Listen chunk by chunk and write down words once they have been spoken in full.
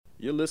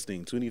You're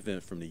listening to an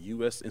event from the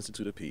U.S.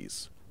 Institute of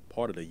Peace,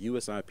 part of the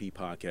USIP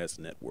Podcast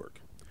Network.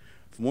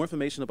 For more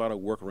information about our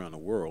work around the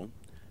world,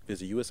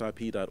 visit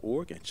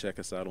usip.org and check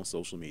us out on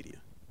social media.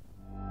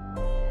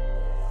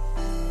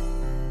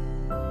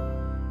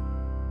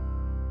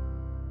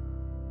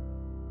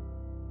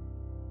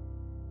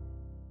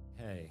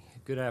 Hey,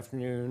 good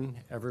afternoon,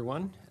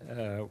 everyone.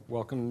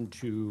 Welcome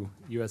to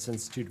U.S.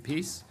 Institute of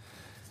Peace.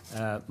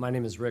 My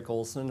name is Rick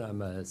Olson.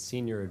 I'm a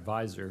senior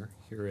advisor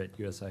here at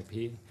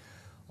USIP,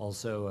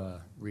 also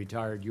a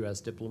retired U.S.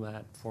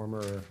 diplomat,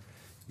 former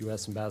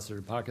U.S. ambassador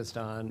to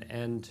Pakistan,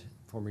 and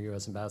former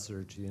U.S.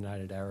 ambassador to the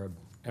United Arab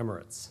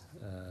Emirates.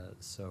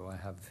 So I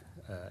have,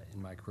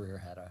 in my career,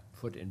 had a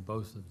foot in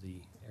both of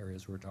the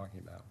areas we're talking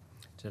about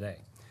today.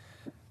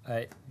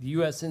 The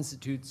U.S.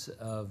 Institutes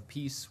of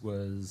Peace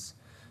was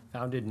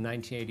founded in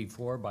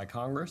 1984 by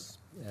Congress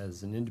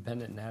as an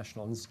independent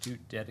national institute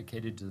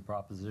dedicated to the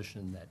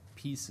proposition that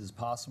peace is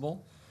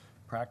possible,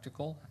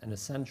 practical, and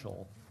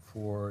essential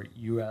for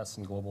U.S.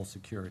 and global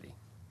security.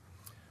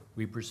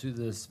 We pursue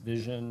this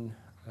vision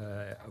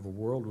of a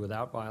world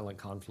without violent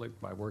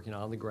conflict by working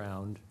on the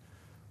ground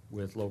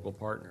with local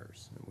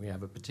partners. And we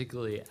have a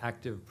particularly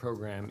active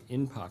program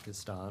in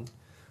Pakistan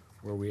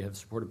where we have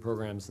supported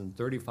programs in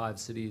 35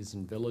 cities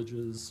and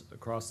villages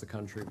across the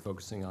country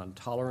focusing on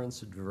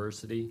tolerance and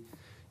diversity,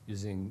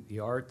 using the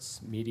arts,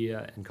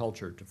 media, and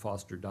culture to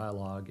foster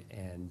dialogue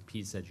and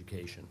peace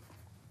education.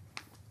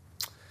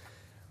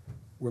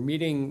 We're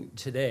meeting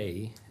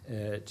today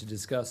to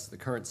discuss the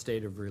current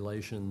state of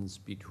relations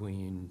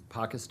between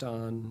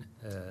Pakistan,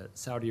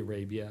 Saudi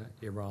Arabia,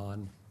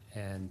 Iran,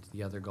 and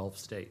the other Gulf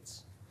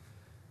states.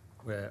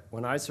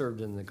 When I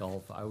served in the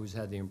Gulf, I always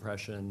had the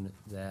impression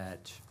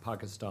that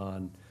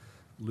Pakistan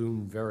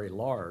loomed very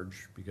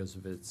large because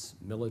of its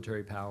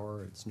military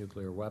power, its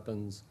nuclear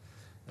weapons,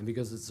 and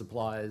because it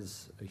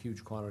supplies a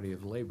huge quantity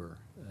of labor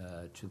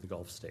to the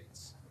Gulf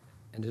states.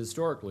 And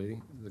historically,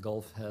 the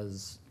Gulf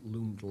has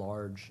loomed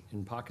large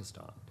in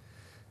Pakistan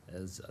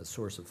as a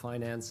source of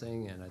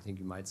financing, and I think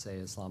you might say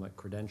Islamic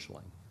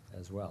credentialing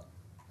as well.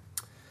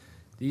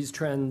 These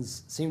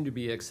trends seem to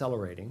be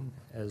accelerating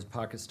as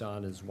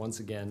Pakistan is once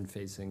again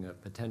facing a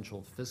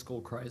potential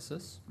fiscal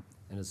crisis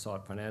and has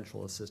sought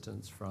financial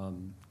assistance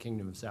from the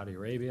Kingdom of Saudi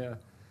Arabia,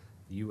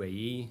 the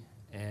UAE,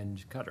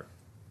 and Qatar.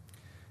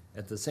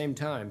 At the same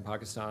time,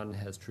 Pakistan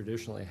has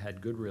traditionally had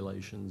good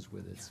relations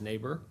with its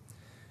neighbor,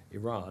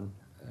 Iran,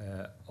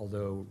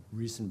 although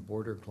recent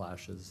border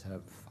clashes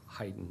have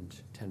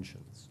heightened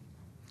tensions.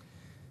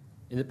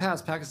 In the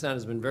past, Pakistan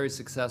has been very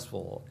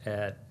successful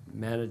at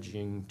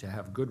managing to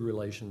have good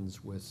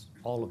relations with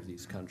all of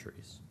these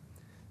countries.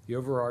 The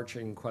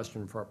overarching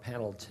question for our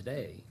panel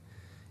today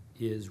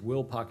is,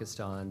 will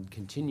Pakistan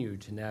continue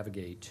to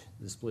navigate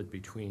the split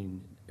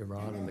between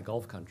Iran and the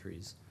Gulf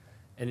countries,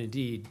 and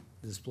indeed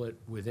the split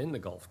within the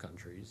Gulf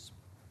countries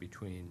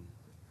between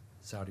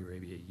Saudi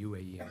Arabia,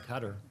 UAE, and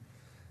Qatar,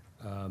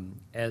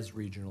 as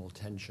regional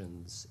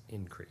tensions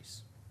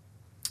increase?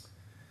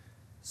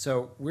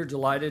 So we're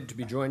delighted to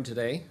be joined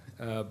today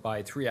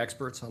by three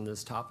experts on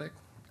this topic.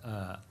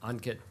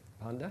 Ankit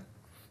Panda,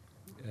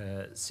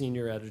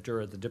 senior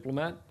editor at The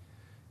Diplomat,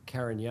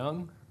 Karen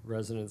Young,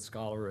 resident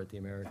scholar at the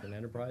American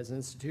Enterprise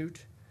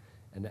Institute,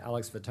 and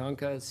Alex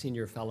Vatanka,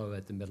 senior fellow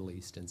at the Middle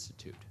East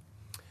Institute.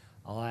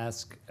 I'll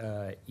ask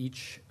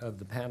each of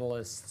the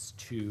panelists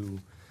to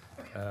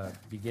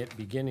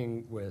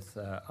beginning with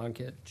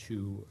Ankit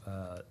to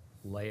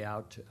lay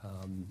out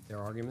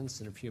their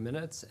arguments in a few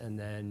minutes, and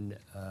then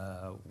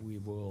we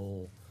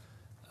will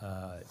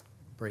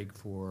break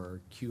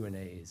for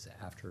Q&As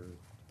after the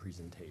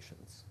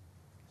presentations.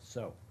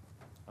 So,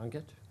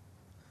 Ankit?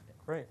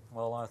 Great.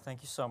 Well,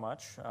 thank you so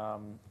much.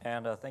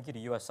 And thank you to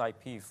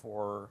USIP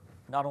for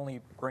not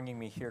only bringing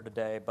me here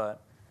today,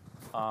 but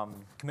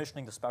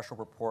commissioning the special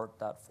report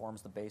that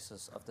forms the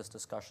basis of this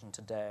discussion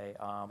today.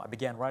 I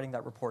began writing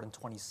that report in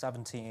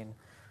 2017.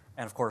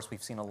 And of course,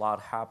 we've seen a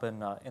lot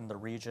happen in the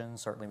region.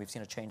 Certainly, we've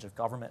seen a change of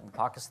government in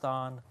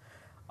Pakistan.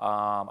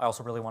 I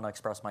also really want to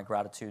express my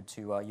gratitude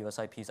to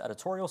USIP's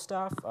editorial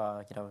staff.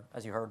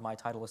 As you heard, my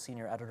title is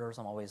senior editors.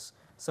 I'm always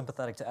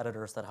sympathetic to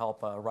editors that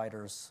help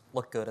writers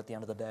look good at the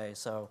end of the day.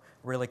 So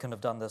really couldn't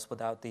have done this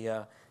without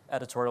the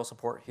editorial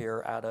support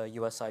here at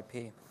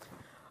USIP.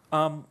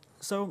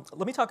 So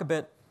let me talk a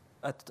bit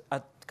at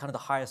kind of the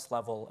highest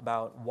level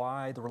about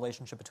why the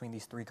relationship between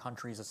these three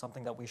countries is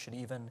something that we should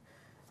even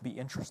be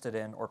interested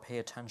in or pay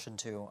attention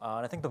to.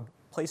 And I think the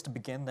place to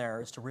begin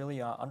there is to really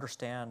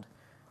understand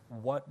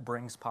what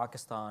brings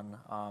Pakistan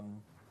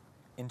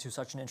into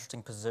such an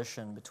interesting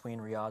position between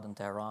Riyadh and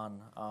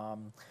Tehran.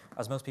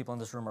 As most people in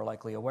this room are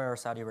likely aware,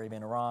 Saudi Arabia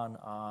and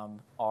Iran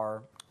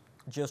are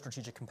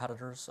geostrategic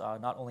competitors,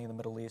 not only in the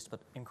Middle East,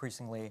 but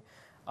increasingly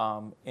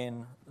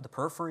in the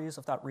peripheries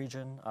of that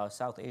region.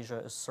 South Asia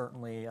is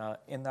certainly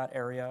in that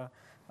area.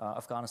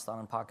 Afghanistan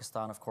and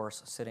Pakistan, of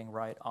course, sitting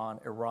right on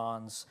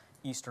Iran's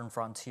eastern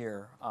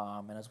frontier.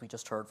 And as we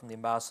just heard from the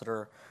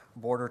ambassador,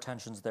 border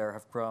tensions there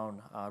have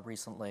grown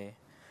recently.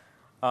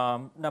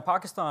 Now,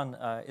 Pakistan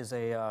is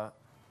a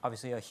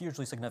obviously a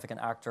hugely significant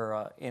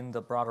actor in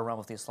the broader realm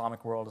of the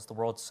Islamic world, is the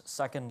world's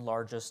second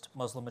largest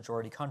Muslim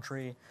majority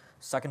country,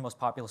 second most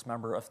populous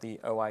member of the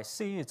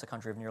OIC. It's a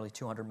country of nearly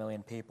 200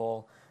 million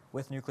people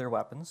with nuclear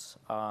weapons,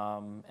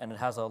 and it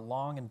has a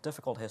long and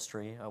difficult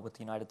history with the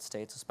United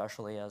States,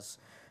 especially as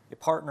a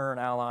partner, an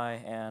ally,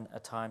 and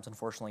at times,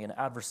 unfortunately, an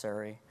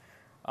adversary.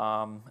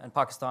 And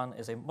Pakistan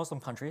is a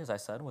Muslim country, as I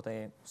said, with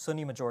a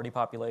Sunni majority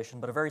population,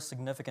 but a very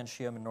significant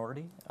Shia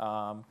minority.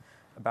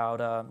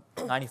 About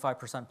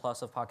 95%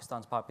 plus of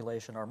Pakistan's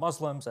population are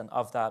Muslims, and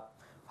of that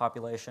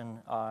population,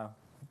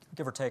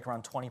 give or take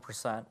around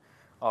 20%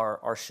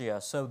 are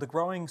Shia. So the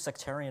growing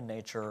sectarian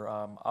nature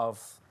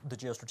of the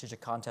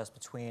geostrategic contest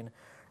between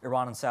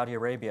Iran and Saudi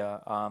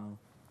Arabia,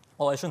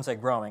 well, I shouldn't say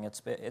growing,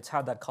 it's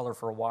had that color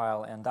for a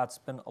while, and that's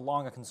been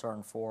long a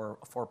concern for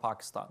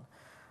Pakistan.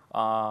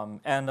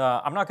 I'm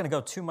not going to go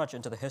too much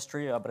into the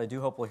history, but I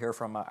do hope we'll hear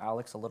from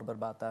Alex a little bit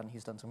about that, and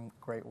he's done some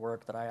great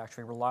work that I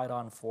actually relied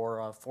on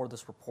for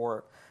this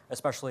report,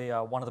 especially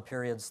one of the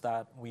periods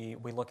that we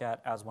look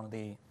at as one of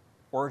the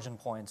origin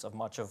points of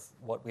much of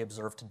what we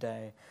observe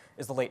today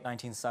is the late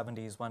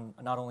 1970s, when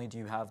not only do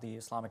you have the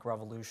Islamic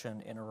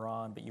Revolution in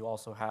Iran, but you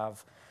also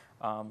have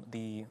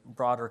the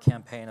broader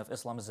campaign of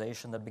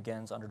Islamization that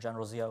begins under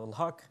General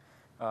Zia-ul-Haq,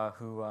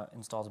 who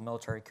installed a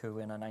military coup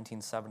in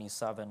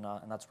 1977,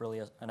 and that's really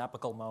an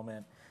epical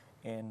moment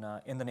in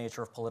the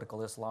nature of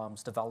political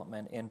Islam's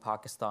development in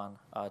Pakistan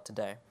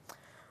today.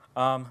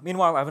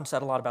 Meanwhile, I haven't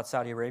said a lot about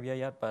Saudi Arabia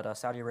yet, but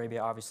Saudi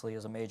Arabia obviously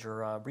is a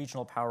major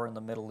regional power in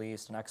the Middle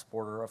East, an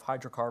exporter of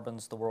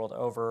hydrocarbons the world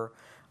over.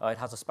 It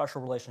has a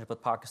special relationship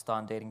with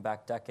Pakistan dating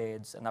back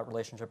decades, and that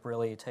relationship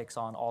really takes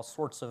on all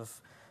sorts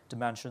of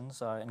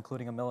dimensions,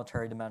 including a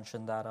military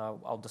dimension that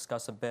I'll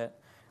discuss a bit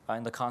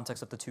in the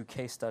context of the two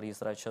case studies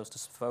that I chose to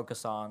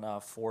focus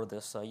on for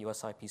this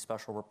USIP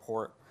special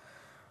report.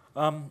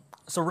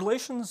 So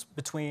relations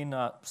between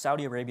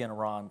Saudi Arabia and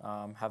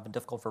Iran have been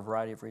difficult for a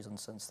variety of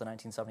reasons since the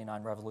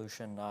 1979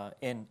 revolution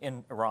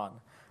in Iran,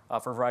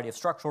 for a variety of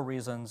structural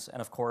reasons. And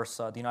of course,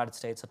 the United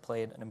States had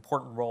played an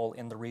important role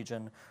in the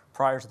region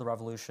prior to the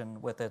revolution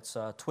with its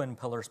twin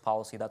pillars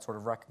policy that sort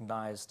of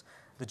recognized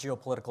the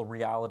geopolitical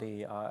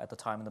reality at the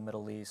time in the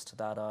Middle East,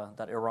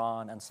 that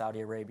Iran and Saudi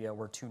Arabia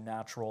were two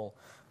natural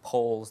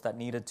poles that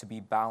needed to be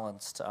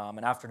balanced.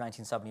 And after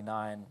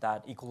 1979,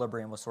 that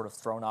equilibrium was sort of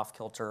thrown off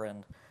kilter,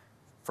 and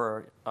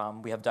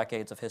we have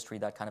decades of history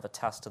that kind of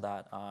attest to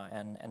that.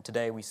 And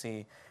today we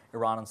see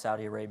Iran and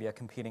Saudi Arabia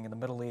competing in the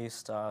Middle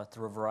East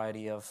through a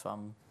variety of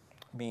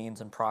means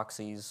and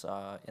proxies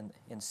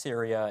in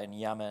Syria and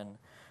Yemen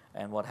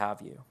and what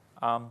have you.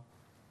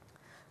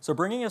 So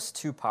bringing us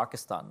to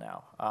Pakistan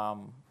now,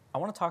 I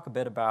want to talk a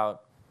bit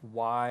about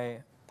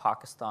why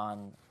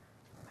Pakistan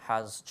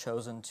has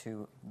chosen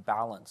to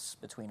balance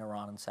between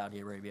Iran and Saudi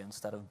Arabia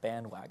instead of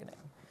bandwagoning.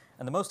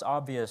 And the most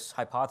obvious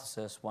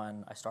hypothesis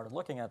when I started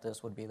looking at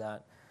this would be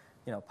that,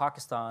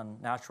 Pakistan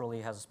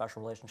naturally has a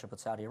special relationship with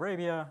Saudi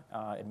Arabia.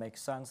 It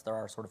makes sense. There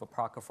are sort of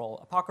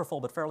apocryphal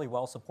but fairly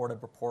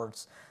well-supported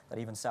reports that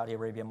even Saudi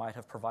Arabia might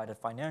have provided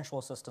financial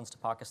assistance to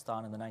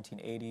Pakistan in the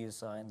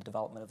 1980s in the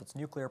development of its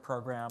nuclear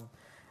program.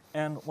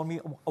 And when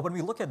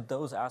we look at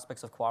those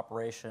aspects of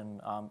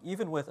cooperation,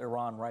 even with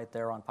Iran right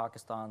there on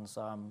Pakistan's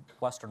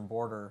western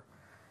border,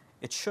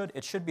 it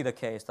should be the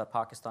case that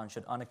Pakistan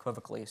should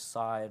unequivocally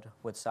side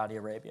with Saudi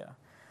Arabia.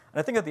 And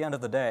I think at the end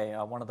of the day,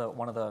 one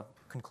of the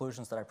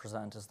conclusions that I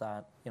present is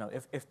that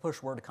if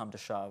push were to come to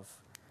shove,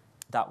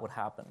 that would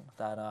happen.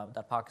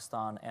 That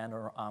Pakistan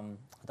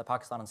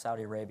and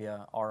Saudi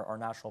Arabia are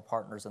natural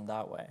partners in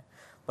that way.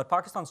 But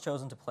Pakistan's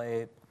chosen to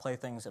play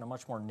things in a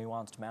much more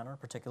nuanced manner,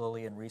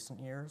 particularly in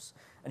recent years.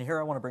 And here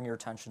I want to bring your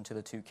attention to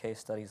the two case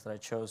studies that I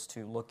chose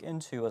to look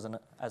into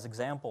as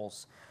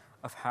examples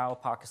of how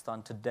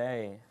Pakistan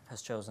today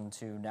has chosen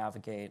to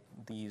navigate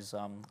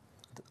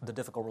the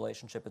difficult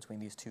relationship between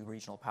these two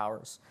regional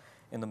powers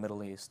in the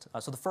Middle East.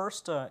 So the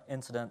first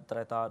incident that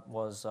I thought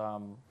was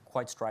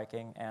quite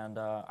striking, and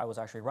I was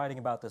actually writing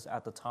about this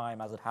at the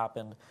time as it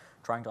happened,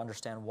 trying to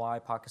understand why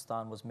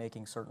Pakistan was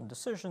making certain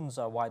decisions,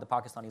 why the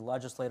Pakistani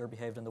legislature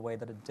behaved in the way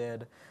that it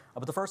did.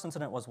 But the first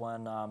incident was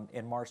when,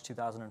 in March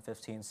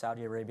 2015,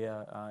 Saudi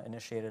Arabia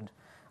initiated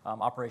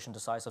Operation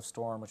Decisive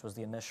Storm, which was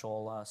the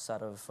initial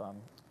set of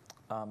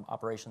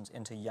operations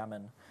into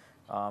Yemen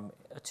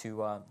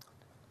to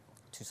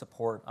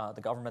support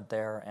the government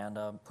there and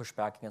push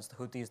back against the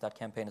Houthis. That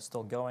campaign is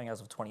still going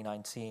as of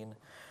 2019.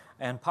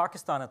 And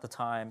Pakistan at the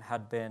time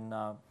had been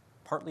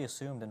partly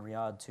assumed in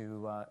Riyadh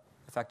to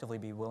effectively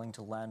be willing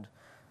to lend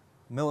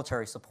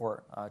military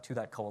support to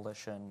that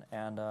coalition.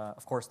 And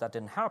of course, that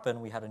didn't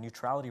happen. We had a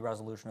neutrality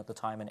resolution at the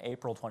time in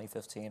April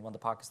 2015 when the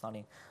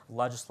Pakistani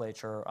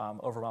legislature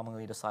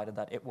overwhelmingly decided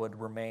that it would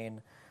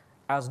remain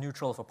as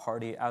neutral of a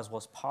party as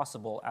was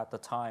possible at the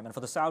time. And for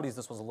the Saudis,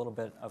 this was a little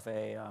bit of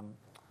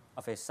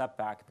a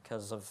setback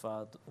because of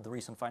the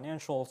recent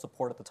financial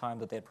support at the time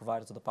that they had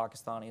provided to the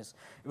Pakistanis.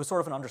 It was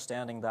sort of an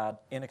understanding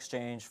that in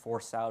exchange for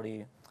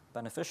Saudi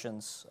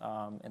beneficence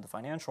in the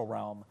financial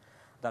realm,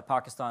 that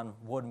Pakistan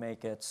would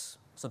make its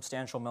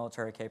substantial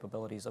military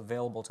capabilities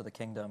available to the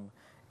kingdom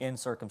in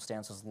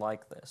circumstances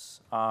like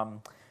this.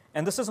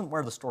 And this isn't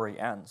where the story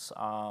ends.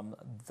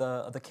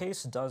 The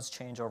case does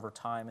change over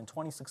time. In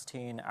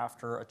 2016,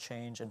 after a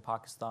change in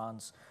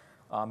Pakistan's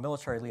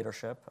military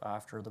leadership,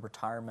 after the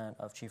retirement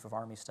of Chief of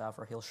Army Staff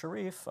Raheel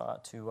Sharif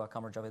to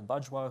Qamar Javed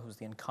Bajwa, who's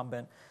the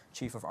incumbent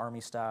Chief of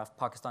Army Staff,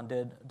 Pakistan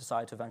did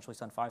decide to eventually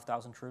send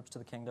 5,000 troops to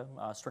the kingdom,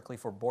 strictly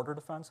for border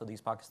defense. So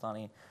these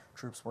Pakistani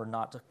troops were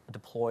not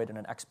deployed in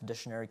an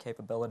expeditionary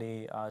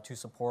capability to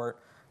support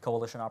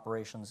coalition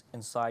operations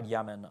inside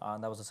Yemen.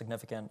 And that was a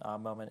significant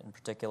moment in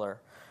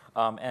particular.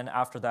 And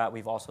after that,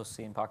 we've also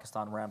seen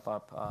Pakistan ramp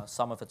up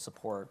some of its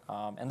support.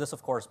 And this,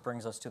 of course,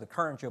 brings us to the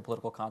current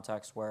geopolitical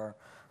context where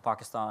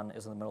Pakistan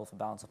is in the middle of a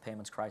balance of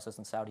payments crisis,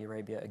 and Saudi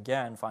Arabia,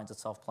 again, finds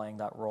itself playing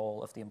that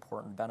role of the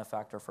important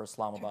benefactor for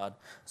Islamabad.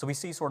 So we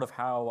see sort of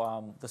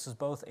how this is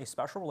both a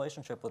special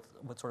relationship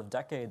with sort of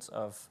decades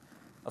of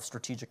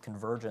strategic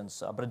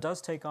convergence, but it does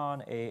take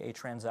on a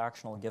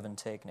transactional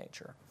give-and-take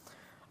nature.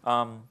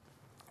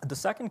 The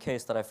second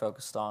case that I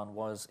focused on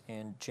was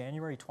in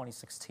January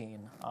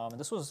 2016. And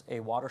this was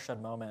a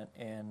watershed moment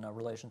in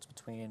relations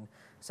between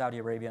Saudi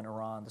Arabia and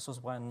Iran. This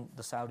was when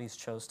the Saudis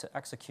chose to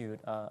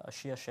execute a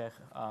Shia Sheikh,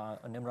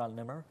 Nimr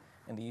al-Nimr,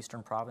 in the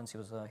eastern province. He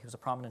was a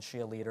prominent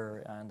Shia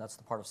leader, and that's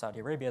the part of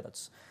Saudi Arabia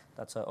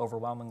that's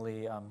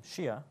overwhelmingly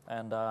Shia.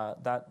 And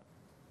that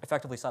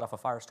effectively set off a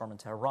firestorm in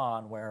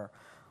Tehran where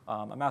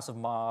a massive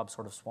mob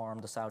sort of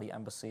swarmed the Saudi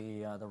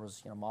embassy. There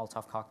was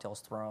Molotov cocktails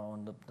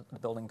thrown. The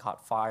building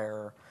caught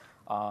fire.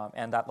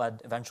 And that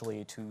led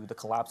eventually to the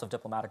collapse of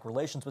diplomatic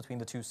relations between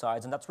the two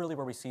sides. And that's really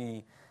where we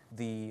see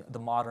the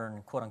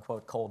modern,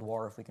 quote-unquote, Cold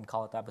War, if we can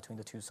call it that, between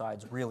the two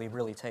sides really,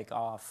 really take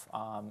off.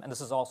 And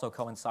this is also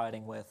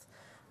coinciding with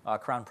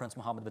Crown Prince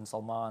Mohammed bin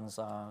Salman's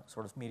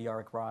sort of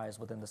meteoric rise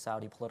within the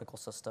Saudi political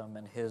system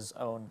and his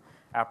own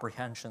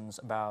apprehensions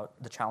about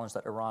the challenge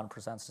that Iran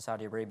presents to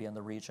Saudi Arabia in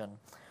the region.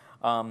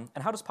 And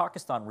how does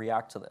Pakistan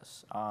react to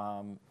this?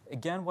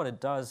 Again, what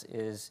it does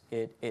is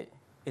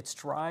it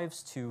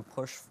strives to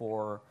push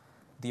for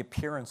the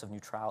appearance of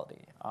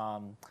neutrality.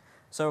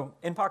 So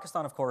in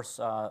Pakistan, of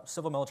course,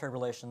 civil-military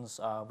relations,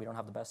 we don't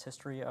have the best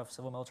history of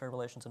civil-military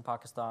relations in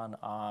Pakistan.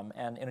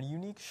 And in a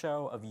unique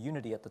show of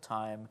unity at the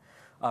time,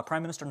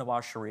 Prime Minister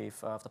Nawaz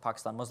Sharif of the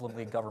Pakistan Muslim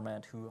League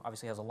government, who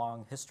obviously has a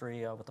long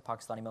history with the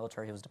Pakistani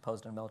military, he was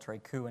deposed in a military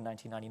coup in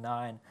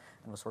 1999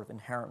 and was sort of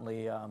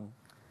inherently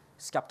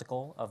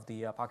skeptical of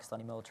the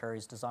Pakistani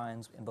military's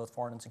designs in both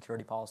foreign and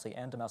security policy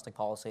and domestic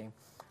policy.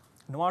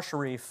 Nawaz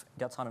Sharif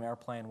gets on an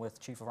airplane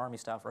with Chief of Army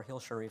Staff Raheel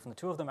Sharif, and the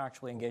two of them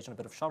actually engage in a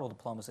bit of shuttle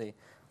diplomacy.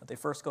 They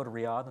first go to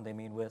Riyadh, and they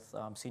meet with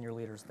senior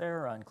leaders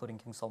there, including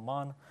King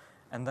Salman.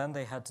 And then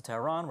they head to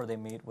Tehran, where they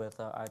meet with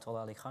Ayatollah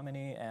Ali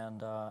Khamenei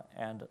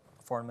and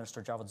Foreign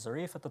Minister Javad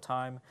Zarif at the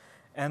time.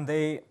 And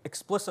they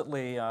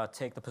explicitly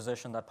take the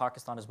position that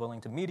Pakistan is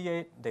willing to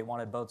mediate. They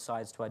wanted both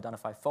sides to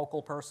identify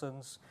focal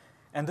persons.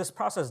 And this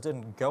process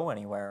didn't go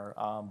anywhere,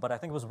 but I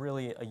think it was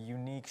really a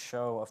unique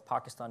show of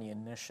Pakistani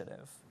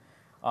initiative.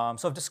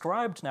 So I've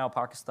described now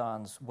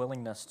Pakistan's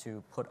willingness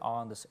to put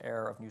on this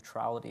air of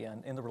neutrality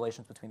in the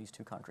relations between these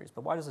two countries.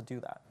 But why does it do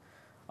that?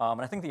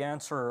 And I think the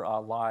answer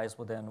lies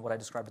within what I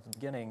described at the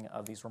beginning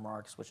of these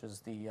remarks, which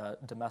is the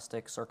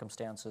domestic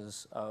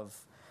circumstances of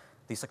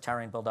the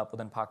sectarian buildup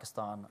within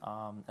Pakistan.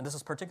 And this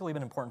has particularly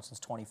been important since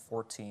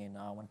 2014,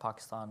 when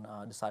Pakistan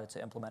decided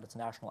to implement its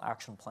national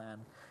action plan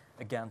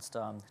against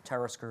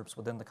terrorist groups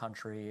within the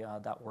country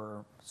that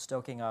were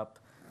stoking up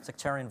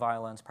sectarian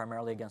violence,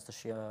 primarily against the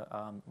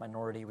Shia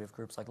minority. We have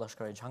groups like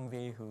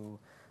Lashkar-e-Jhangvi who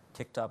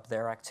kicked up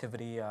their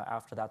activity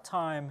after that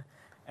time.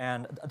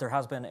 And there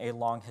has been a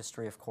long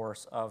history, of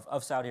course,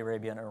 of Saudi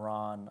Arabia and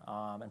Iran,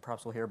 and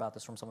perhaps we'll hear about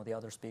this from some of the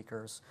other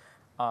speakers,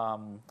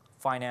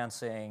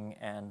 financing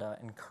and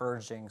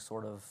encouraging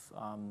sort of,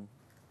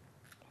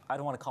 I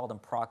don't want to call them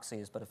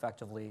proxies, but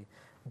effectively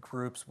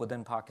groups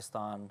within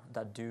Pakistan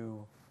that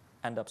do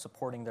end up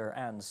supporting their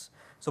ends.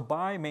 So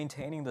by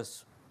maintaining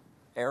this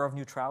air of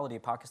neutrality,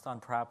 Pakistan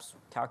perhaps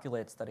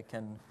calculates that it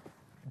can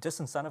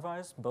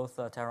disincentivize both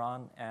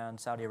Tehran and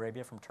Saudi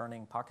Arabia from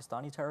turning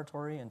Pakistani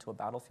territory into a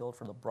battlefield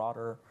for the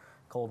broader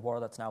Cold War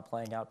that's now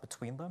playing out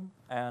between them.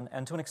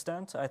 And to an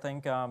extent, I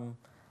think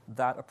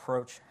that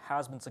approach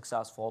has been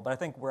successful, but I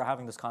think we're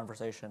having this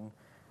conversation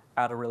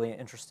at a really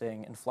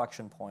interesting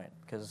inflection point,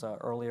 because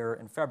earlier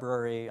in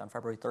February, on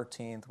February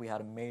 13th, we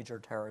had a major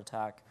terror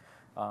attack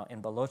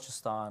in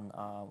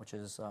Balochistan, which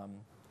is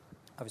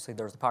obviously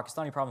there's the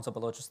Pakistani province of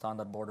Balochistan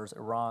that borders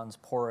Iran's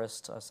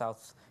poorest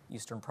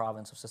southeastern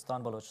province of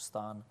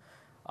Sistan-Balochistan.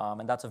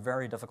 And that's a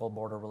very difficult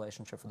border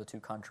relationship for the two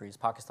countries.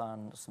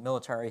 Pakistan's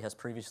military has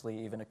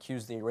previously even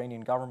accused the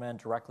Iranian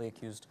government, directly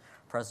accused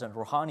President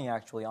Rouhani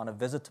actually on a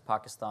visit to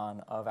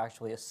Pakistan of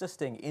actually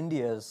assisting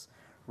India's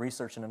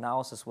research and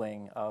analysis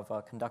wing of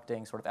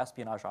conducting sort of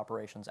espionage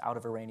operations out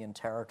of Iranian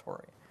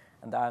territory.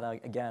 And that,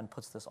 again,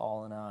 puts this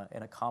all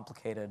in a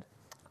complicated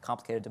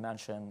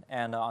dimension.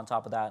 And on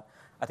top of that,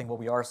 I think what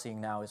we are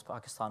seeing now is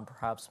Pakistan,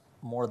 perhaps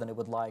more than it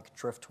would like,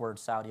 drift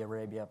towards Saudi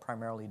Arabia,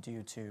 primarily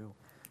due to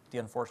the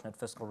unfortunate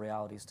fiscal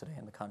realities today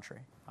in the country.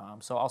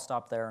 So I'll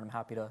stop there, and I'm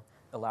happy to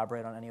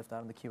elaborate on any of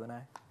that in the Q&A.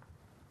 Okay,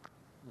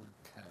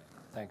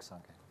 thanks,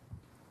 Sanke.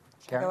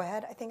 Should I go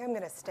ahead? I think I'm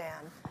going to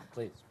stand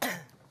Please. so I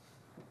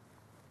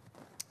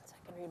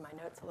can read my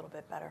notes a little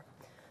bit better.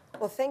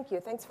 Well, thank you.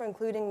 Thanks for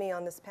including me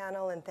on this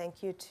panel, and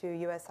thank you to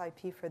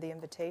USIP for the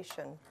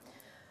invitation.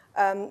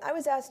 I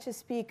was asked to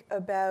speak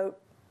about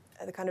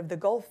the kind of the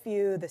Gulf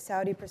view, the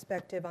Saudi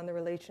perspective on the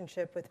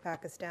relationship with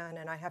Pakistan,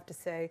 and I have to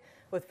say,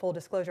 with full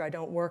disclosure, I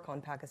don't work on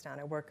Pakistan.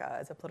 I work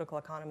as a political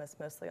economist,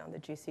 mostly on the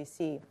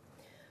GCC.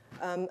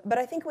 But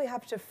I think we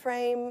have to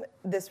frame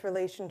this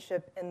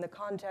relationship in the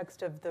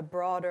context of the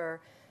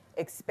broader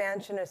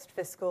expansionist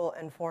fiscal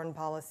and foreign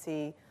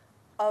policy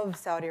of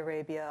Saudi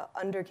Arabia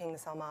under King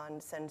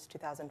Salman since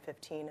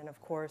 2015, and of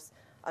course,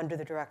 under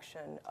the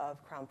direction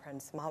of Crown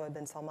Prince Mohammed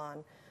bin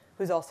Salman,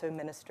 who's also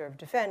Minister of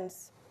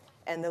Defense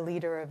and the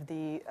leader of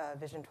the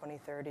Vision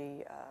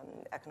 2030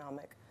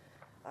 economic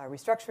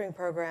restructuring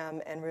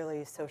program and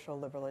really social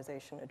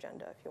liberalization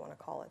agenda, if you want to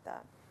call it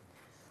that.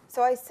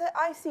 So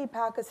I see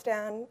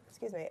Pakistan,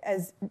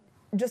 as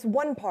just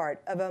one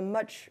part of a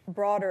much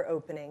broader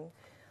opening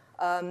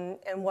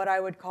and what I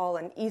would call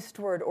an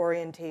eastward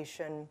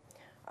orientation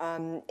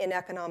in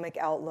economic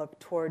outlook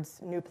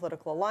towards new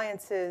political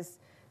alliances.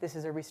 This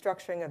is a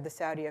restructuring of the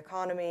Saudi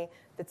economy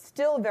that's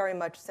still very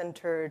much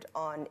centered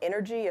on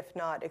energy, if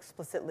not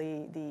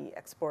explicitly the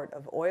export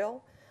of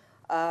oil.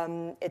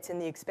 It's in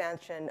the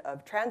expansion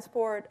of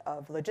transport,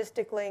 of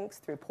logistic links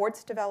through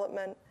ports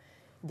development,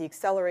 the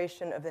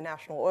acceleration of the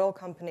national oil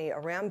company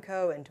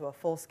Aramco into a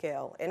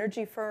full-scale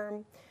energy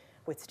firm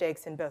with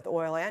stakes in both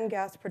oil and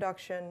gas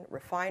production,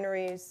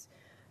 refineries,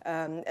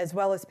 as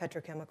well as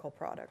petrochemical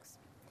products.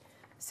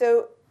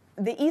 So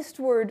the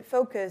eastward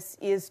focus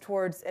is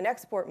towards an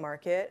export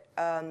market,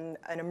 an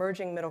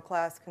emerging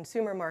middle-class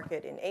consumer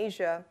market in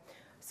Asia.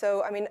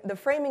 So, I mean, the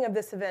framing of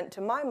this event,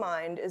 to my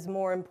mind, is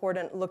more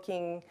important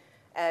looking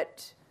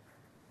at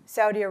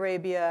Saudi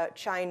Arabia,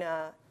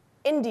 China,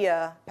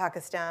 India,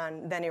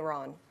 Pakistan, than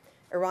Iran.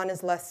 Iran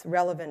is less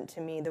relevant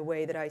to me the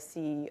way that I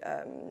see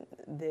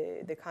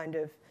the kind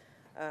of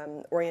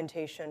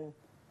orientation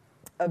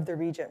of the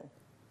region.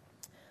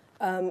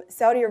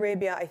 Saudi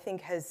Arabia, I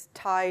think, has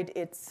tied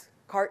its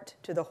cart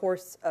to the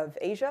horse of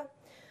Asia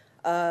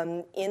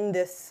in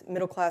this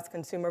middle-class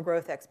consumer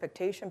growth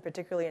expectation,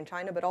 particularly in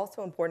China, but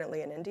also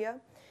importantly in India.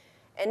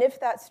 And if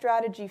that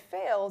strategy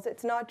fails,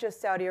 it's not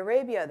just Saudi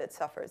Arabia that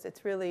suffers,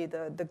 it's really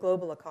the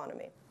global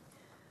economy.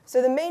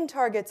 So the main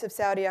targets of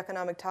Saudi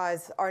economic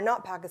ties are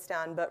not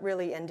Pakistan, but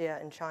really India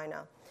and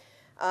China.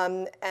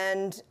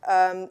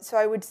 So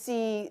I would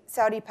see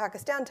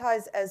Saudi-Pakistan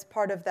ties as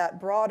part of that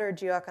broader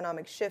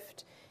geoeconomic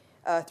shift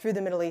through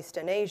the Middle East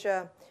and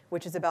Asia,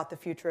 which is about the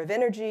future of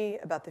energy,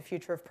 about the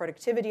future of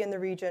productivity in the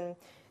region,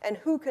 and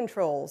who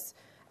controls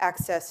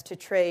access to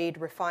trade,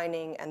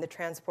 refining, and the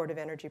transport of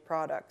energy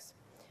products.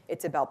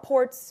 It's about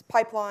ports,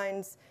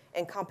 pipelines,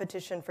 and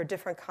competition for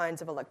different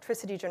kinds of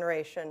electricity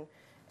generation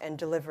and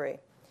delivery.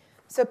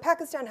 So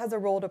Pakistan has a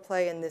role to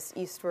play in this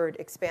eastward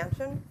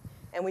expansion,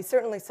 and we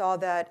certainly saw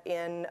that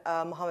in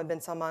Mohammed bin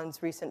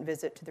Salman's recent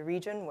visit to the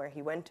region, where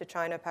he went to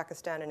China,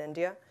 Pakistan, and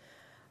India.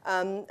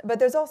 But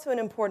there's also an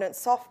important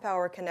soft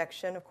power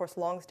connection, of course,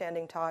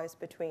 longstanding ties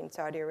between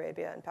Saudi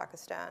Arabia and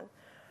Pakistan.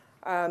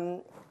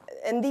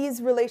 And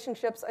these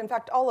relationships, in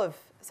fact, all of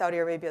Saudi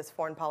Arabia's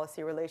foreign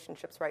policy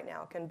relationships right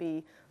now can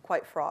be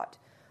quite fraught.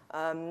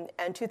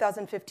 And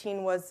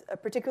 2015 was a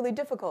particularly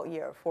difficult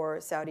year for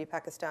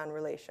Saudi-Pakistan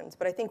relations.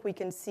 But I think we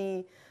can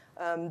see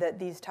that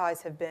these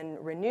ties have been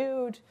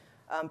renewed,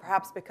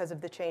 perhaps because of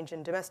the change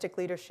in domestic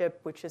leadership,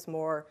 which is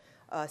more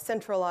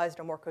centralized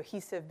or more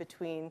cohesive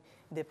between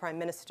the prime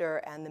minister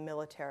and the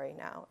military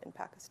now in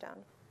Pakistan.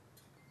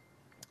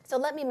 So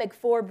let me make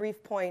 4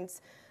 brief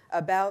points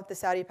about the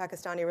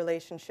Saudi-Pakistani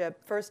relationship.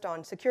 First,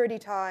 on security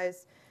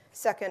ties.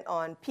 Second,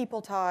 on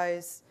people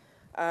ties,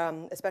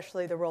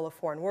 especially the role of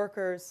foreign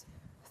workers.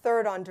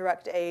 Third, on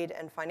direct aid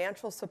and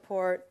financial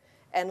support.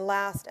 And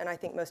last, and I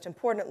think most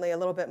importantly, a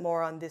little bit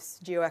more on this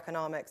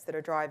geoeconomics that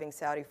are driving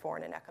Saudi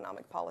foreign and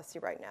economic policy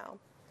right now.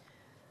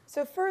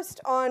 So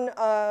first, on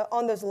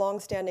those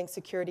longstanding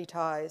security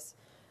ties,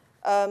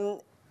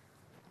 as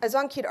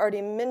Ankit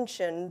already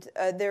mentioned,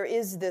 there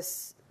is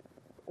this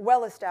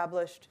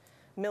well-established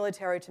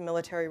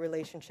military-to-military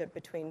relationship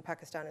between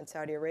Pakistan and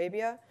Saudi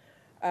Arabia.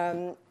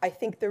 I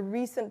think the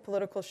recent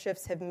political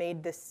shifts have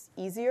made this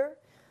easier.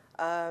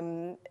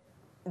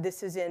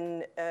 This is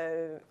in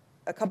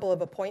a couple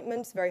of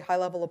appointments, very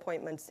high-level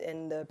appointments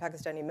in the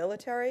Pakistani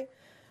military.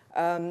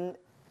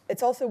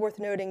 It's also worth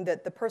noting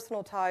that the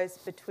personal ties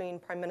between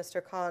Prime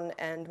Minister Khan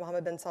and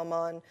Mohammed bin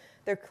Salman,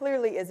 there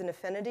clearly is an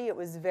affinity. It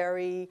was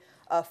very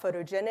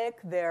photogenic.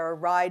 Their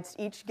rides,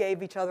 each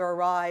gave each other a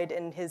ride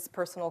in his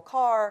personal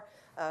car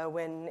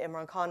when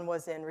Imran Khan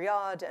was in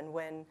Riyadh and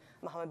when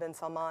Mohammed bin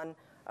Salman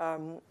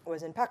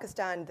was in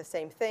Pakistan, the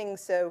same thing.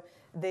 So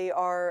they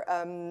are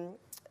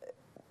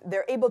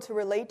they're able to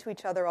relate to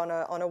each other on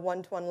a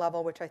one-to-one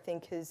level, which I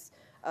think has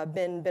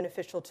been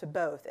beneficial to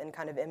both in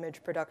kind of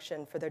image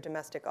production for their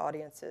domestic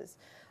audiences.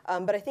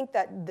 But I think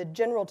that the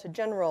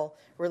general-to-general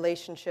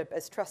relationship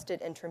as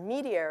trusted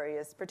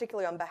intermediaries,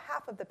 particularly on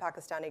behalf of the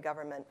Pakistani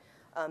government,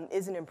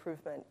 is an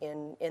improvement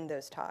in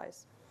those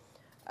ties.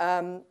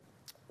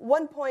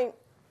 One point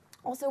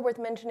also worth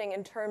mentioning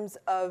in terms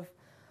of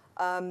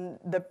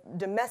the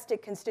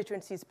domestic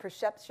constituency's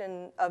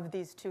perception of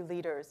these two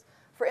leaders.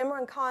 For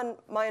Imran Khan,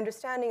 my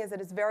understanding is that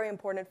it's very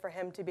important for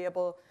him to be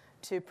able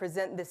to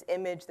present this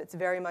image that's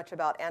very much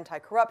about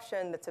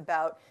anti-corruption, that's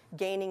about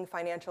gaining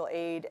financial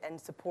aid and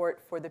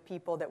support for the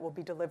people that will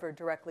be delivered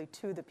directly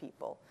to the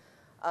people.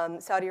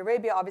 Saudi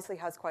Arabia obviously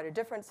has quite a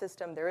different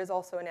system. There is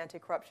also an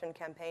anti-corruption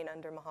campaign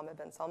under Mohammed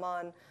bin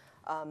Salman,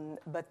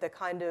 but the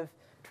kind of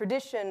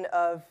tradition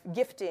of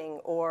gifting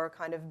or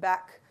kind of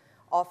back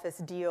office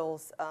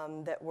deals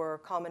that were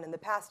common in the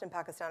past in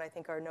Pakistan, I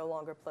think, are no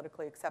longer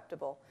politically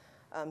acceptable.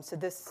 So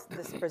this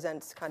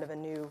presents kind of a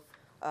new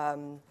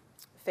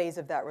phase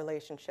of that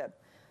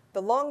relationship.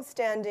 The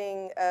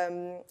long-standing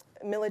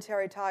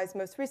military ties,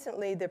 most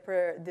recently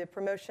the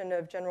promotion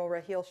of General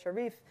Raheel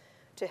Sharif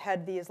to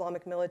head the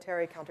Islamic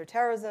Military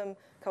Counterterrorism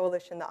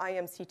Coalition, the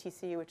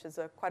IMCTC, which is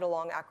quite a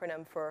long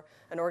acronym for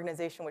an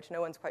organization which no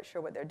one's quite sure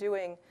what they're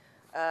doing.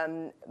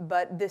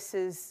 But this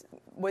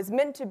was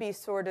meant to be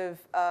sort of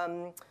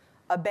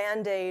a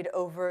Band-Aid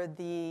over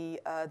the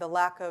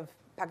lack of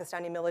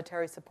Pakistani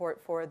military support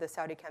for the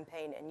Saudi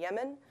campaign in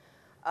Yemen,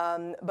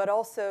 but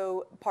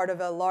also part of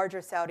a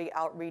larger Saudi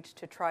outreach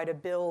to try to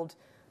build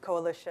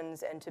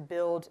coalitions and to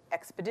build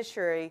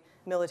expeditionary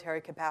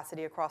military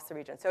capacity across the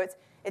region. So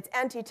it's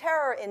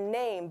anti-terror in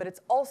name, but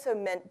it's also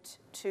meant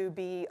to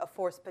be a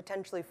force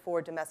potentially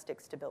for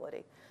domestic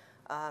stability,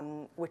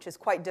 which is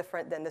quite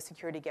different than the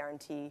security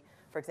guarantee,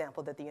 for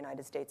example, that the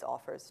United States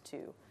offers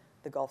to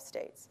the Gulf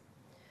states.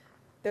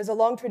 There's a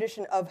long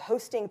tradition of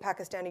hosting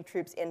Pakistani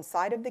troops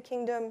inside of the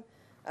kingdom,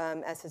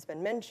 as has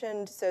been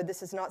mentioned. So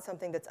this is not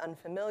something that's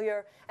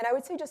unfamiliar. And I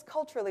would say just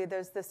culturally,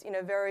 there's this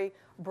very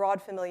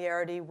broad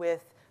familiarity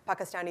with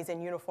Pakistanis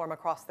in uniform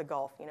across the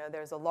Gulf.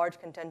 There's a large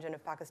contingent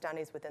of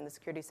Pakistanis within the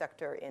security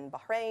sector in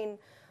Bahrain,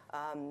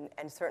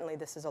 and certainly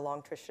this is a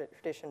long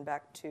tradition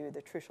back to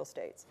the Trucial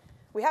states.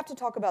 We have to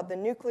talk about the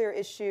nuclear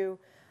issue,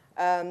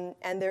 and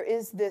there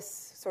is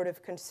this sort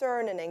of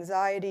concern and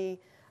anxiety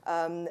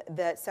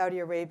that Saudi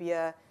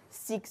Arabia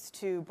seeks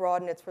to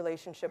broaden its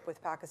relationship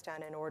with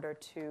Pakistan in order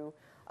to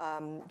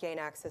gain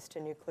access to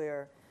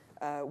nuclear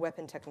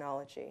weapon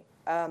technology.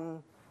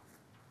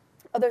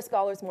 Other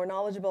scholars more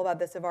knowledgeable about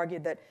this have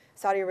argued that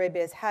Saudi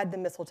Arabia has had the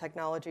missile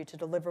technology to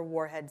deliver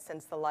warheads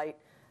since the late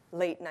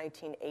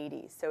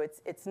 1980s. So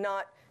it's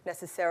not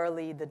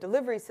necessarily the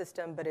delivery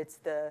system, but it's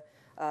the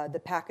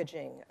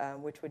packaging,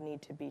 which would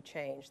need to be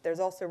changed. There's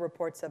also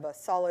reports of a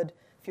solid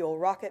fuel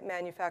rocket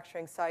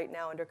manufacturing site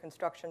now under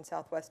construction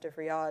southwest of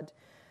Riyadh.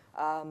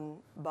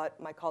 But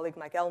my colleague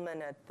Mike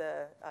Ellman at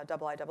the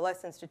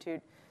IISS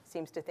Institute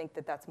seems to think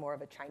that that's more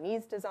of a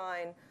Chinese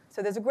design.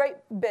 So there's a great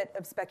bit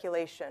of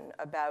speculation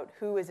about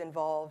who is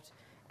involved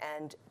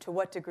and to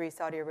what degree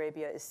Saudi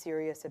Arabia is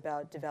serious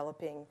about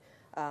developing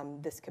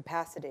this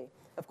capacity.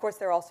 Of course,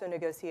 there are also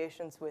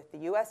negotiations with the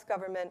US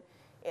government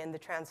in the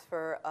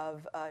transfer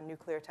of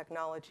nuclear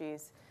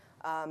technologies.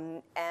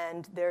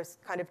 And there's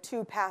kind of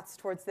two paths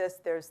towards this.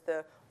 There's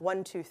the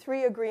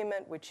 1-2-3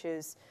 agreement, which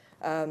is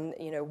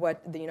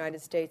what the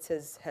United States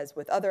has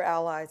with other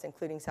allies,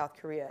 including South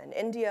Korea and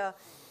India,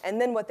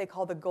 and then what they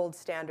call the gold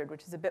standard,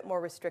 which is a bit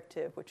more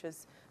restrictive, which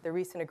is the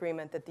recent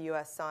agreement that the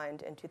US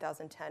signed in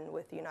 2010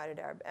 with the United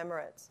Arab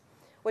Emirates.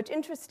 What's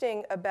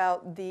interesting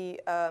about the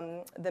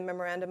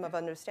Memorandum of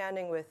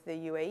Understanding with the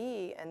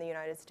UAE and the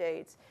United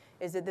States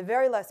is that the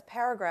very last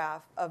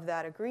paragraph of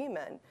that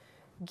agreement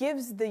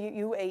gives the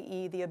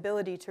UAE the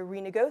ability to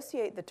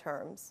renegotiate the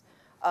terms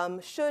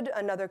should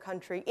another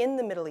country in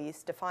the Middle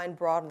East, defined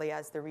broadly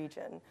as the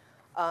region,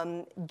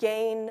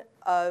 gain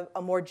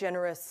a more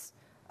generous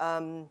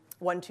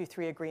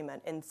 1-2-3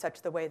 agreement in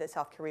such the way that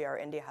South Korea or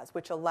India has,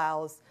 which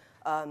allows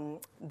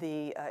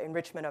the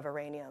enrichment of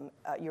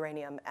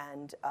uranium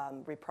and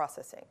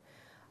reprocessing.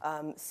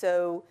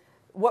 So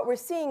what we're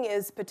seeing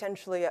is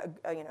potentially a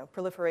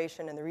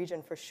proliferation in the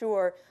region for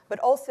sure, but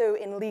also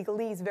in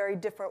legalese, very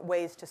different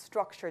ways to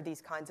structure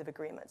these kinds of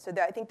agreements. So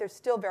I think there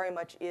still very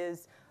much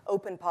is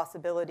open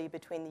possibility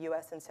between the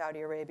US and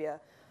Saudi Arabia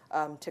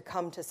to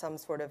come to some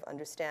sort of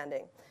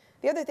understanding.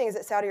 The other thing is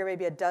that Saudi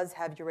Arabia does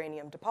have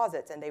uranium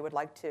deposits, and they would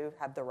like to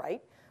have the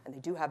right, and they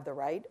do have the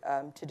right,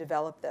 to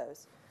develop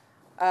those.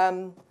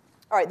 All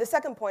right, the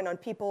second point on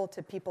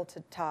people-to-people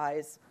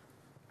ties.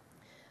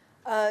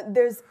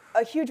 There's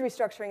a huge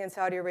restructuring in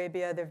Saudi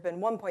Arabia. There have been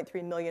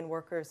 1.3 million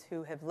workers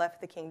who have left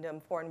the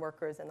kingdom, foreign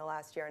workers, in the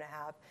last year and a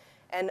half.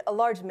 And a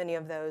large many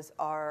of those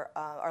are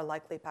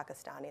likely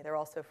Pakistani. They're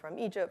also from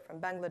Egypt,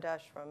 from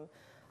Bangladesh,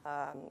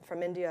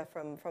 from India,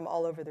 from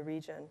all over the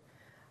region.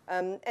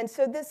 And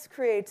so this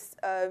creates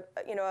a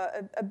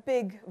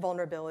big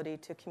vulnerability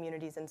to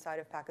communities inside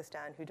of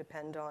Pakistan who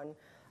depend on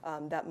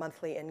that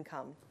monthly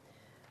income.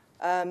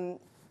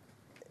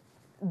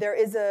 There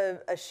is a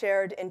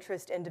shared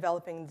interest in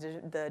developing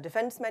the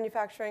defense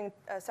manufacturing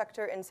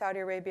sector in Saudi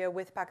Arabia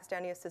with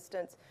Pakistani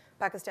assistance.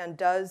 Pakistan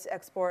does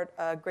export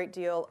a great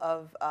deal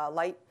of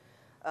light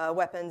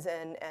weapons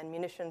and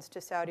munitions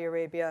to Saudi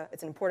Arabia.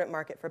 It's an important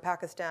market for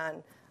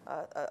Pakistan,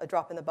 a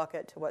drop in the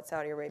bucket to what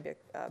Saudi Arabia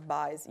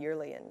buys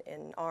yearly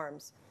in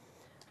arms.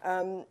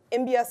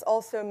 MBS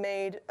also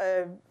made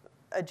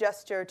a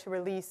gesture to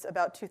release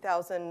about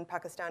 2,000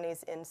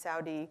 Pakistanis in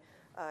Saudi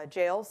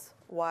jails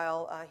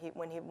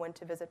when he went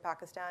to visit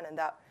Pakistan, and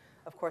that,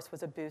 of course,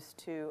 was a boost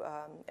to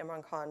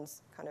Imran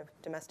Khan's kind of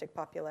domestic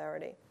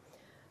popularity.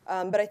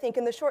 But I think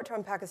in the short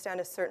term, Pakistan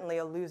is certainly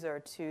a loser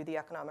to the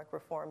economic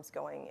reforms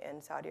going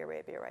in Saudi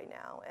Arabia right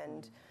now.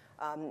 And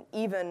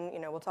even,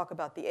 we'll talk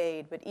about the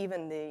aid, but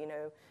even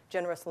the,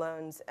 generous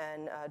loans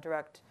and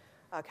direct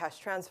cash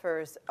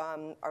transfers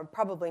are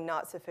probably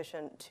not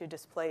sufficient to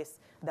displace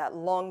that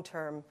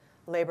long-term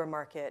labor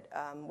market,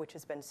 which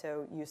has been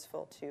so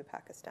useful to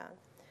Pakistan.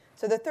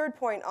 So the third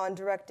point on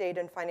direct aid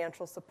and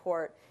financial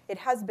support, it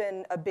has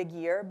been a big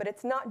year, but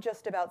it's not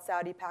just about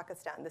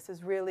Saudi-Pakistan. This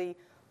is really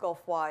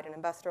Gulf-wide, and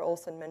Ambassador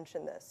Olson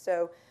mentioned this.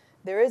 So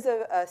there is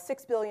a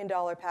 $6 billion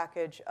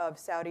package of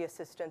Saudi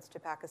assistance to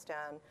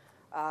Pakistan,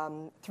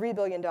 $3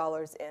 billion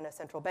in a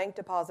central bank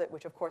deposit,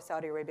 which of course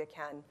Saudi Arabia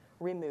can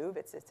remove.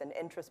 It's an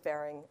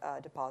interest-bearing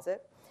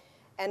deposit,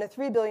 and a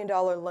 $3 billion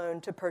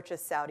loan to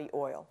purchase Saudi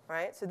oil,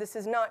 right? So this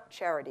is not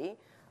charity.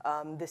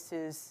 This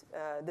is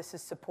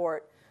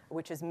support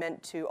which is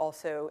meant to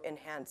also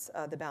enhance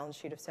the balance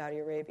sheet of Saudi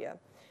Arabia.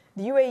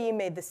 The UAE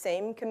made the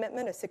same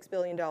commitment, a $6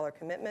 billion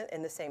commitment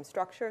in the same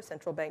structure,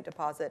 central bank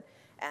deposit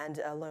and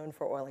a loan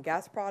for oil and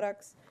gas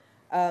products.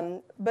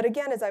 But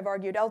again, as I've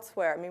argued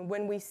elsewhere,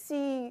 when we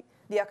see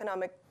the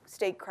economic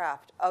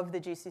statecraft of the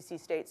GCC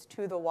states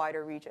to the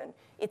wider region,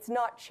 it's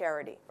not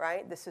charity,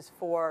 right? This is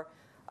for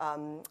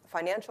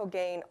financial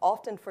gain,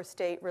 often for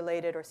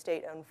state-related or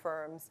state-owned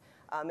firms,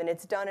 and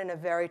it's done in a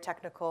very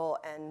technical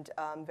and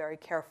very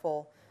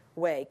careful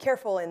way.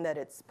 Careful in that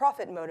it's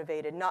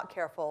profit-motivated, not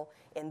careful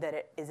in that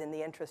it is in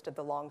the interest of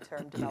the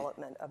long-term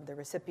development of the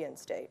recipient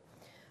state.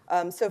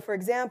 So for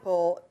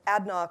example,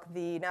 ADNOC,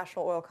 the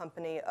national oil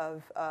company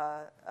of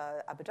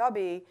Abu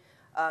Dhabi,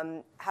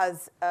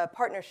 has a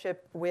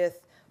partnership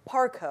with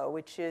Parco,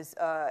 which is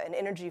an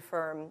energy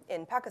firm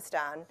in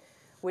Pakistan,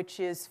 which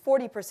is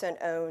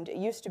 40% owned. It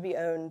used to be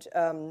owned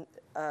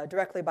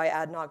directly by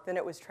ADNOC. Then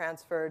it was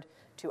transferred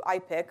to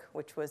IPIC,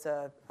 which was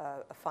a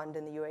fund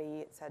in the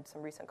UAE. It's had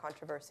some recent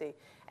controversy.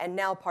 And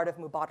now part of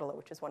Mubadala,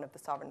 which is one of the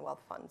sovereign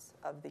wealth funds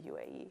of the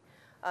UAE.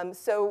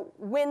 So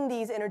when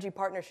these energy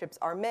partnerships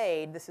are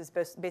made, this is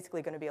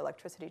basically going to be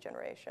electricity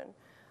generation.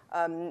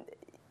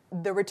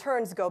 The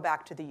returns go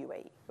back to the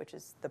UAE, which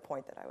is the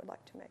point that I would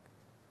like to make.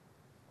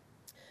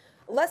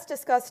 Less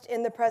discussed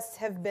in the press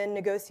have been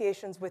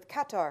negotiations with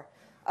Qatar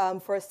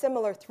for a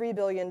similar $3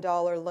 billion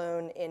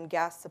loan in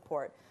gas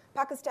support.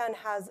 Pakistan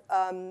has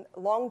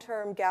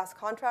long-term gas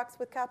contracts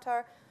with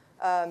Qatar.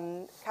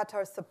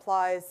 Qatar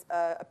supplies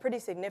a pretty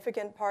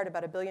significant part,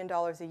 about $1 billion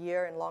a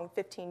year, in long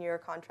 15-year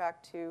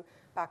contract to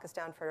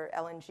Pakistan for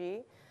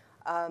LNG.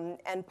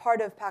 And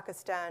part of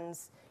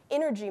Pakistan's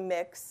energy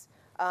mix,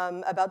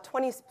 about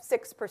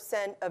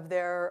 26% of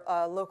their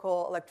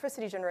local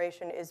electricity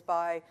generation is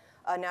by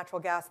natural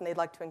gas, and they'd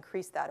like to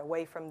increase that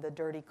away from the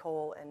dirty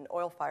coal and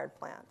oil-fired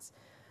plants.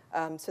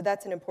 So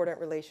that's an important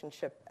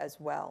relationship as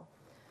well.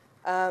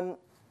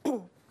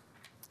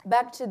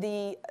 Back to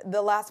the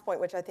last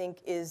point, which I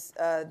think is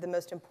the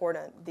most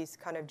important, these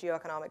kind of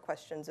geoeconomic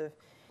questions of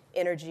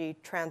energy,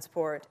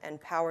 transport,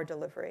 and power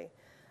delivery.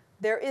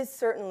 There is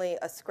certainly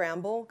a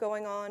scramble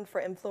going on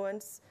for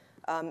influence,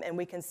 and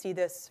we can see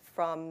this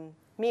from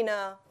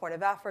MENA, Horn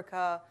of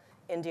Africa,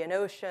 Indian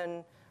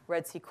Ocean,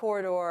 Red Sea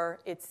corridor.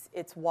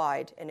 It's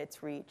wide in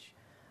its reach.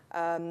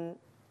 And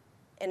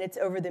it's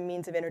over the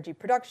means of energy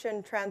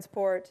production,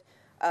 transport.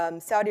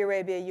 Saudi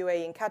Arabia,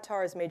 UAE, and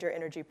Qatar as major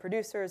energy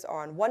producers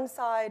are on one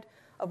side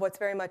of what's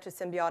very much a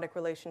symbiotic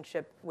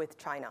relationship with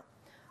China.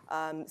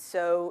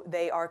 So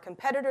they are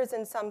competitors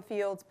in some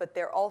fields, but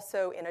they're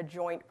also in a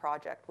joint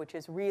project, which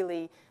is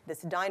really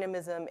this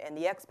dynamism and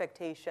the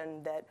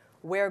expectation that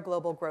where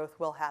global growth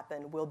will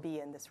happen will be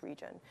in this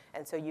region.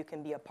 And so you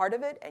can be a part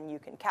of it, and you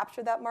can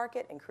capture that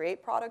market and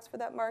create products for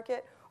that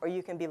market, or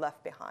you can be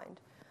left behind.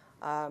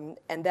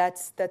 And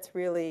that's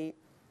really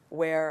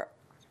where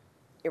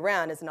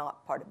Iran is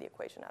not part of the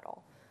equation at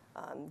all,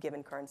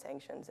 given current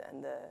sanctions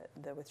and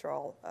the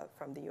withdrawal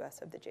from the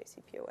US of the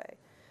JCPOA.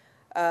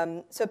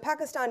 So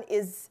Pakistan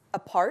is a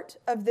part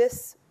of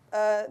this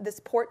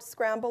port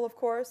scramble, of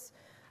course.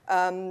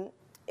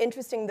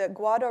 Interesting that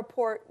Gwadar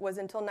port was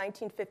until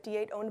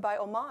 1958 owned by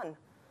Oman,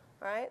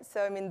 right?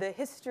 So the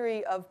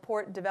history of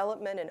port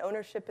development and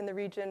ownership in the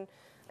region.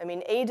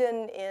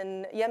 Aden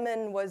in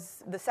Yemen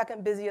was the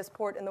second busiest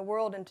port in the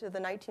world into the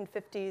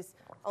 1950s,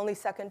 only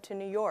second to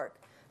New York.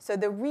 So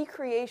the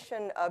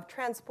recreation of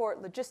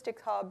transport,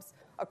 logistics hubs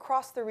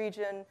across the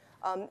region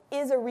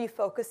is a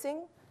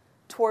refocusing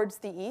towards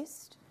the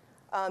east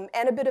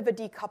and a bit of a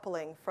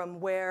decoupling from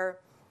where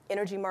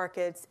energy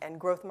markets and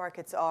growth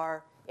markets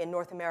are in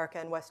North America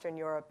and Western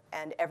Europe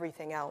and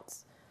everything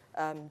else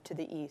to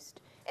the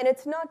east. And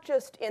it's not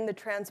just in the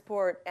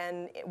transport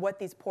and what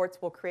these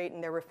ports will create in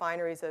their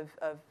refineries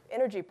of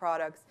energy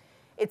products.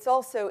 It's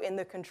also in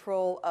the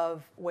control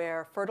of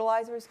where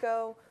fertilizers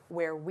go,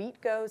 where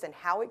wheat goes and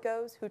how it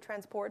goes, who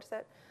transports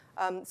it.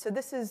 So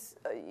this is,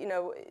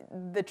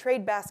 the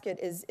trade basket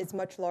is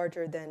much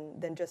larger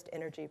than just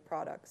energy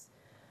products.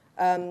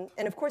 And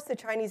of course, the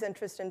Chinese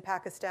interest in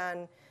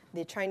Pakistan,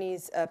 the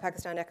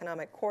Chinese-Pakistan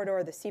Economic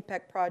Corridor, the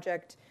CPEC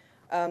project,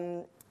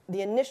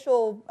 the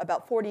initial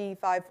about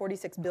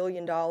 $46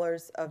 billion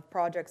of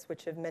projects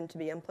which have meant to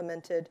be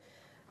implemented,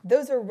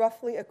 those are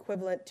roughly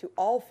equivalent to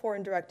all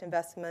foreign direct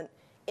investment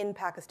in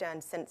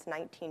Pakistan since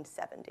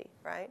 1970,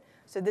 right?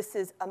 So this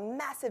is a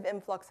massive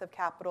influx of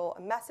capital,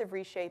 a massive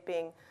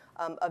reshaping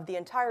of the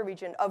entire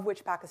region, of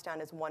which Pakistan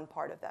is one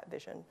part of that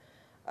vision,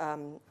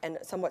 and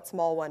a somewhat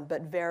small one,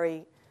 but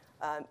very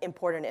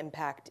important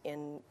impact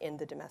in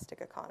the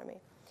domestic economy.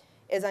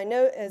 As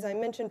I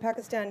mentioned,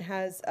 Pakistan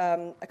has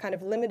a kind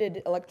of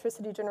limited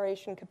electricity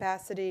generation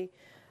capacity.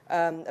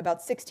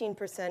 About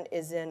 16%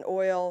 is in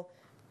oil,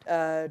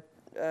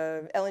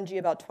 LNG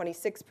about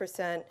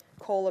 26%,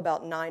 coal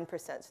about 9%.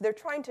 So they're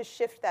trying to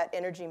shift that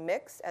energy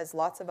mix, as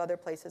lots of other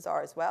places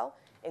are as well,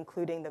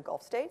 including the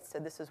Gulf states. So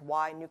this is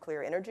why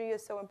nuclear energy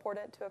is so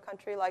important to a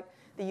country like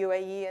the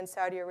UAE and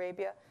Saudi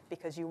Arabia,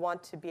 because you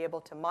want to be able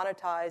to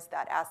monetize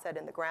that asset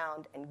in the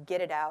ground and get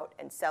it out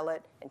and sell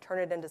it and turn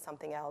it into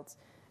something else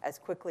as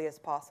quickly as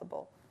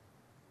possible.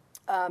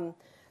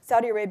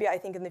 Saudi Arabia, I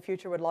think in the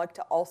future, would like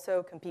to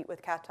also compete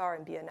with Qatar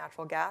and be a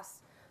natural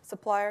gas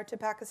supplier to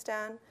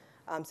Pakistan.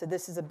 So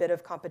this is a bit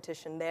of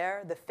competition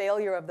there. The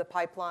failure of the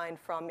pipeline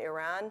from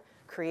Iran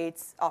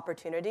creates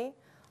opportunity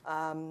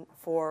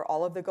for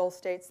all of the Gulf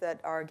states that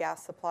are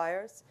gas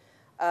suppliers.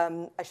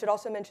 I should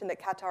also mention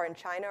that Qatar and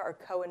China are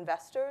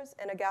co-investors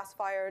in a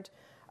gas-fired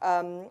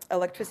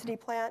electricity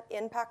plant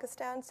in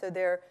Pakistan. So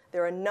there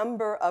are a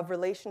number of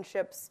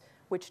relationships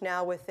which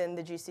now within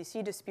the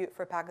GCC dispute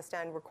for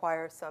Pakistan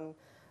require some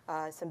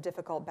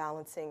difficult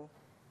balancing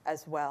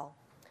as well.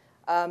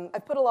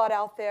 I've put a lot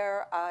out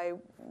there. I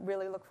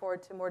really look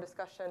forward to more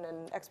discussion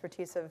and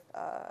expertise of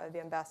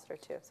the ambassador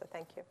too, so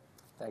thank you.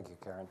 Thank you,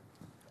 Karen.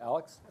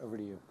 Alex, over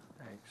to you.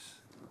 Thanks.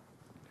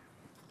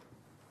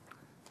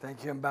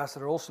 Thank you,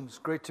 Ambassador Olson. It's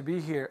great to be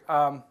here.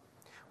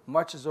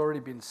 Much has already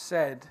been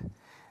said.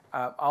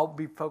 I'll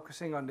be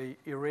focusing on the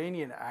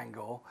Iranian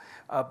angle,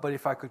 but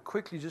if I could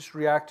quickly just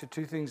react to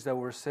two things that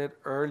were said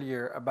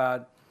earlier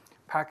about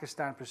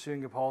Pakistan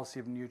pursuing a policy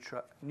of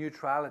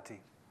neutrality.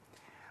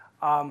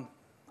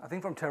 I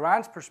think from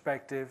Tehran's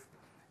perspective,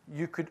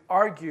 you could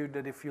argue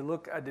that if you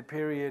look at the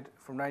period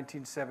from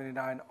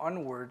 1979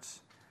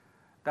 onwards,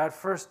 that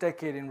first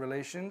decade in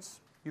relations,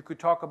 you could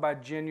talk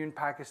about genuine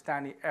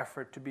Pakistani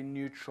effort to be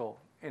neutral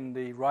in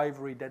the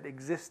rivalry that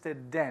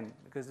existed then,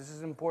 because this is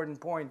an important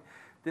point.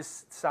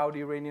 This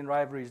Saudi-Iranian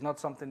rivalry is not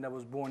something that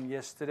was born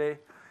yesterday.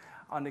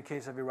 On the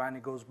case of Iran,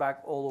 it goes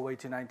back all the way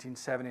to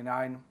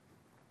 1979.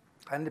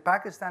 And the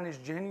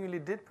Pakistanis genuinely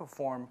did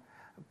perform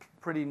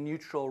a pretty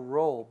neutral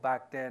role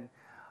back then.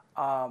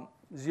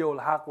 Zia-ul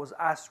Haq was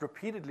asked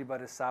repeatedly by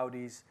the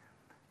Saudis,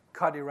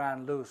 cut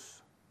Iran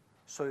loose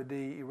so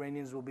the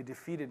Iranians will be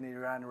defeated in the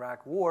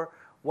Iran-Iraq war.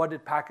 What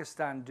did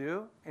Pakistan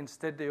do?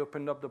 Instead, they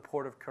opened up the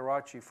port of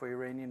Karachi for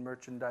Iranian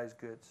merchandise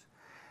goods.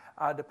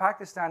 The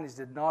Pakistanis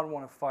did not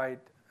want to fight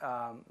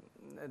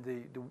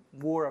the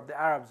war of the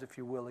Arabs, if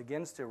you will,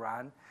 against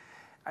Iran.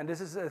 And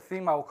this is a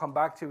theme I will come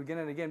back to again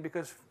and again,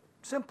 because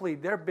simply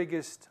their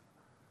biggest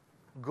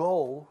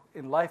goal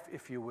in life,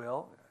 if you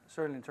will,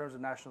 certainly in terms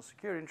of national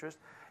security interest,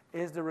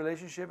 is the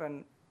relationship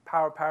and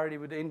power parity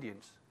with the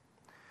Indians.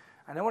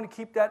 And they want to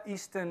keep that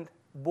eastern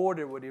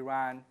border with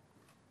Iran,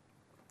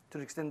 to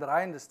the extent that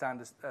I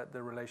understand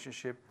the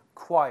relationship,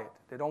 quiet.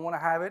 They don't want to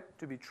have it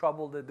to be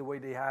troubled the way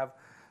they have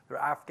their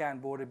Afghan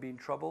border being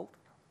troubled,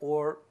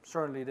 or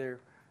certainly their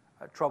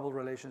troubled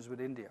relations with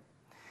India.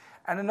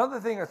 And another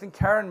thing, I think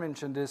Karen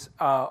mentioned this,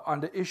 on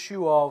the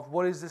issue of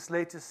what is this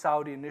latest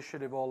Saudi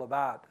initiative all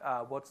about?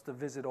 What's the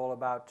visit all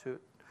about to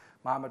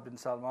Mohammed bin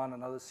Salman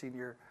and other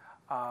senior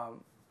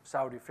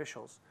Saudi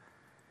officials?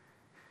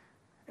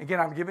 Again,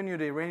 I'm giving you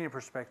the Iranian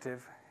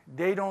perspective.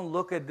 They don't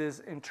look at this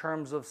in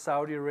terms of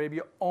Saudi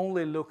Arabia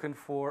only looking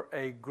for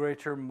a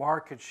greater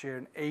market share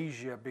in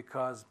Asia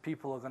because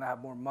people are going to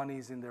have more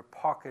monies in their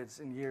pockets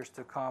in years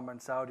to come, and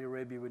Saudi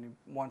Arabia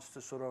wants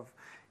to sort of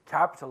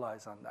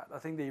capitalize on that. I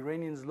think the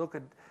Iranians look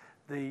at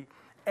the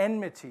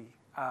enmity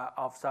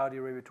of Saudi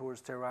Arabia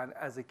towards Tehran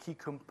as a key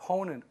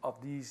component of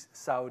these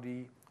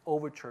Saudi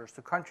overtures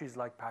to countries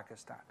like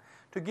Pakistan.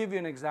 To give you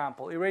an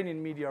example,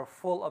 Iranian media are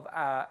full of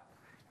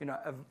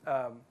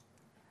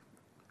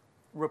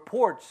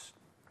reports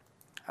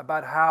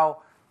about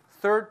how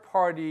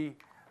third-party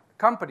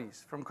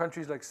companies from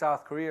countries like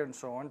South Korea and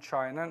so on,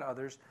 China and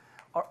others,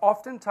 are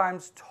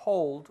oftentimes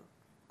told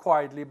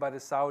quietly by the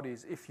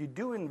Saudis, if you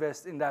do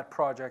invest in that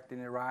project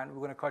in Iran,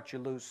 we're going to cut you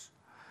loose.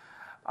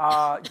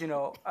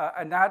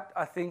 And that,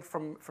 I think,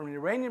 from an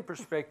Iranian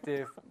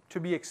perspective, to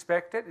be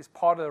expected, is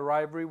part of the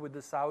rivalry with the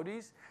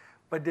Saudis.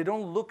 But they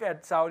don't look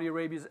at Saudi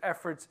Arabia's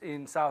efforts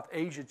in South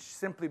Asia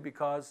simply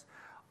because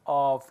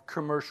of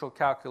commercial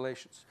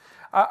calculations.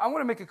 I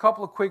want to make a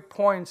couple of quick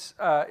points,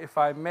 if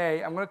I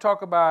may. I'm going to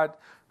talk about,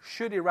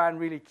 should Iran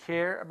really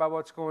care about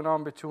what's going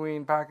on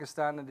between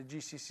Pakistan and the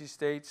GCC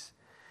states?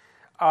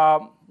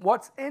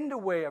 What's in the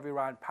way of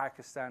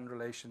Iran-Pakistan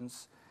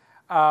relations?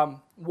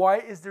 Why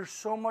is there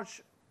so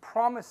much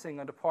promising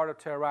on the part of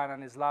Tehran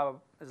and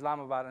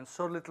Islamabad and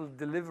so little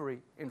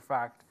delivery, in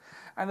fact?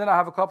 And then I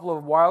have a couple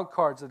of wild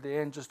cards at the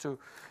end just to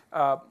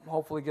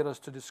hopefully get us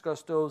to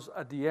discuss those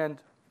at the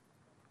end.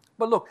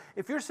 But look,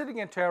 if you're sitting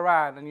in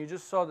Tehran and you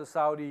just saw the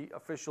Saudi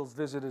officials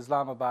visit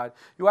Islamabad,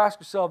 you ask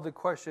yourself the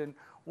question,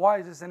 why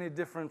is this any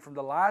different from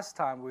the last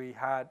time we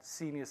had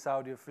senior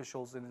Saudi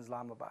officials in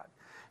Islamabad?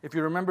 If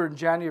you remember, in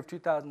January of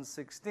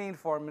 2016,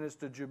 Foreign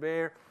Minister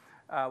Jubeir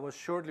was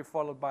shortly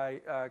followed by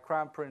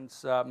Crown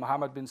Prince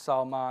Mohammed bin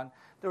Salman.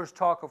 There was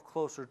talk of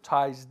closer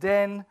ties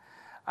then.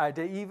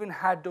 They even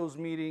had those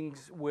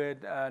meetings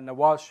with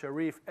Nawaz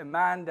Sharif, a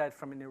man that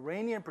from an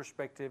Iranian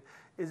perspective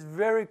is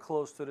very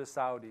close to the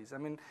Saudis. I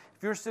mean,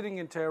 if you're sitting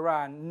in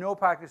Tehran, no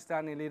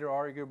Pakistani leader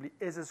arguably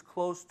is as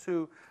close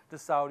to the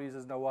Saudis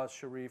as Nawaz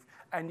Sharif.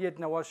 And yet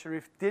Nawaz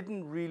Sharif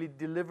didn't really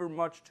deliver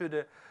much to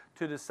the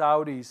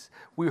Saudis.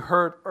 We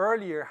heard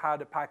earlier how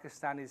the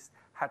Pakistanis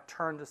had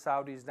turned the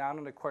Saudis down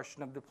on the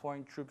question of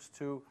deploying troops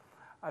to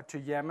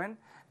Yemen.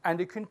 And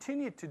they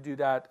continued to do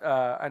that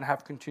and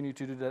have continued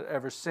to do that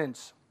ever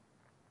since.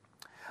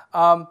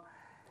 Not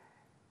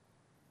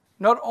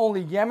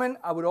only Yemen,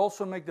 I would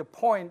also make the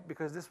point,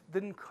 because this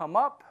didn't come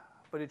up,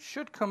 but it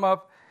should come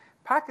up,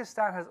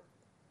 Pakistan has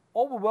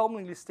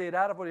overwhelmingly stayed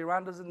out of what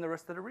Iran does in the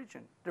rest of the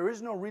region. There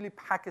is no really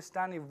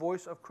Pakistani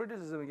voice of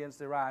criticism against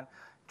Iran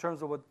in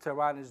terms of what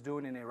Tehran is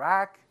doing in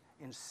Iraq,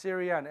 in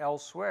Syria, and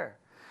elsewhere.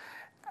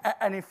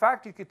 And in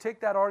fact, you could take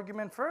that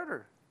argument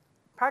further.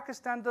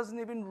 Pakistan doesn't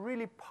even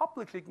really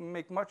publicly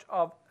make much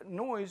of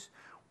noise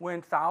when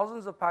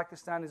thousands of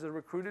Pakistanis are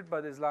recruited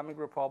by the Islamic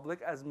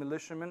Republic as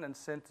militiamen and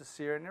sent to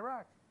Syria and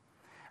Iraq.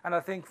 And I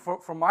think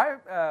from my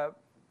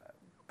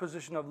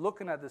position of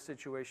looking at the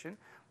situation,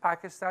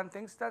 Pakistan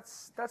thinks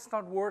that's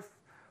not worth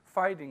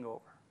fighting over.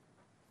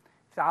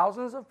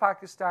 Thousands of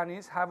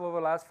Pakistanis have over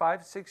the last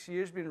 5-6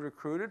 years been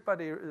recruited by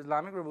the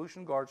Islamic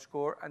Revolution Guards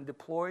Corps and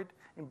deployed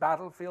in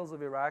battlefields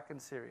of Iraq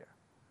and Syria.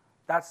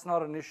 That's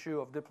not an issue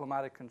of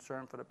diplomatic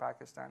concern for the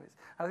Pakistanis.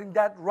 I think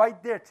that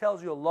right there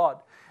tells you a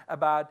lot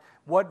about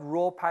what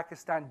role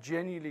Pakistan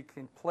genuinely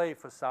can play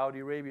for Saudi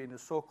Arabia in the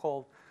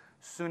so-called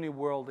Sunni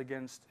world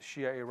against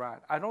Shia Iran.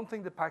 I don't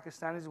think the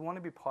Pakistanis want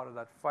to be part of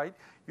that fight.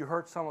 You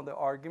heard some of the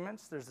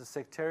arguments. There's a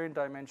sectarian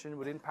dimension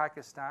within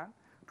Pakistan.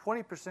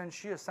 20%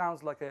 Shia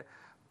sounds like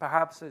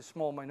perhaps a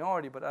small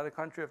minority, but at a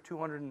country of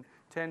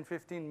 210,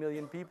 15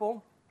 million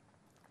people,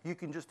 you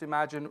can just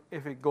imagine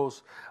if it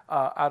goes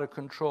out of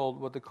control,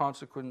 what the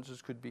consequences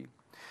could be.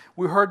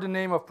 We heard the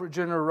name of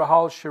General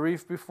Rahal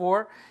Sharif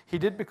before. He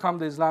did become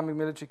the Islamic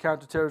Military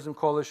Counterterrorism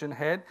Coalition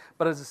head,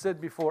 but as I said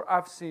before,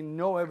 I've seen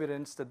no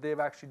evidence that they've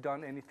actually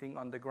done anything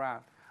on the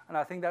ground. And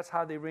I think that's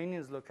how the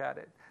Iranians look at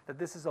it, that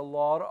this is a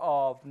lot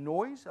of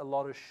noise, a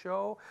lot of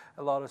show,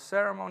 a lot of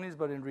ceremonies,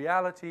 but in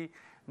reality,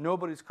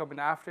 nobody's coming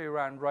after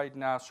Iran right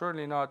now,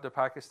 certainly not the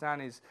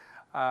Pakistanis,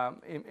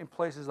 in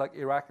places like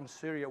Iraq and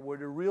Syria, where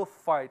the real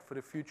fight for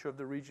the future of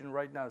the region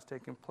right now is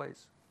taking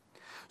place.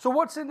 So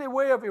what's in the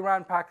way of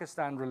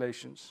Iran-Pakistan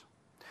relations?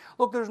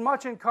 Look, there's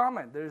much in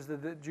common. There's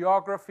the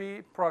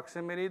geography,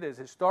 proximity, there's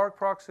historic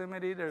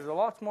proximity, there's a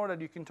lot more that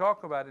you can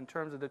talk about in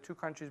terms of the two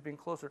countries being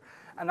closer.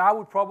 And I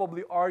would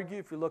probably argue,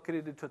 if you look at it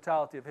in the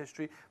totality of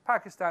history,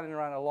 Pakistan and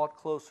Iran are a lot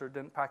closer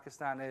than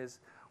Pakistan is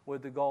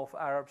with the Gulf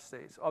Arab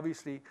states.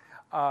 Obviously,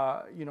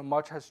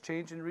 much has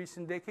changed in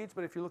recent decades,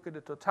 but if you look at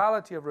the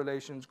totality of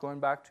relations going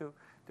back to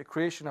the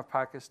creation of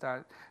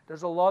Pakistan,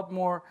 there's a lot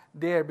more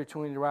there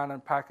between Iran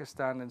and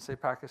Pakistan than, say,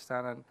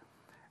 Pakistan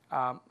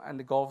and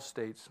the Gulf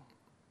states.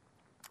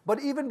 But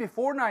even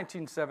before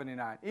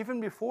 1979,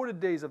 even before the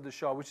days of the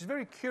Shah, which is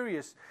very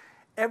curious,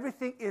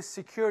 everything is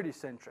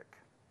security-centric.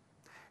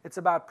 It's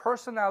about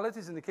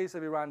personalities, in the case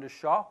of Iran, the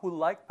Shah, who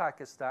liked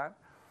Pakistan,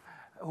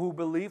 who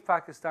believed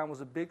Pakistan was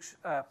a big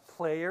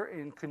player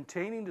in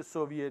containing the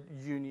Soviet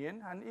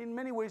Union. And in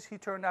many ways, he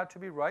turned out to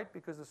be right,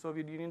 because the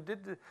Soviet Union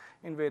did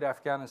invade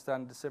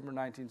Afghanistan in December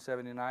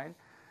 1979.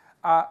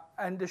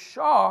 And the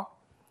Shah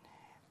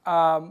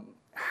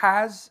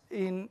has,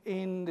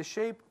 in the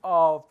shape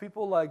of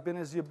people like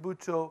Benazir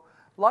Bhutto,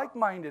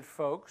 like-minded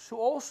folks who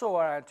also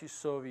are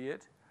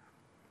anti-Soviet.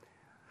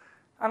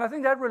 And I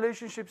think that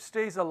relationship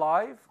stays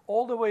alive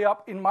all the way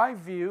up, in my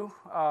view,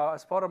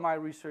 as part of my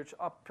research,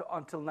 up to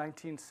until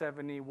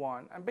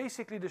 1971. And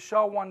basically, the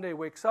Shah one day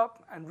wakes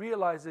up and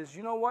realizes,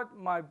 you know what,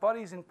 my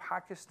buddies in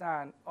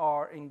Pakistan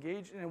are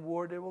engaged in a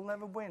war they will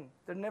never win.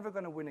 They're never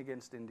going to win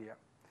against India.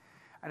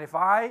 And if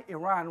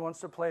Iran,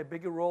 wants to play a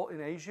bigger role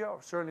in Asia,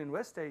 or certainly in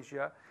West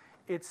Asia,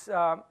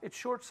 it's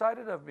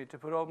short-sighted of me to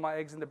put all my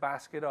eggs in the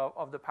basket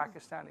of the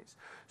Pakistanis.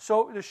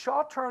 So the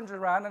Shah turns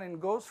around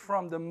and goes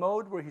from the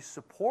mode where he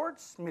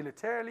supports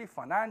militarily,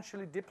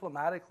 financially,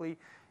 diplomatically.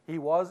 He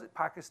was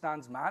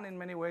Pakistan's man in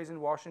many ways in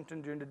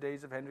Washington during the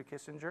days of Henry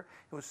Kissinger.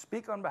 He would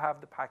speak on behalf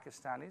of the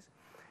Pakistanis.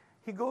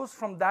 He goes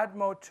from that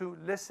mode to,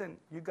 listen,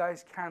 you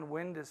guys can't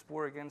win this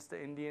war against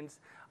the Indians.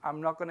 I'm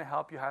not going to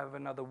help you have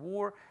another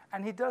war.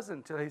 And he doesn't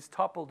until he's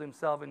toppled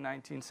himself in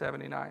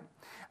 1979.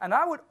 And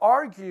I would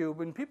argue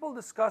when people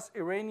discuss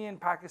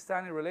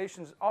Iranian-Pakistani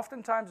relations,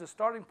 oftentimes the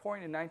starting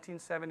point in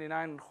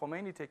 1979 with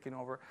Khomeini taking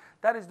over,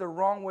 that is the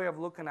wrong way of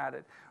looking at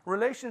it.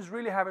 Relations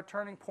really have a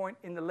turning point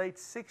in the late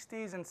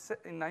 60s and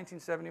in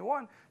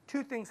 1971.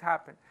 Two things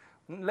happened.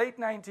 In late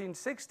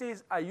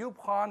 1960s, Ayub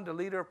Khan, the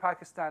leader of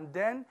Pakistan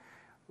then,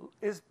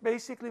 is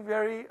basically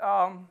very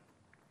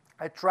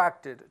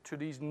attracted to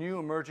these new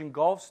emerging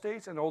Gulf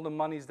states and all the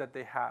monies that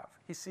they have.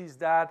 He sees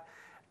that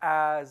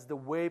as the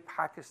way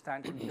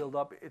Pakistan can build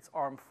up its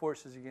armed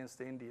forces against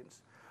the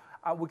Indians.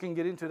 We can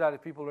get into that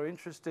if people are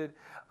interested.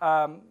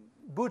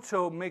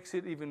 Bhutto makes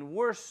it even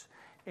worse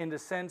in the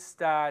sense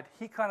that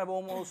he kind of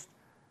almost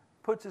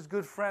puts his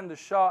good friend the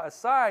Shah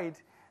aside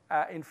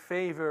in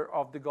favor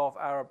of the Gulf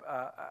Arab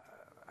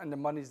and the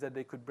monies that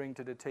they could bring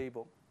to the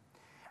table.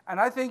 And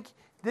I think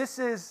this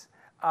is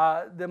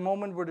the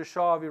moment where the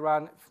Shah of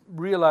Iran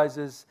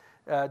realizes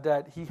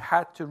that he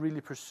had to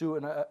really pursue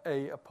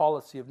a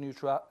policy of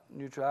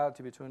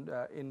neutrality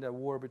in the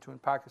war between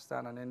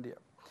Pakistan and India.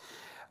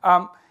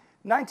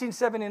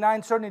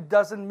 1979 certainly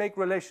doesn't make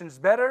relations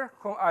better.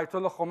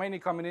 Ayatollah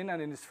Khomeini coming in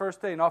and in his first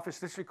day in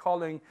office literally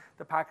calling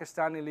the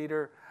Pakistani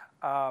leader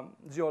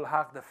Zia-ul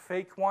Haq the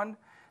fake one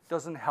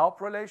doesn't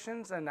help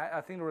relations, and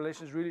I think the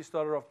relations really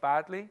started off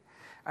badly.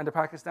 And the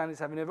Pakistanis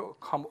have never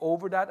come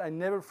over that. I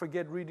never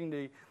forget reading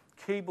the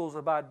cables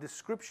about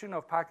description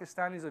of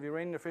Pakistanis, of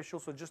Iranian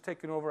officials who had just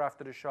taken over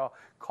after the Shah,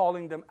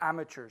 calling them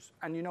amateurs.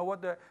 And you know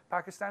what? The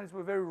Pakistanis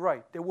were very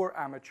right. They were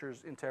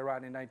amateurs in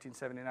Tehran in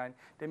 1979.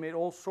 They made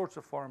all sorts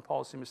of foreign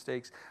policy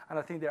mistakes. And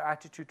I think their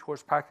attitude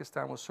towards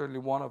Pakistan was certainly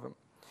one of them.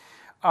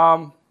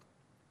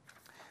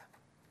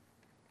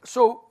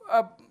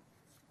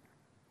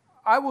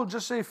 I will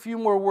just say a few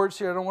more words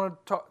here. I don't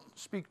want to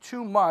speak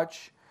too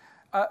much.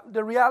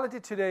 The reality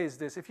today is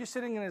this. If you're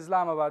sitting in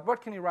Islamabad,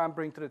 what can Iran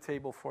bring to the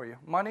table for you?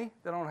 Money?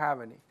 They don't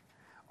have any.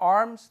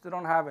 Arms? They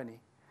don't have any.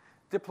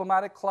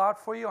 Diplomatic clout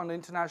for you on the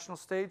international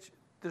stage?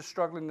 They're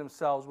struggling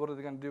themselves. What are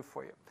they going to do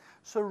for you?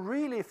 So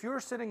really, if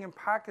you're sitting in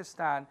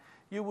Pakistan,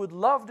 you would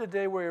love the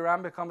day where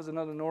Iran becomes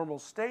another normal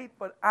state,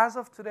 but as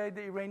of today,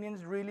 the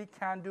Iranians really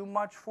can't do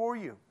much for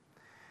you.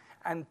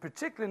 And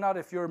particularly not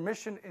if your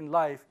mission in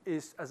life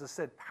is, as I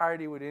said,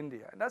 parity with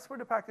India. And that's where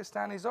the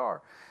Pakistanis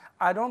are.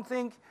 I don't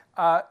think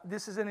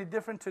this is any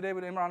different today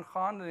with Imran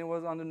Khan than it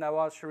was under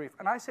Nawaz Sharif.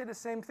 And I say the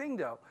same thing,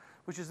 though,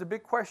 which is the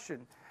big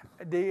question.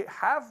 They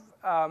have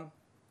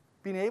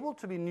been able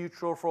to be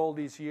neutral for all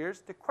these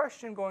years. The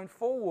question going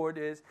forward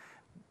is,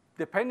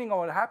 depending on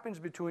what happens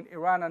between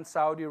Iran and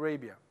Saudi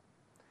Arabia,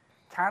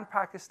 can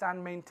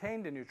Pakistan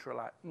maintain the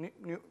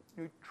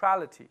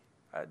neutrality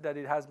that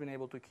it has been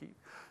able to keep?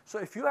 So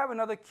if you have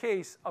another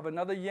case of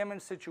another Yemen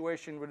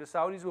situation where the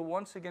Saudis will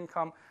once again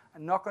come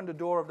and knock on the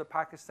door of the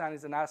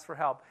Pakistanis and ask for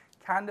help,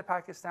 can the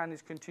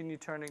Pakistanis continue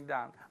turning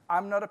down?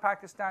 I'm not a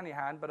Pakistani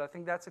hand, but I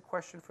think that's a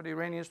question for the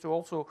Iranians to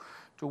also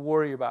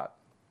worry about.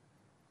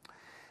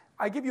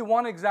 I give you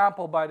one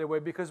example, by the way,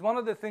 because one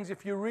of the things,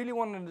 if you really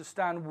want to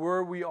understand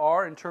where we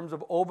are in terms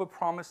of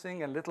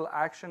over-promising and little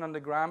action on the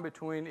ground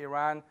between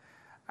Iran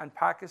and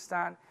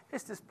Pakistan,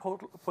 is this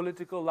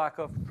political lack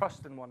of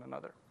trust in one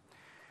another.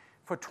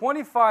 For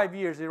 25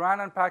 years,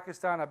 Iran and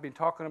Pakistan have been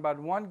talking about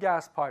one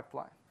gas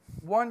pipeline.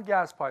 One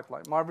gas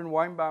pipeline. Marvin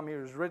Weinbaum here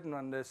has written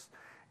on this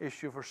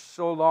issue for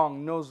so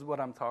long, knows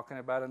what I'm talking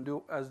about,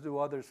 and as do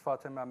others,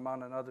 Fatima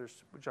Amman and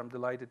others, which I'm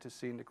delighted to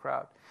see in the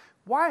crowd.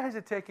 Why has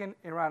it taken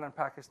Iran and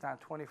Pakistan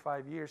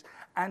 25 years?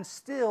 And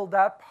still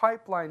that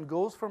pipeline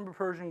goes from the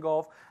Persian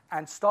Gulf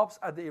and stops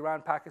at the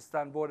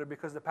Iran-Pakistan border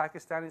because the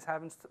Pakistanis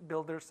haven't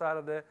built their side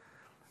of the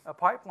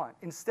pipeline.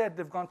 Instead,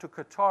 they've gone to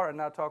Qatar and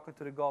now talking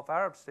to the Gulf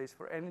Arab states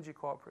for energy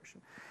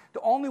cooperation.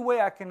 The only way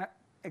I can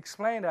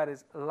explain that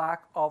is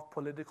lack of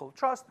political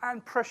trust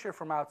and pressure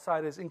from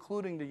outsiders,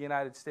 including the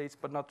United States,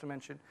 but not to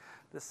mention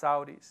the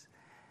Saudis.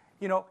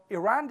 You know,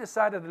 Iran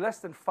decided less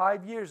than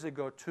 5 years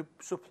ago to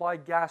supply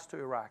gas to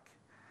Iraq.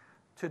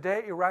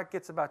 Today, Iraq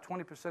gets about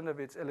 20% of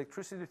its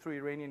electricity through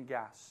Iranian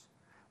gas.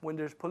 When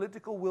there's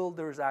political will,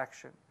 there's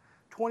action.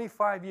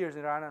 25 years,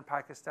 Iran and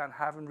Pakistan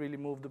haven't really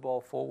moved the ball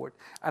forward,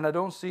 and I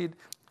don't see it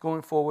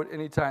going forward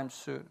anytime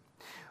soon.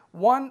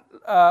 One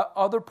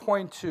other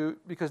point too,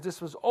 because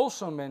this was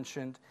also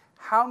mentioned,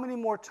 how many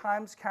more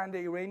times can the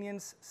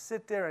Iranians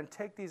sit there and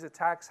take these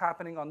attacks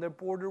happening on their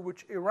border,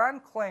 which Iran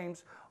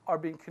claims are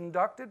being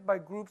conducted by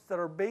groups that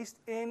are based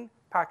in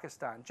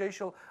Pakistan? Jaish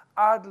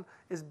al-Adl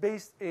is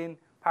based in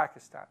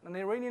Pakistan. And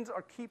the Iranians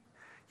are keep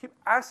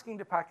asking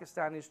the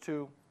Pakistanis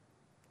to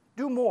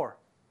do more.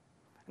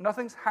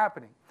 Nothing's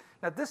happening.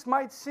 Now, this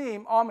might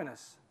seem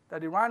ominous,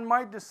 that Iran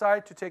might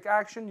decide to take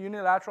action,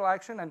 unilateral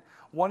action, and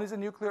one is a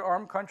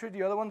nuclear-armed country,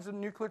 the other one's a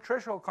nuclear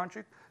threshold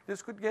country.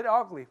 This could get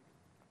ugly.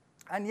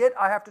 And yet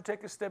I have to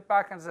take a step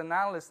back as an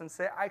analyst and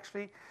say,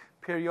 actually,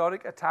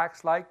 periodic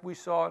attacks like we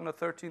saw on the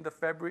 13th of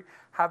February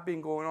have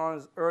been going on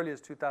as early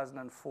as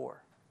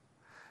 2004.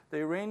 The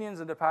Iranians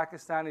and the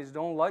Pakistanis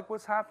don't like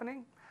what's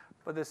happening,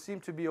 but they seem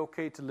to be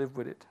okay to live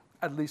with it,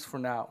 at least for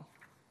now.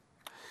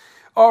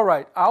 All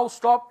right, I'll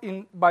stop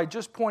by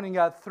just pointing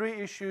out 3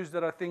 issues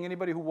that I think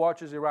anybody who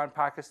watches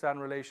Iran-Pakistan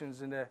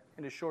relations in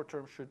the short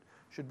term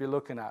should be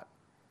looking at.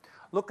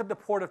 Look at the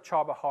port of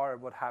Chabahar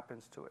and what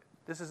happens to it.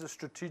 This is a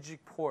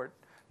strategic port,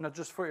 not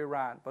just for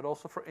Iran, but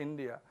also for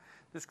India.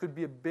 This could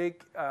be a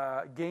big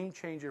game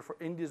changer for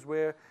India's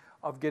way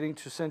of getting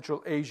to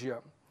Central Asia.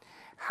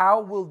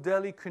 How will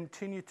Delhi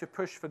continue to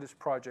push for this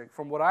project?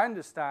 From what I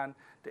understand,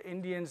 the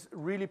Indians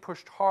really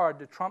pushed hard,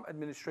 the Trump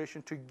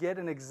administration, to get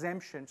an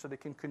exemption so they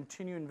can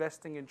continue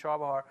investing in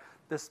Chabahar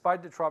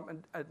despite the Trump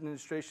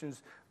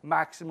administration's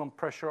maximum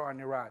pressure on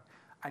Iran.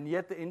 And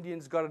yet the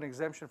Indians got an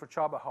exemption for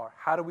Chabahar.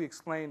 How do we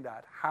explain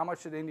that? How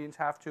much did the Indians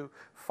have to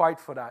fight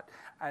for that?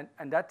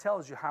 And that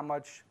tells you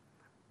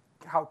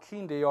how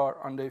keen they are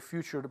on the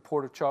future of the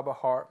port of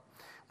Chabahar.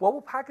 What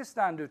will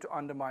Pakistan do to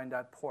undermine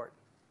that port?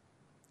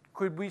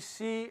 Could we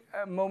see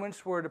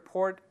moments where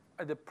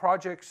the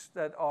projects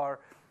that are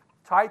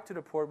tied to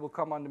the port will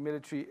come under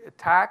military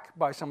attack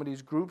by some of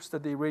these groups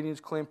that the Iranians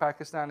claim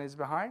Pakistan is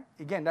behind?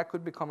 Again, that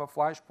could become a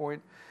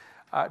flashpoint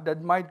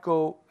that might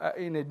go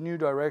in a new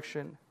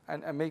direction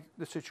and make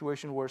the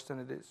situation worse than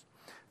it is.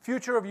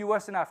 Future of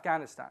U.S. in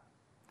Afghanistan.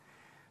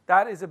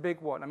 That is a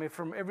big one. I mean,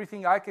 from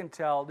everything I can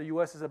tell, the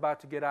U.S. is about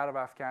to get out of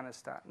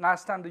Afghanistan.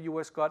 Last time the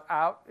U.S. got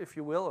out, if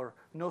you will, or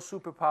no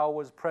superpower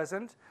was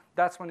present,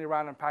 that's when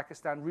Iran and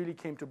Pakistan really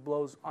came to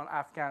blows on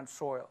Afghan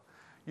soil.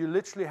 You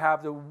literally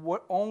have the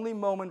only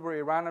moment where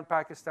Iran and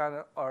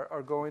Pakistan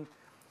are going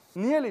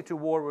nearly to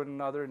war with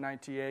another in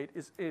 98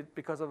 is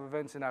because of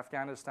events in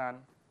Afghanistan.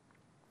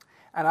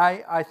 And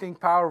I think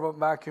power of a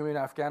vacuum in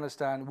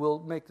Afghanistan will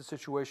make the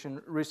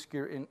situation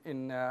riskier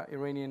in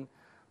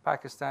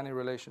Iranian-Pakistani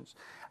relations.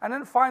 And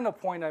then the final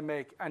point I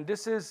make, and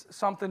this is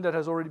something that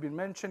has already been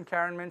mentioned,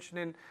 Karen mentioned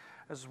it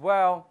as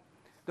well,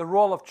 the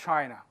role of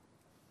China.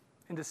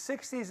 In the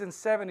 60s and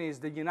 70s,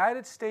 the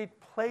United States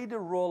played a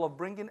role of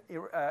bringing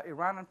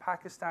Iran and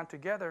Pakistan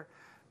together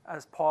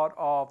as part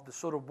of the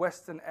sort of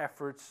Western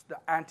efforts, the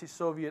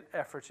anti-Soviet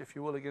efforts, if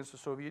you will, against the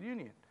Soviet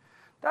Union.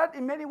 That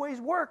in many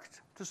ways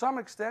worked to some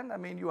extent. I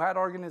mean, you had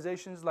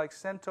organizations like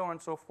CENTO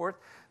and so forth.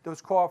 There was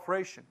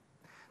cooperation.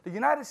 The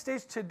United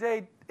States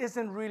today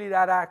isn't really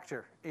that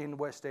actor in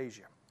West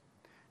Asia.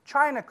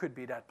 China could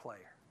be that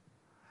player.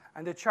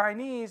 And the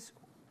Chinese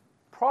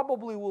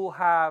probably will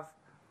have,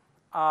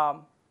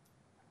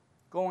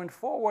 going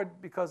forward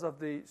because of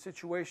the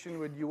situation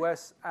with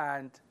US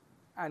and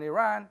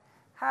Iran,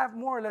 have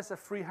more or less a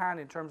free hand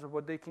in terms of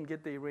what they can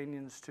get the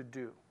Iranians to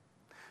do.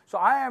 So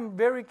I am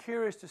very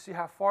curious to see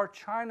how far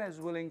China is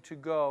willing to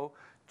go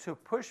to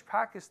push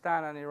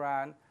Pakistan and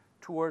Iran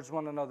towards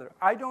one another.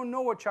 I don't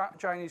know what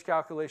Chinese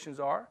calculations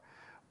are,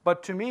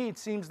 but to me it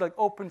seems like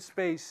open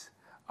space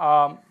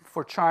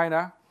for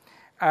China,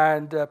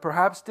 and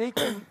perhaps they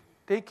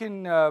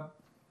can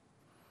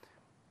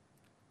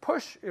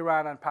push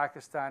Iran and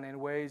Pakistan in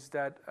ways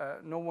that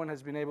no one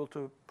has been able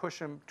to push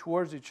them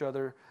towards each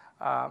other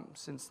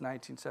since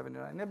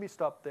 1979. Let me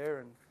stop there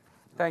and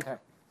thank you.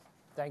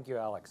 Thank you,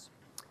 Alex.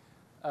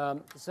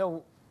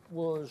 So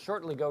we'll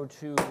shortly go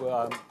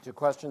to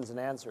questions and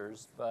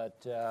answers,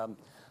 but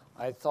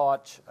I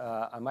thought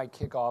I might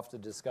kick off the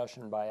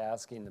discussion by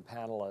asking the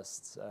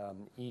panelists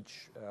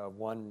each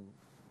one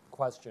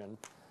question,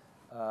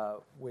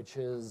 which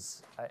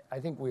is, I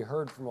think we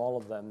heard from all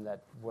of them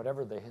that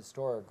whatever the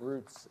historic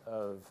roots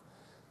of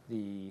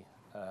the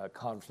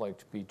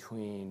conflict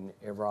between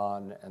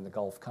Iran and the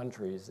Gulf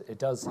countries, it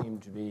does seem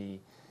to be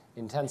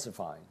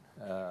intensifying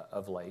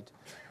of late.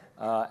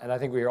 And I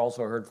think we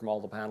also heard from all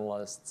the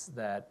panelists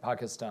that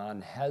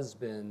Pakistan has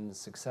been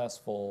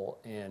successful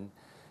in,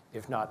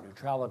 if not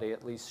neutrality,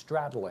 at least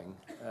straddling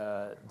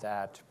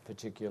that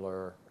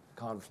particular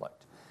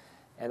conflict.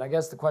 And I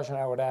guess the question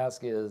I would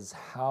ask is,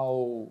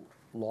 how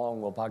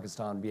long will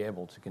Pakistan be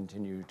able to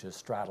continue to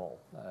straddle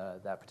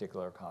that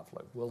particular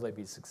conflict? Will they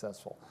be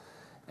successful?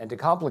 And to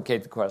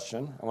complicate the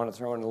question, I want to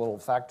throw in a little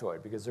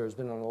factoid, because there's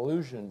been an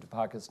allusion to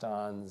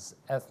Pakistan's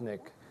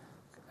ethnic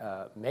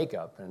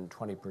makeup and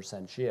 20%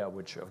 Shia,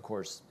 which of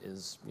course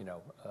is,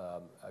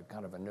 a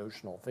kind of a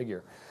notional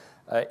figure.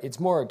 It's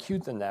more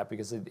acute than that,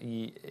 because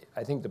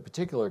I think the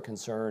particular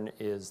concern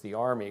is the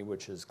army,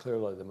 which is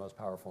clearly the most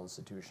powerful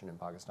institution in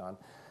Pakistan,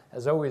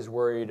 has always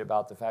worried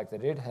about the fact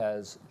that it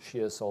has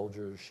Shia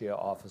soldiers, Shia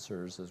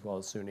officers, as well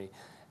as Sunni,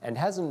 and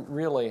hasn't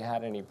really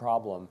had any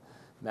problem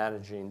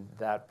managing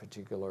that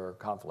particular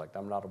conflict.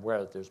 I'm not aware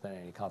that there's been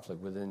any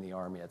conflict within the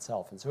army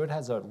itself. And so it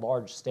has a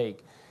large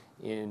stake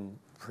in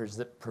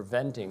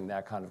preventing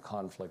that kind of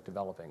conflict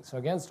developing. So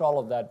against all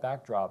of that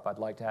backdrop, I'd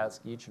like to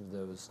ask each of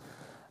those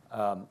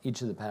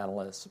each of the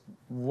panelists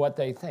what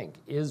they think.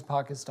 Is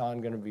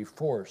Pakistan going to be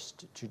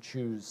forced to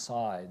choose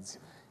sides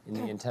in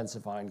the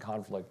intensifying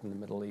conflict in the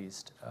Middle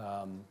East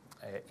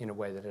in a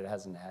way that it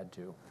hasn't had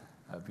to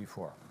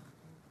before?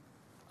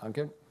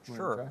 Ankit?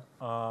 Sure.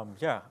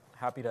 Yeah,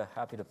 happy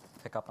to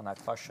pick up on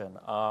that question.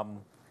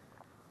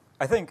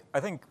 I think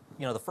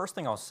the first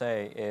thing I'll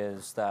say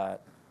is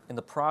that in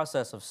the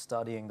process of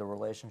studying the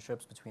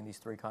relationships between these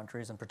three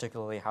countries, and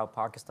particularly how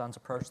Pakistan's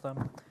approached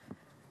them,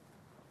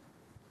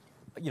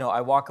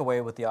 I walk away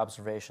with the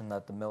observation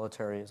that the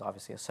military is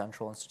obviously a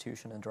central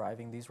institution in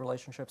driving these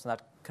relationships, and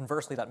that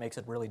conversely, that makes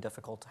it really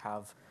difficult to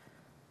have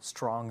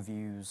strong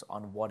views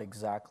on what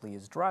exactly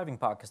is driving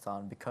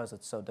Pakistan, because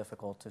it's so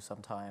difficult to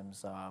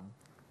sometimes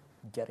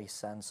get a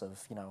sense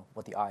of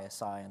what the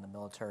ISI and the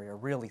military are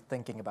really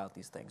thinking about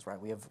these things, right?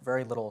 We have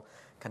very little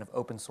kind of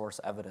open source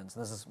evidence.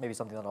 And this is maybe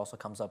something that also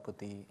comes up with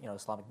the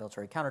Islamic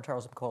Military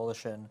Counterterrorism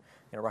Coalition.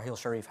 Raheel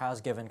Sharif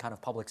has given kind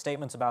of public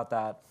statements about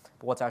that,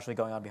 but what's actually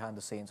going on behind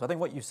the scenes? So I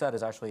think what you said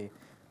is actually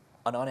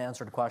an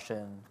unanswered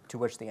question to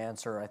which the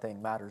answer, I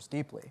think, matters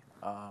deeply,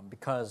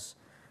 because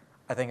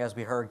I think, as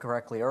we heard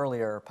correctly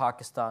earlier,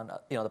 Pakistan,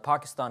 the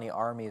Pakistani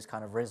army's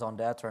kind of raison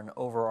d'etre and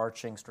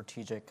overarching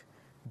strategic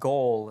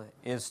goal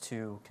is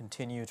to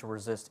continue to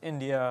resist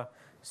India,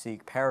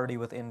 seek parity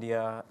with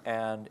India,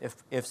 and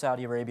if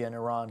Saudi Arabia and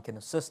Iran can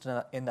assist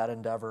in that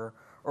endeavor,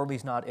 or at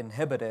least not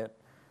inhibit it,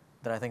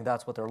 then I think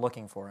that's what they're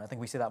looking for. And I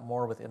think we see that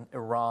more with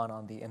Iran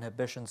on the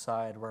inhibition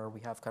side, where we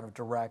have kind of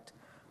direct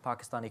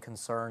Pakistani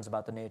concerns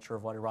about the nature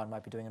of what Iran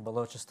might be doing in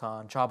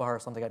Balochistan. Chabahar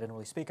is something I didn't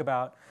really speak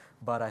about,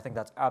 but I think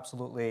that's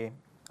absolutely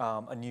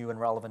a new and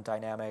relevant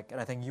dynamic. And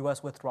I think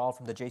U.S. withdrawal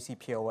from the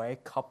JCPOA,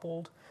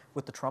 coupled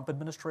with the Trump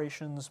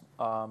administration's,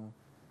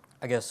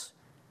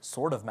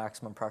 sort of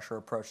maximum pressure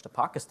approach to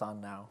Pakistan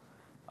now,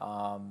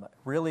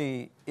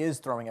 really is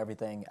throwing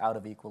everything out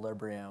of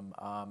equilibrium.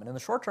 And in the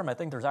short term, I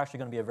think there's actually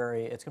going to be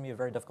a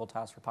very difficult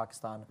task for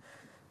Pakistan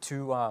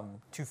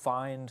to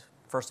find,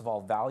 first of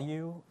all,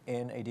 value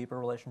in a deeper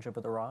relationship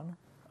with Iran,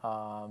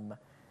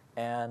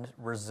 and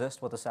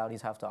resist what the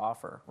Saudis have to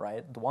offer,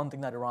 right? The one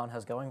thing that Iran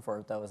has going for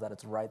it, though, is that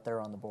it's right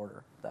there on the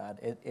border, that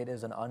it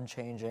is an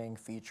unchanging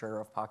feature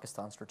of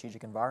Pakistan's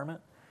strategic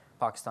environment.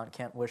 Pakistan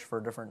can't wish for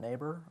a different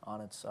neighbor on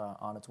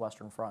its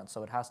western front,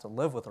 so it has to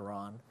live with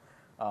Iran.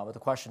 But the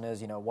question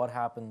is, what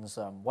happens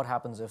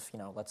if,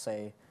 let's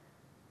say,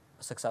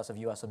 a successive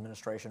U.S.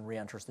 administration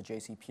re-enters the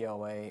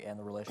JCPOA and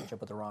the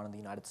relationship with Iran and the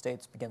United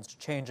States begins to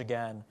change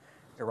again,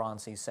 Iran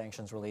sees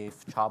sanctions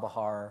relief,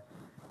 Chabahar.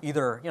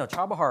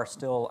 Chabahar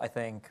still, I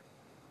think,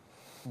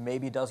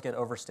 maybe does get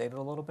overstated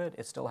a little bit.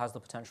 It still has the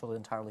potential to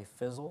entirely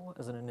fizzle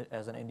as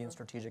an Indian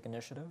strategic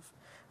initiative.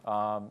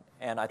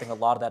 And I think a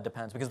lot of that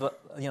depends, because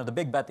the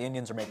big bet the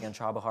Indians are making on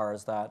Chabahar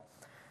is that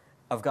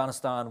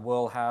Afghanistan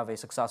will have a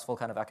successful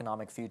kind of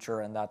economic future,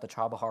 and that the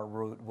Chabahar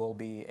route will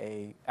be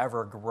a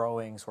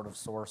ever-growing sort of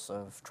source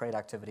of trade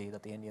activity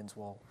that the Indians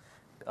will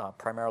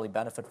primarily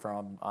benefit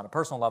from on a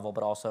personal level,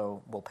 but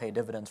also will pay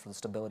dividends for the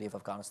stability of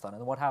Afghanistan.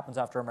 And what happens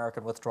after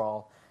American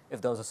withdrawal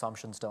if those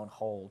assumptions don't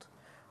hold?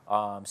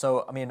 I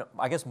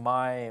guess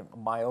my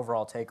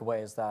overall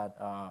takeaway is that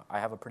I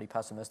have a pretty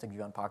pessimistic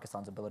view on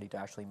Pakistan's ability to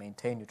actually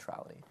maintain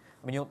neutrality.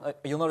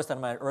 You'll notice that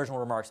in my original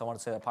remarks, I want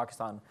to say that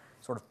Pakistan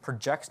sort of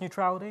projects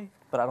neutrality,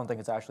 but I don't think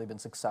it's actually been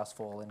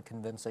successful in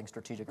convincing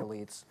strategic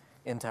elites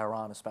in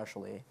Tehran,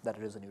 especially, that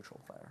it is a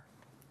neutral player.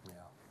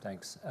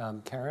 Thanks.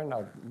 Karen,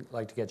 I'd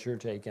like to get your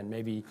take, and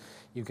maybe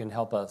you can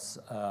help us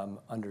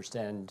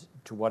understand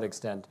to what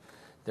extent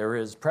there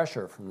is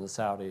pressure from the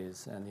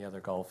Saudis and the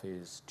other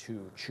Gulfies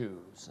to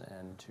choose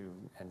and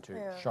to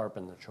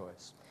sharpen the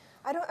choice.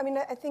 I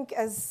think,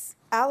 as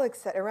Alex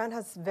said, Iran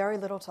has very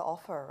little to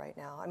offer right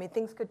now.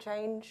 Things could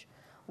change,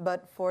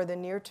 but for the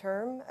near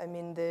term,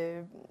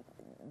 the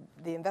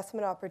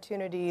investment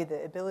opportunity,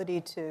 the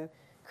ability to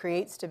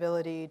create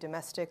stability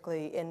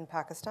domestically in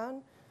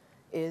Pakistan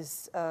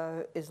is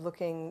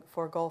looking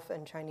for Gulf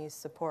and Chinese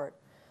support,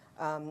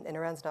 and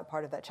Iran's not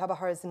part of that.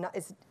 Chabahar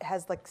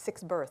has like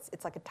 6 berths.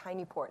 It's like a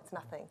tiny port. It's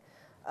nothing.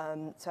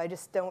 So I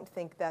just don't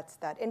think that's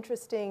that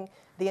interesting.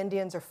 The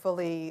Indians are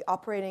fully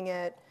operating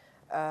it.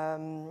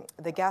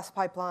 The gas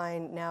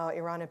pipeline, now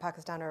Iran and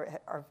Pakistan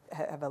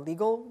have a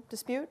legal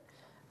dispute.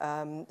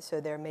 So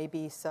there may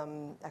be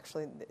some,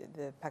 actually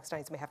the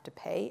Pakistanis may have to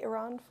pay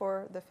Iran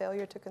for the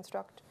failure to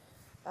construct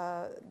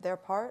their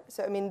part.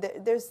 So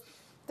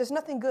there's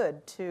nothing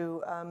good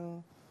to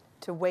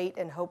wait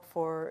and hope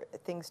for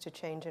things to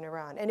change in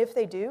Iran. And if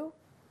they do,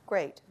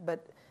 great,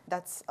 but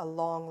that's a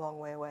long, long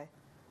way away.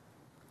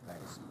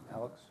 Thanks.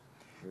 Alex,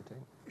 your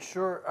take?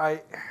 Sure.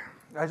 I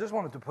just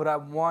wanted to put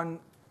out one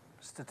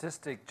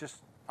statistic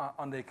just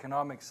on the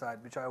economic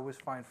side, which I always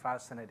find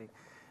fascinating.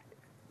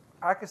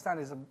 Pakistan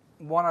is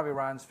one of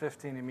Iran's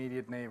 15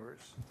 immediate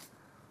neighbors.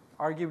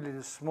 Arguably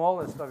the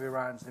smallest of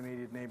Iran's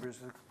immediate neighbors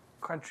is the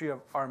country of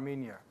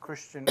Armenia,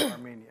 Christian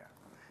Armenia.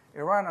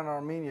 Iran and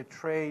Armenia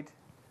trade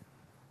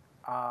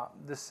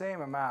the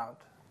same amount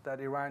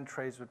that Iran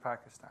trades with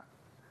Pakistan.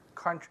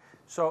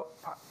 So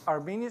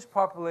Armenia's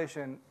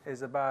population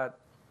is about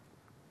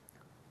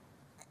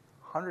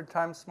 100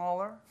 times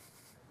smaller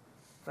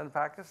than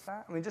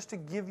Pakistan? I mean, just to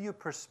give you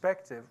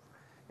perspective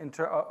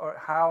or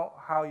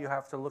how you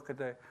have to look at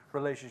the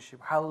relationship,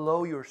 how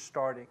low you're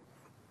starting.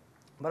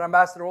 But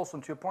Ambassador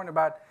Olson, to your point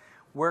about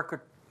where could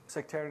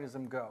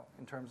sectarianism go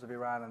in terms of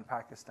Iran and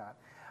Pakistan,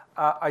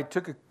 I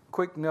took a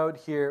quick note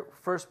here.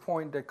 First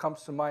point that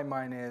comes to my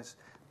mind is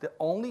the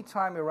only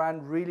time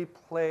Iran really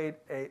played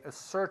a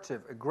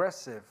assertive,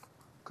 aggressive,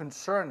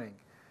 concerning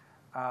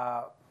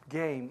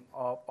game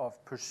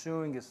of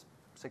pursuing its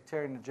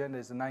sectarian agenda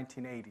is the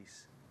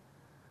 1980s,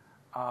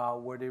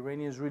 where the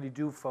Iranians really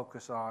do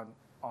focus on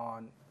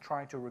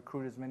trying to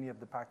recruit as many of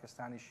the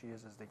Pakistani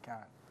Shias as they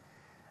can.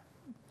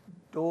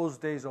 Those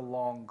days are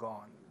long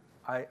gone.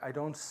 I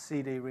don't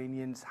see the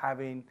Iranians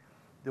having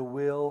the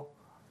will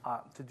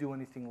to do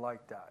anything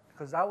like that,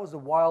 because that was the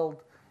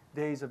wild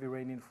days of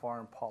Iranian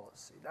foreign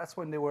policy. That's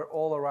when they were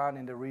all around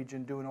in the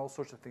region doing all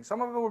sorts of things. Some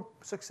of them were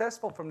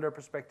successful from their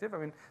perspective. I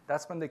mean,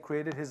 that's when they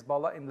created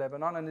Hezbollah in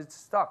Lebanon, and it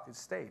stuck, it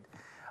stayed.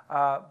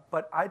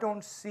 But I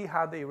don't see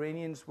how the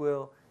Iranians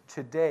will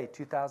today,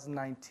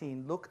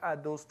 2019, look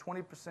at those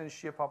 20%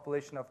 Shia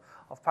population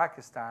of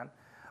Pakistan,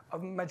 a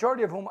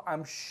majority of whom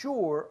I'm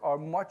sure are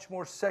much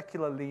more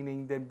secular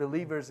leaning than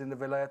believers in the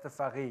Vilayat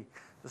al-Faqih,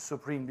 the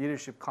supreme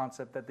leadership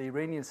concept that the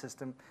Iranian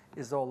system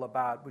is all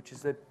about, which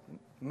is a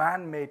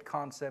man-made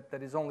concept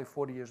that is only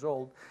 40 years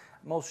old.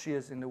 Most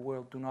Shias in the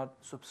world do not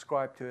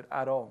subscribe to it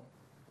at all.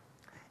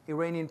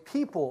 Iranian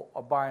people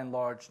are by and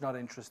large not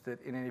interested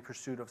in any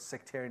pursuit of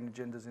sectarian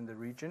agendas in the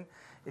region.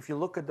 If you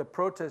look at the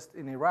protest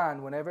in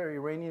Iran, whenever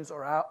Iranians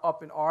are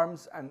up in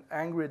arms and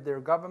angry at their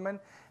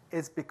government,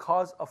 it's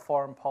because of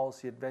foreign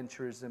policy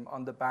adventurism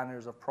on the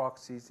banners of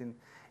proxies in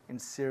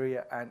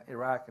Syria and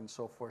Iraq and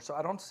so forth. So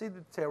I don't see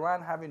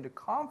Tehran having the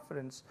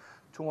confidence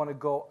to want to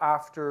go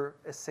after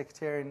a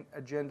sectarian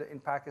agenda in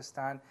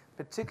Pakistan,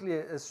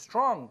 particularly as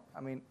strong. I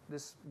mean,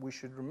 this we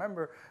should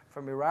remember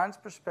from Iran's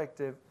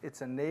perspective,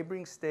 it's a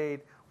neighboring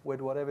state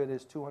with whatever it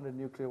is, 200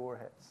 nuclear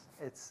warheads.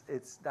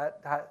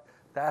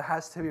 That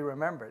has to be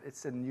remembered.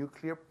 It's a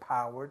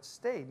nuclear-powered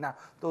state. Now,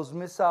 those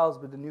missiles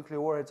with the nuclear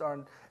warheads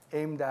aren't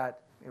aimed at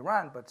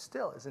Iran, but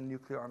still is a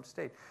nuclear-armed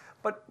state.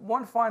 But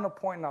one final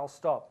point, and I'll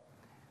stop.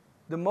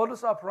 The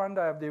modus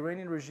operandi of the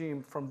Iranian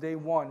regime from day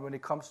one when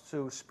it comes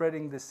to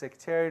spreading the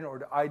sectarian or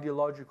the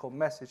ideological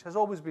message has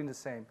always been the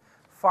same.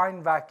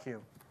 Find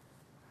vacuum.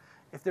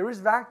 If there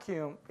is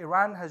vacuum,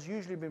 Iran has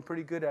usually been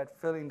pretty good at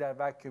filling that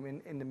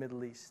vacuum in the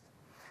Middle East.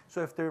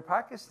 So if the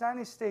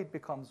Pakistani state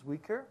becomes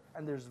weaker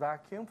and there's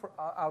vacuum for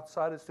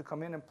outsiders to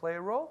come in and play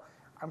a role,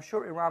 I'm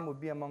sure Iran would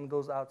be among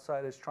those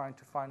outsiders trying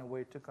to find a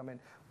way to come in.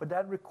 But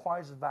that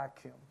requires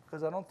vacuum,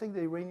 because I don't think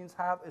the Iranians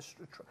have an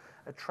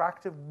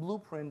attractive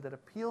blueprint that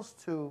appeals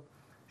to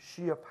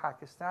Shia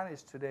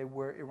Pakistanis today,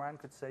 where Iran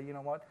could say, you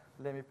know what,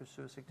 let me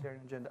pursue a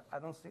sectarian agenda. I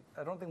don't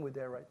think we're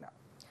there right now.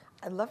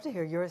 I'd love to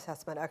hear your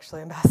assessment,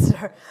 actually,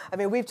 Ambassador. I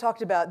mean, we've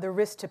talked about the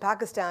risk to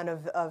Pakistan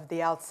of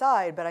the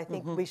outside, but I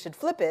think we should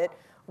flip it.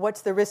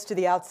 What's the risk to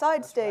the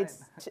outside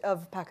states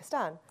of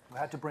Pakistan? We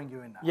had to bring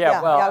you in now.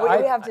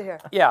 We have to hear.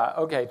 Yeah,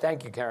 okay,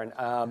 thank you, Karen.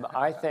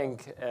 I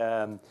think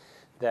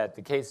that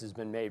the case has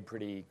been made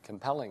pretty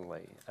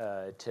compellingly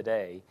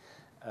today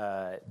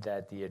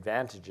that the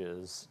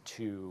advantages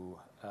to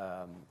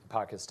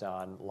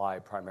Pakistan lie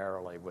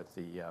primarily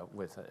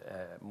with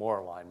more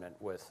alignment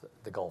with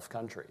the Gulf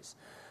countries.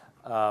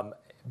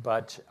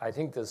 But I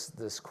think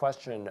this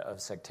question of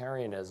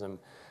sectarianism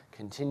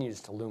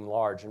continues to loom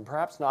large, and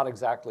perhaps not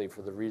exactly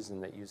for the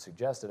reason that you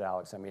suggested,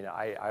 Alex. I mean,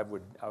 I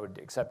would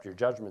accept your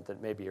judgment that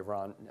maybe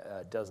Iran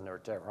doesn't, or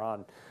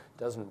Tehran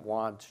doesn't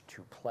want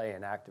to play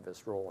an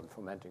activist role in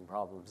fomenting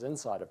problems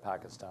inside of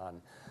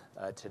Pakistan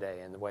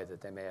today in the way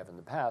that they may have in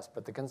the past.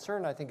 But the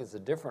concern, I think, is a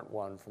different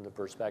one from the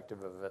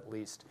perspective of at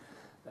least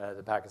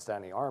the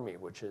Pakistani army,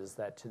 which is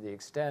that to the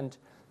extent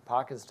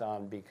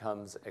Pakistan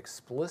becomes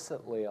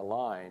explicitly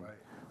aligned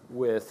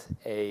with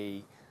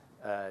the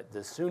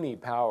Sunni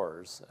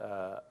powers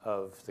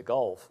of the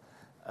Gulf,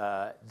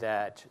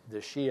 that the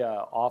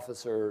Shia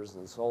officers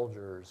and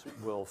soldiers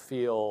will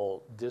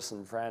feel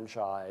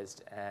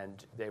disenfranchised,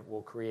 and they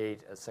will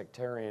create a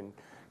sectarian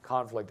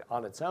conflict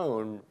on its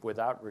own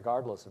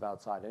regardless of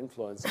outside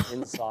influence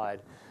inside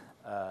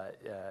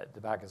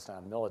the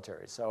Pakistan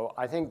military. So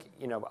I think,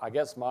 I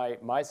guess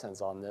my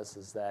sense on this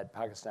is that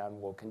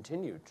Pakistan will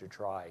continue to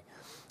try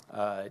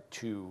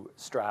to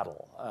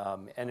straddle.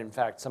 And in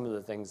fact, some of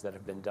the things that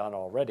have been done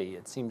already,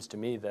 it seems to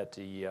me that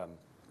the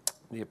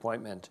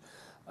appointment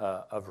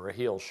of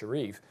Raheel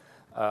Sharif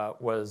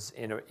was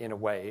in a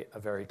way a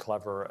very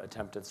clever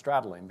attempt at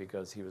straddling,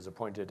 because he was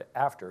appointed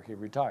after he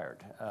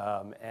retired.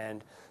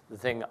 And the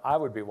thing I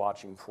would be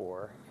watching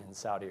for in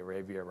Saudi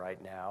Arabia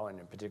right now, and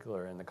in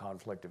particular in the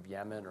conflict of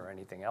Yemen or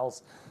anything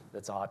else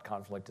that's a hot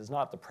conflict, is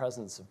not the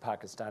presence of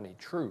Pakistani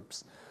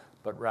troops,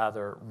 but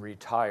rather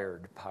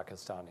retired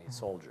Pakistani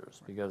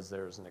soldiers, because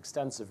there's an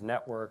extensive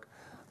network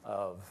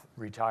of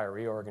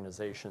retiree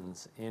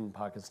organizations in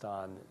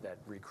Pakistan that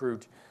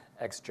recruit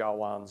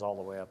ex-Jawans all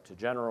the way up to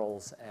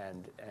generals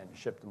and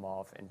ship them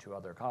off into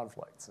other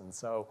conflicts. And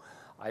so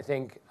I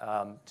think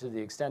to the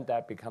extent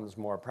that becomes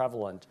more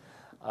prevalent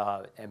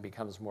and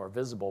becomes more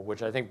visible,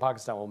 which I think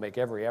Pakistan will make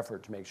every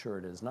effort to make sure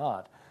it is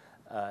not,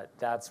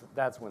 that's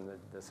when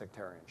the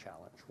sectarian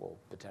challenge will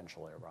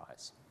potentially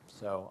arise.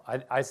 So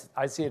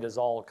I see it as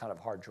all kind of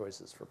hard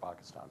choices for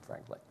Pakistan,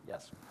 frankly.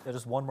 Yes? Yeah,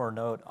 just one more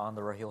note on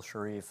the Raheel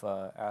Sharif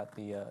at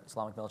the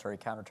Islamic Military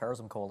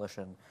Counterterrorism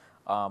Coalition.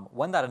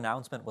 When that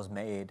announcement was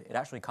made, it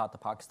actually caught the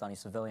Pakistani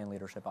civilian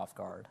leadership off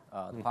guard.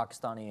 The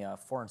Pakistani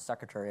Foreign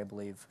Secretary, I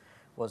believe,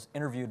 was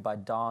interviewed by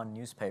Dawn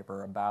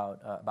newspaper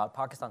about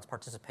Pakistan's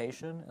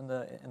participation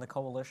in the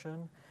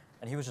coalition,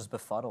 and he was just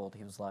befuddled.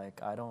 He was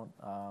like, "I don't.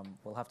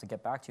 We'll have to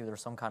get back to you."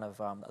 There's some kind of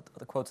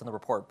the quotes in the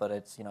report, but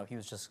it's he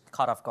was just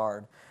caught off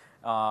guard,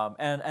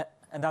 and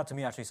that to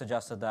me actually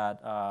suggested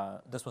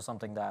that this was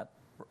something that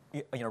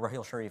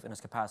Raheel Sharif, in his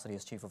capacity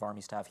as Chief of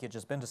Army Staff, he had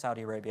just been to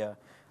Saudi Arabia,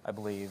 I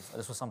believe.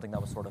 This was something that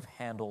was sort of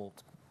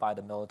handled by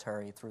the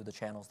military through the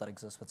channels that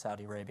exist with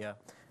Saudi Arabia,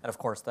 and of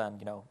course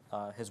then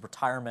his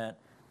retirement.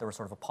 There was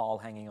sort of a pall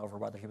hanging over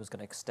whether he was going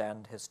to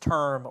extend his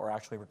term or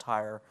actually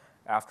retire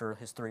after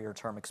his 3-year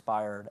term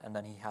expired, and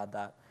then he had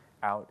that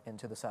out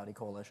into the Saudi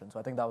coalition. So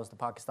I think that was the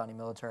Pakistani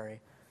military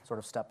sort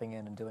of stepping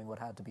in and doing what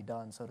had to be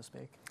done, so to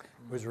speak.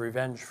 It was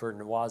revenge for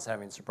Nawaz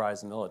having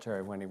surprised the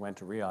military when he went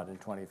to Riyadh in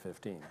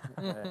 2015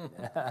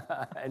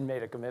 and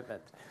made a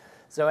commitment.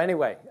 So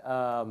anyway,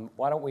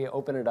 why don't we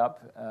open it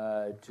up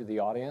to the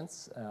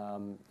audience?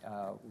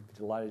 We'd be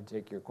delighted to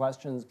take your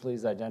questions.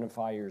 Please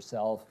identify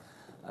yourself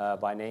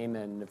by name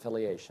and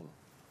affiliation.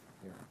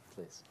 Here,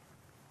 please.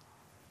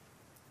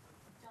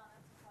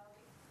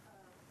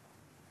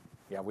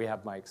 Yeah, we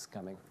have mics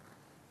coming.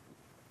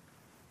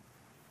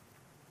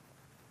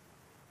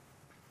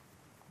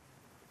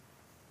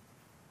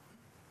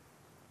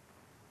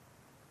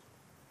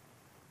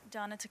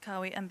 Donna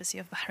Takawi, Embassy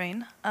of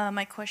Bahrain.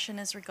 My question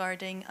is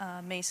regarding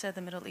MESA,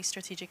 the Middle East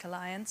Strategic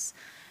Alliance.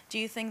 Do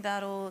you think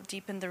that'll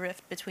deepen the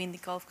rift between the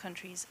Gulf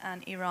countries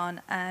and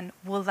Iran, and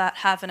will that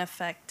have an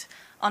effect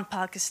on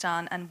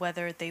Pakistan and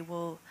whether they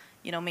will,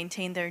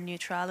 maintain their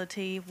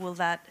neutrality? Will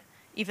that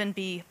even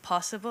be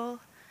possible?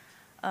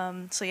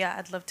 So yeah,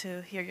 I'd love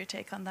to hear your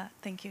take on that.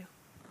 Thank you.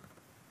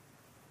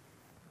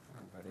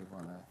 Anybody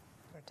want to?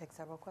 Take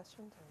several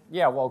questions? Or?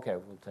 Yeah, well, okay,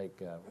 we'll take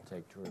 2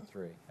 or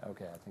 3.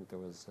 Okay, I think there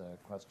was a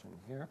question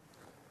here.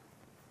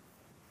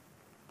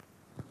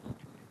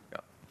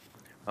 Yeah,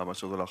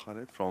 Masoodullah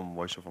Khalid from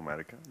Voice of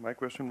America. My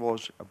question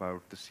was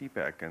about the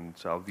CPEC and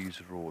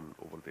Saudi's role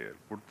over there.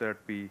 Would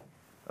that be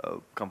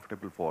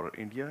comfortable for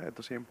India at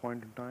the same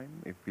point in time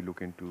if we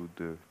look into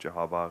the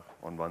Jahabagh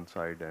on one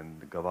side and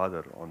the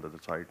Gwadar on the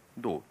other side,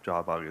 though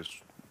Jahabagh is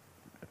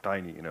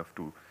tiny enough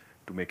to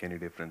make any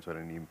difference or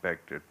any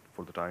impact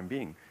for the time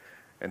being?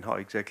 And how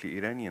exactly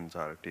Iranians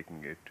are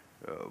taking it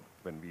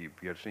when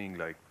we are seeing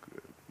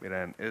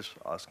Iran is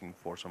asking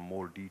for some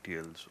more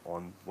details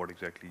on what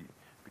exactly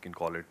we can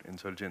call it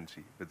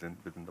insurgency within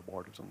the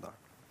borders on that.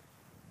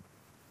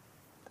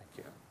 Thank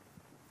you.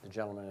 The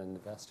gentleman in the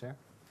vest here.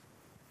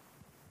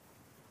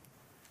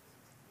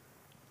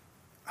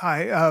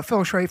 Hi,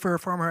 Phil Schrafer,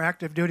 former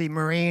active duty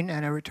Marine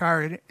and a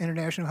retired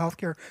international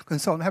healthcare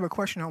consultant. I have a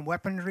question on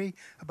weaponry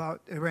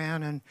about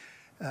Iran and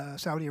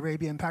Saudi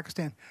Arabia and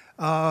Pakistan.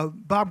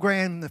 Bob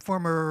Graham, the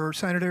former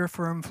senator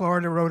from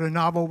Florida, wrote a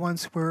novel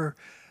once where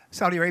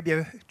Saudi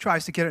Arabia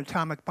tries to get an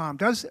atomic bomb.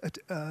 Does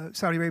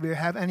Saudi Arabia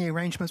have any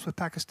arrangements with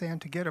Pakistan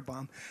to get a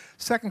bomb?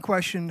 Second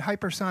question,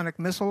 hypersonic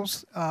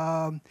missiles.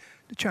 The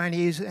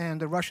Chinese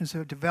and the Russians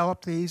have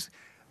developed these.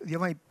 The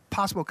only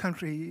possible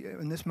country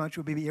in this much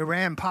would be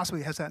Iran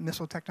possibly has that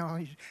missile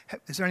technology.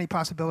 Is there any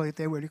possibility that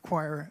they would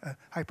acquire a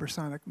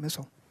hypersonic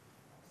missile?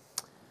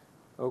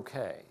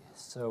 Okay.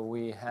 So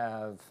we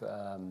have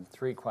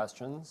 3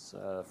 questions.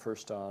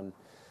 First on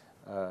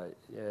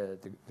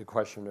the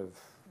question of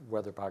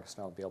whether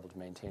Pakistan will be able to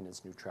maintain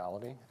its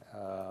neutrality.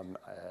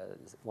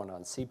 One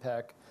on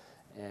CPEC,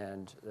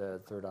 and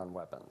third on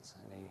weapons.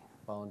 Any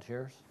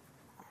volunteers?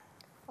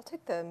 I'll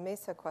take the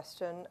MESA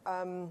question.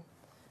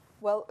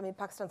 Well, I mean,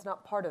 Pakistan's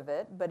not part of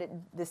it, but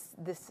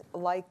this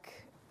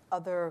like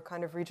other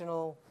kind of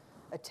regional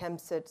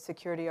attempts at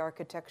security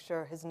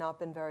architecture has not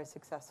been very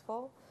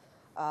successful.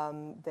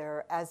 There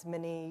are as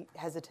many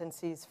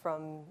hesitancies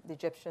from the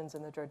Egyptians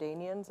and the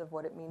Jordanians of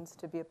what it means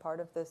to be a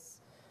part of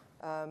this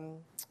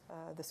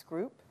this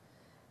group.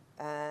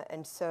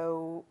 And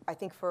so I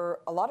think for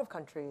a lot of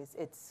countries,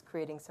 it's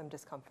creating some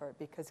discomfort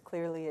because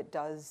clearly it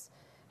does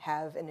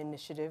have an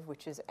initiative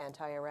which is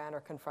anti-Iran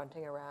or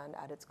confronting Iran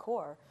at its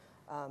core,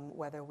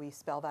 whether we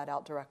spell that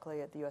out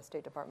directly at the U.S.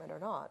 State Department or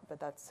not, but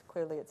that's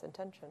clearly its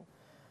intention,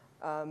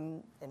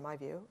 in my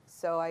view.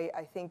 So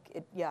I think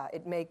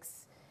it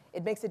makes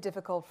it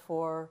difficult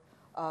for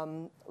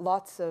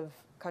lots of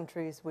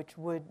countries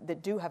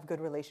that do have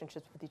good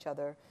relationships with each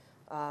other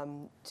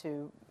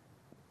to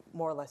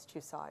more or less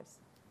choose sides.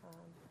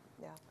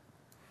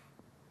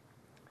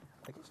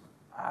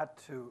 Add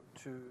to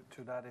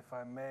that, if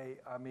I may.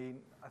 I mean,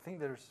 I think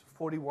there's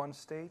 41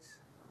 states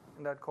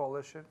in that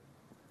coalition.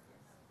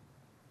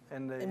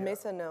 And in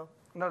MESA, no.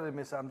 Not the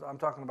missile. I'm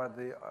talking about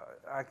the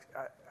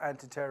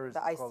anti-terrorist. The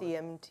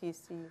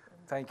ICMTC.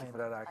 Thank you for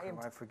that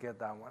acronym. I forget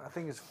that one. I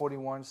think it's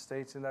 41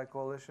 states in that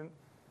coalition.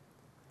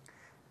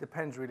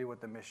 Depends really what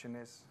the mission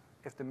is.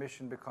 If the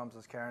mission becomes,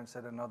 as Karen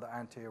said, another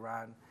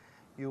anti-Iran,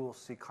 you will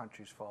see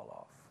countries fall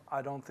off.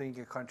 I don't think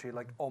a country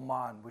like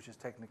Oman, which is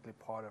technically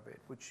part of it,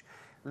 which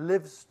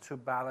lives to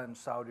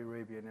balance Saudi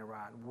Arabia and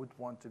Iran, would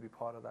want to be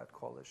part of that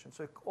coalition.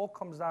 So it all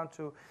comes down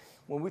to,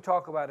 when we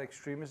talk about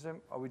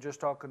extremism, are we just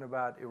talking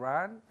about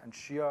Iran and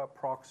Shia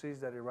proxies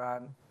that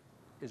Iran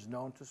is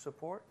known to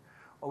support?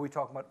 Or are we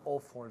talking about all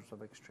forms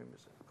of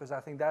extremism? Because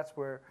I think that's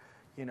where,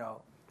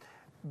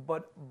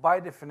 but by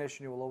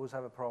definition, you will always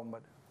have a problem,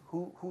 but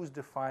who's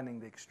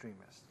defining the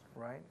extremist,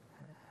 right?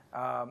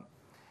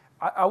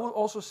 I will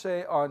also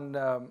say on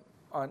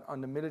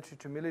the military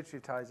to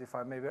military ties, if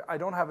I may, I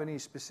don't have any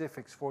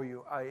specifics for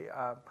you.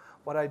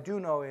 What I do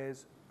know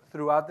is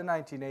throughout the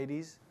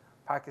 1980s,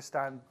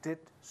 Pakistan did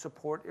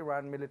support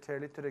Iran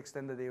militarily to the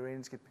extent that the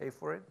Iranians could pay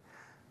for it.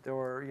 There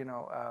were,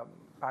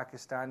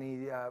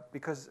 Pakistani,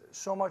 because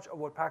so much of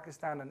what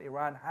Pakistan and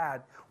Iran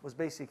had was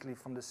basically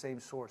from the same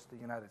source, the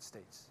United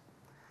States.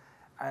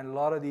 And a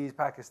lot of these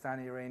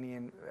Pakistani,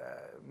 Iranian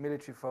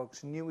military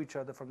folks knew each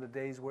other from the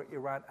days where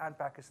Iran and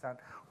Pakistan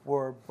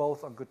were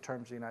both on good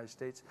terms with the United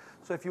States.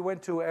 So if you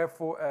went to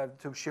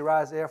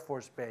Shiraz Air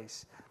Force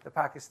Base, the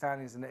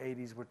Pakistanis in the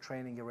 80s were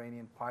training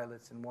Iranian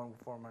pilots in one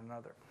form or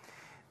another.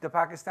 The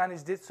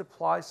Pakistanis did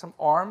supply some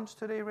arms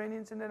to the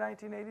Iranians in the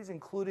 1980s,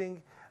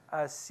 including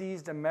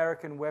seized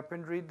American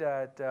weaponry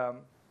that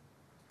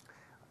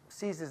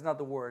seized is not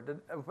the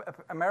word.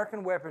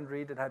 American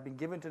weaponry that had been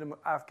given to the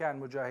Afghan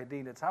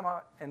Mujahideen that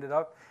somehow ended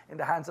up in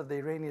the hands of the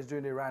Iranians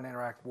during the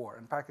Iran-Iraq war.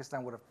 And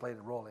Pakistan would have played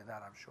a role in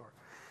that, I'm sure.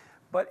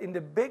 But in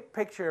the big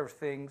picture of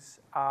things,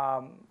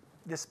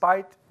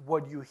 despite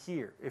what you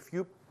hear, if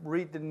you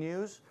read the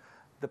news,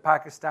 the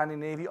Pakistani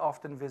Navy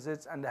often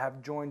visits and they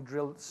have joint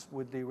drills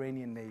with the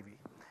Iranian Navy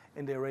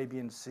in the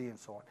Arabian Sea and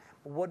so on.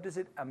 But what does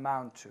it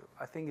amount to?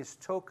 I think it's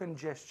token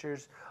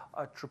gestures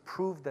to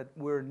prove that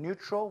we're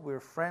neutral,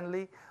 we're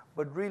friendly,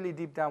 but really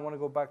deep down, I want to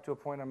go back to a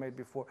point I made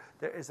before.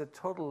 There is a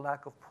total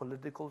lack of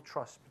political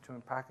trust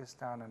between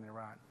Pakistan and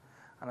Iran.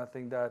 And I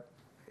think that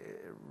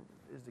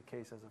is the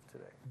case as of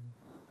today.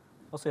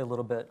 I'll say a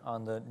little bit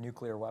on the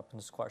nuclear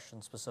weapons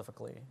question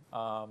specifically.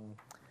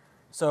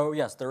 So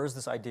yes, there is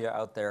this idea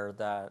out there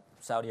that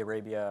Saudi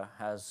Arabia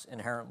has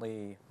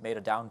inherently made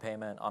a down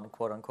payment on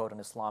quote unquote an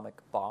Islamic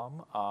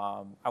bomb.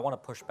 I want to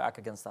push back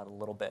against that a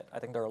little bit. I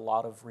think there are a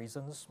lot of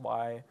reasons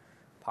why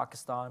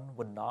Pakistan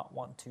would not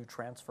want to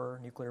transfer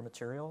nuclear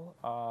material.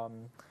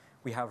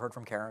 We have heard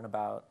from Karen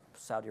about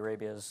Saudi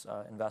Arabia's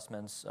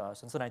investments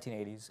since the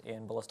 1980s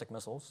in ballistic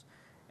missiles.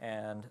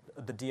 And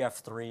the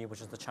DF-3,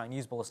 which is the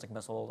Chinese ballistic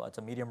missile, it's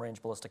a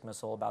medium-range ballistic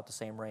missile, about the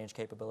same range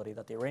capability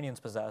that the Iranians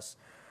possess.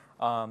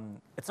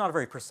 It's not a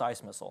very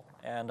precise missile.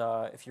 And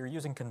if you're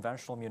using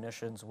conventional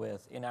munitions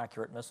with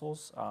inaccurate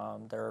missiles,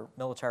 they're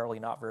militarily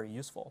not very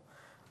useful,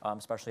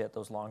 especially at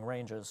those long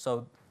ranges.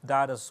 So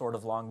that has sort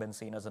of long been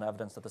seen as an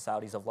evidence that the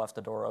Saudis have left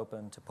the door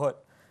open to put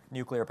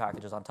nuclear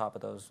packages on top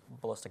of those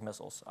ballistic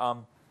missiles.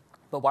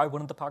 But why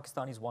wouldn't the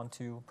Pakistanis want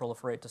to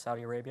proliferate to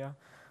Saudi Arabia?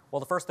 Well,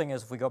 the first thing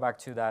is, if we go back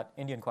to that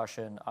Indian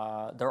question,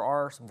 there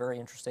are some very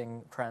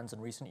interesting trends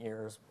in recent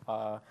years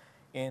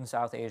in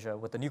South Asia,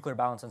 with the nuclear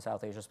balance in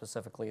South Asia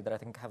specifically, that I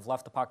think have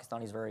left the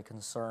Pakistanis very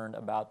concerned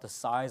about the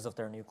size of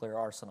their nuclear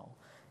arsenal.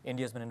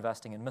 India's been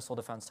investing in missile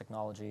defense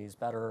technologies,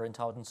 better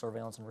intelligence,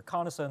 surveillance, and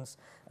reconnaissance.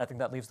 And I think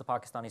that leaves the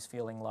Pakistanis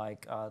feeling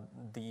like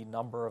the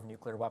number of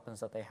nuclear weapons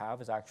that they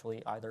have is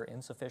actually either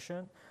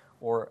insufficient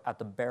or at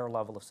the bare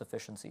level of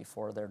sufficiency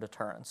for their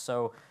deterrence.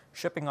 So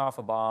shipping off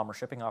a bomb or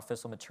shipping off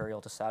fissile material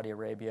to Saudi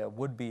Arabia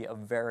would be a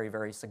very,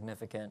 very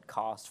significant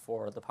cost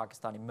for the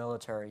Pakistani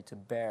military to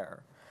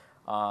bear.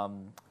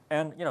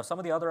 And some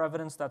of the other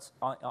evidence that's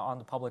on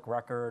the public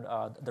record,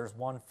 there's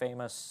one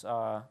famous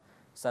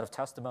set of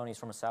testimonies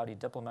from a Saudi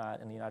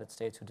diplomat in the United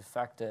States who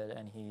defected,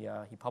 and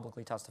he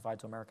publicly testified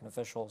to American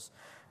officials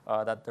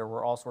that there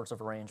were all sorts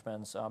of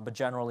arrangements, but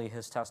generally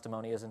his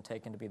testimony isn't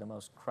taken to be the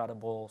most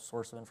credible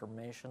source of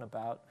information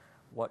about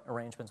what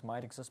arrangements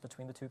might exist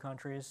between the two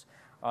countries.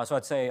 So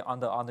I'd say on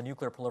the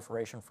nuclear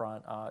proliferation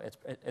front,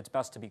 it's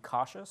best to be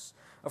cautious.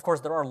 Of course,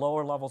 there are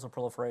lower levels of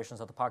proliferations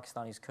that the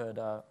Pakistanis could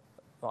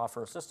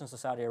offer assistance to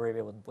Saudi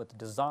Arabia with the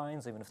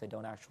designs, even if they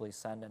don't actually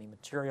send any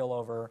material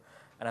over.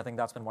 And I think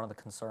that's been one of the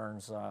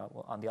concerns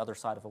on the other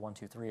side of a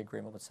 1-2-3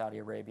 agreement with Saudi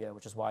Arabia,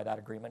 which is why that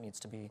agreement needs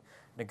to be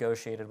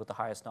negotiated with the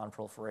highest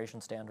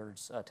non-proliferation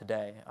standards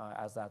today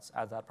as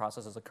that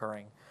process is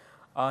occurring.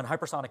 On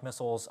hypersonic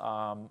missiles,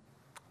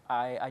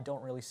 I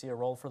don't really see a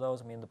role for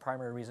those. I mean, the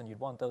primary reason you'd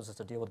want those is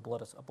to deal with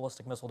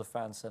ballistic missile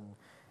defense, and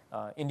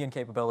Indian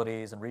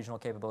capabilities and regional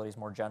capabilities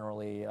more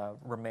generally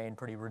remain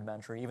pretty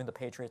rudimentary. Even the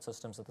Patriot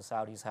systems that the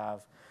Saudis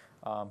have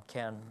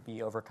can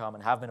be overcome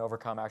and have been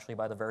overcome actually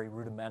by the very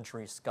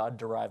rudimentary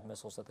Scud-derived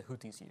missiles that the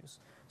Houthis use.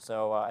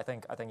 So I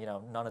think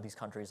none of these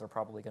countries are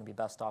probably going to be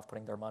best off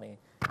putting their money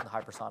in the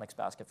hypersonics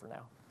basket for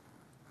now.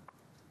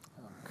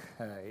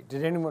 Okay.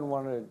 Did anyone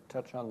want to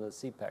touch on the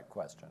CPEC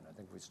question? I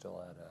think we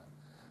still had a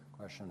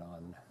question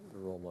on the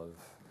role of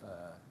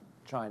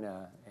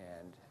China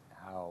and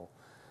how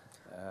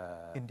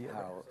India.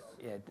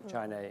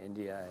 China,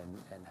 India,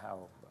 and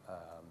how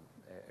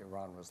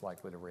Iran was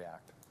likely to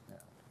react. Yeah,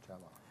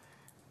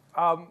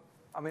 Csaba.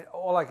 I mean,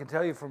 all I can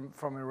tell you from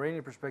an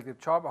Iranian perspective,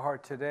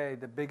 Chabahar today,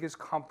 the biggest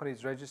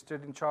companies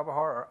registered in Chabahar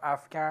are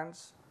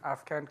Afghans.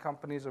 Afghan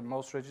companies are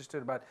most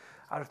registered. About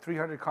out of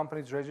 300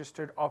 companies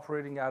registered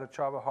operating out of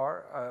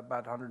Chabahar,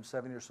 about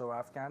 170 or so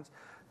Afghans.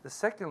 The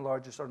second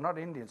largest are not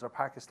Indians, are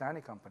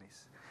Pakistani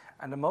companies.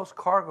 And the most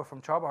cargo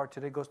from Chabahar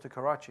today goes to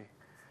Karachi.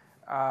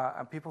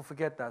 And people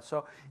forget that.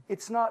 So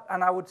it's not,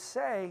 and I would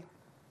say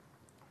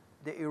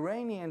the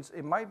Iranians,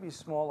 it might be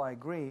small, I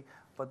agree,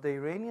 but the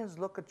Iranians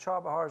look at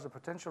Chabahar as a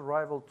potential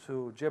rival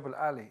to Jebel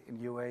Ali in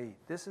UAE.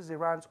 This is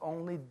Iran's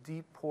only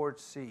deep port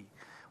sea,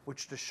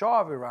 which the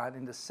Shah of Iran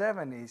in the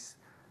 70s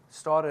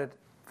started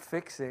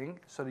fixing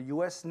so the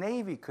US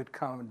Navy could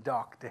come and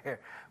dock there.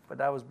 But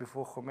that was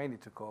before Khomeini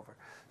took over.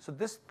 So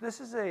this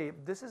is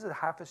a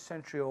half a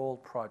century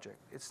old project.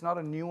 It's not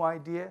a new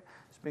idea.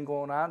 It's been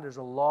going on. There's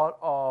a lot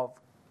of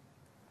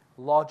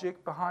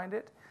logic behind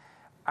it.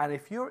 And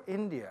if you're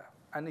India,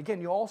 and again,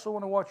 you also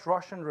want to watch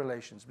Russian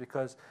relations,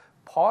 because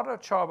part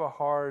of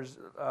Chabahar's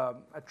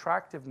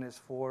attractiveness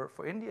for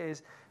India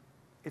is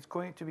it's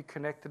going to be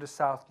connected to the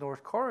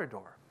South-North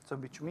corridor, so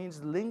which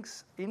means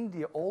links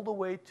India all the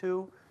way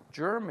to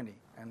Germany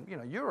and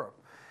Europe.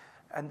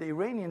 And the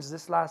Iranians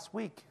this last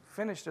week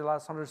finished the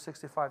last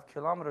 165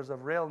 kilometers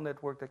of rail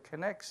network that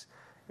connects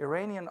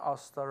Iranian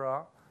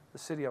Astara, the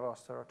city of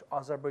Astara, to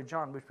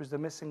Azerbaijan, which was the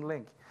missing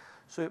link.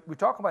 So we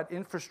talk about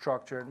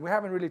infrastructure, and we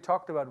haven't really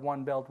talked about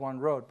one belt, one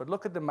road, but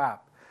look at the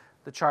map.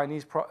 The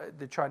Chinese,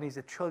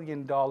 $1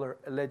 trillion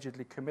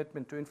allegedly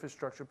commitment to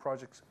infrastructure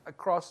projects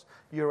across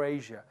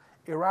Eurasia.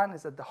 Iran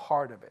is at the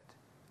heart of it.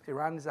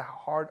 Iran is at the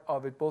heart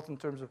of it, both in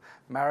terms of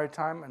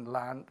maritime and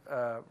land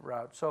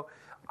route. So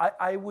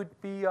I would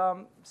be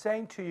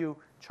saying to you,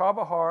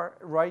 Chabahar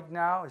right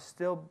now is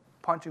still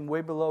punching way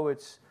below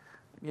its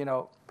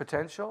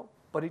potential,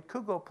 but it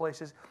could go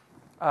places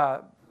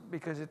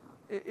because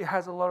it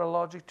has a lot of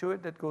logic to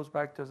it that goes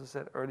back to, as I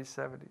said, early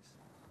 70s.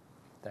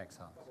 Thanks,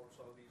 Hans.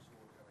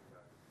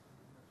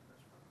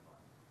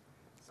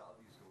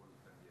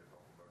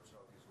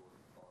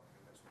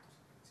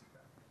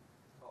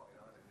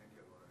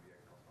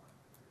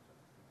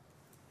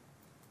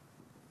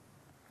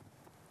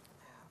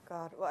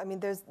 God, well, I mean,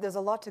 there's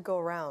a lot to go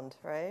around,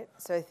 right?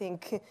 So I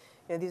think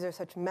these are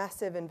such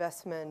massive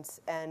investments,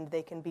 and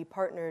they can be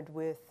partnered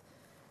with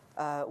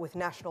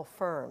national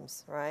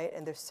firms, right?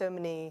 And there's so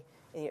many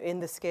in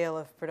the scale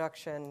of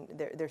production.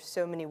 There's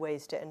so many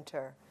ways to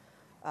enter.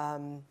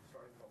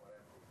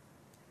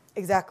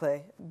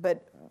 Exactly,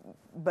 but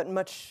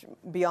much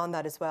beyond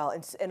that as well.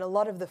 And a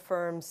lot of the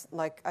firms,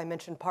 like I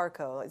mentioned,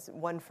 Parco is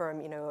one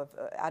firm, of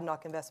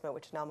ADNOC Investment,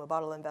 which is now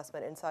Mubadala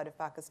Investment inside of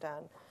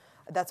Pakistan.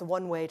 That's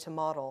one way to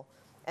model.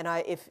 And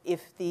if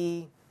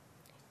the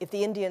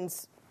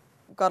Indians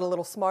got a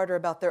little smarter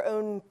about their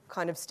own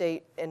kind of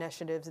state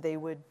initiatives, they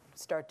would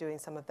start doing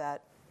some of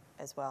that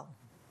as well.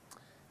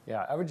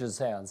 Yeah, I would just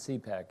say on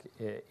CPEC,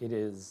 it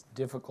is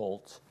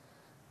difficult.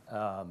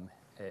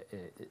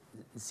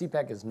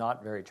 CPEC is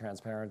not very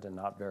transparent and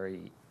not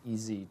very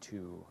easy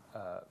to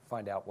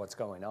find out what's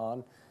going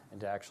on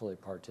and to actually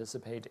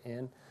participate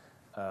in.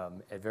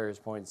 At various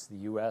points, the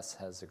U.S.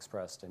 has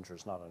expressed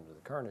interest, not under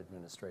the current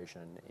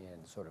administration,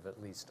 in sort of at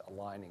least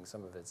aligning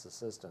some of its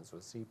assistance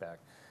with CPEC,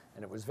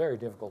 and it was very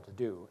difficult to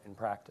do in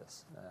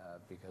practice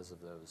because of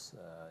those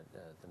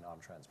the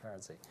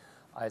non-transparency.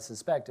 I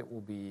suspect it will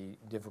be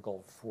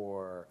difficult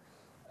for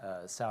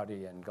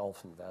Saudi and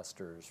Gulf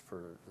investors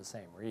for the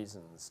same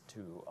reasons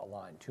to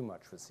align too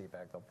much with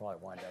CPEC. They'll probably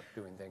wind up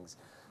doing things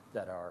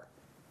that are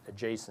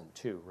adjacent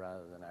to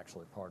rather than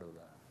actually part of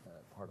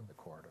the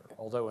corridor.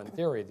 Although in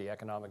theory, the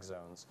economic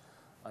zones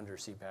under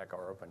CPEC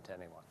are open to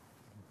anyone.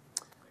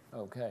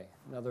 Okay,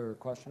 another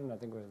question. I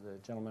think with the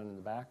gentleman in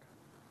the back.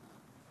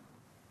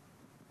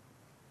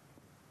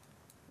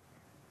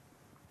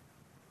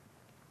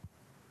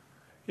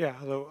 Yeah,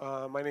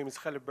 hello. My name is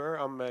Khalid Burr.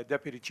 I'm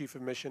Deputy Chief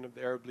of Mission of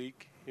the Arab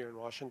League here in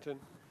Washington.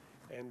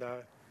 And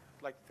I'd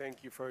like to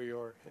thank you for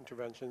your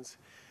interventions.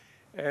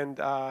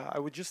 And I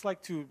would just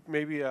like to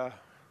maybe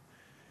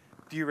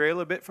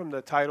derail a bit from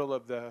the title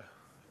of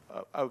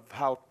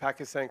how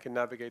Pakistan can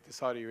navigate the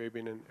Saudi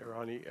Arabian and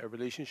Irani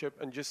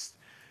relationship, and just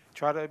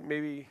try to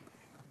maybe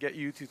get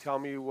you to tell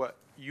me what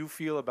you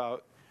feel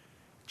about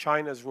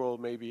China's role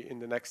maybe in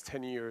the next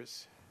 10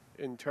 years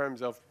in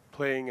terms of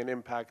playing an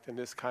impact in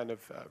this kind of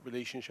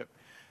relationship.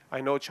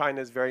 I know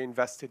China is very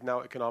invested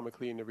now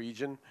economically in the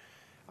region.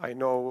 I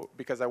know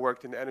because I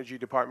worked in the energy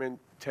department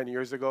 10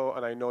 years ago,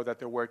 and I know that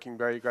they're working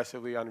very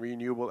aggressively on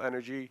renewable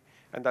energy,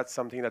 and that's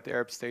something that the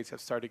Arab states have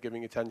started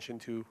giving attention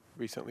to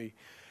recently.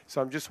 So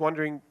I'm just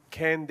wondering,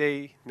 can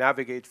they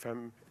navigate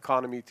from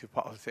economy to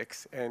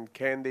politics, and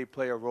can they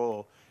play a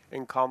role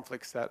in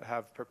conflicts that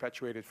have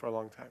perpetuated for a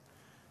long time?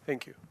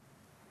 Thank you.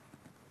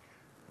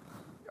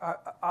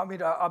 I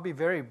mean, I'll be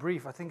very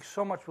brief. I think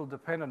so much will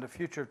depend on the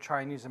future of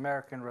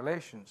Chinese-American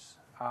relations.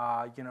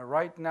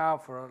 Right now,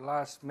 for the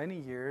last many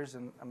years,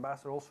 and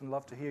Ambassador Olson, would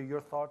love to hear your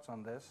thoughts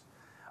on this,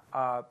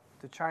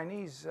 the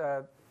Chinese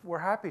were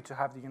happy to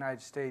have the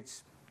United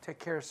States take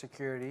care of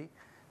security.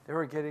 They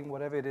were getting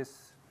whatever it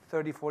is,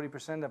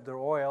 30-40% of their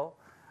oil,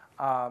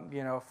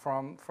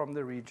 from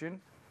the region,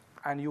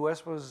 and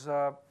U.S. was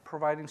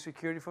providing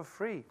security for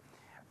free.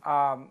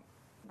 A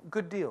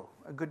good deal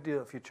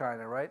if you're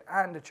China, right?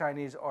 And the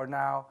Chinese are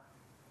now,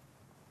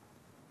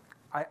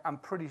 I'm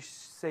pretty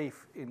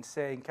safe in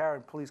saying,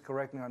 Karen, please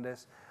correct me on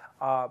this,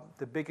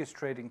 the biggest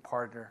trading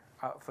partner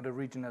for the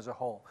region as a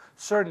whole.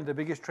 Certainly the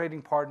biggest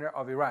trading partner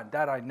of Iran,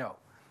 that I know.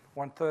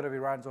 1/3 of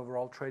Iran's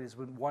overall trade is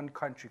with one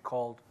country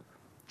called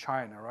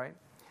China, right?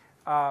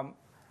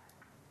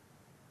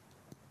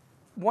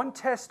 One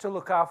test to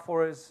look out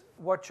for is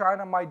what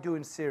China might do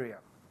in Syria.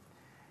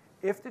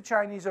 If the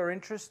Chinese are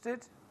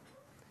interested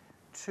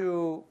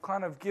to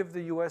kind of give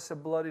the U.S. a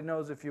bloody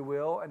nose, if you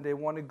will, and they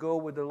want to go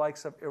with the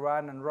likes of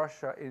Iran and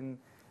Russia in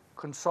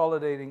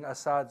consolidating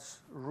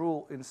Assad's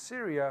rule in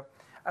Syria,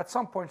 at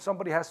some point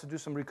somebody has to do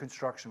some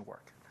reconstruction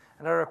work,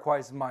 and that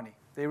requires money.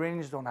 The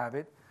Iranians don't have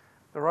it.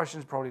 The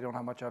Russians probably don't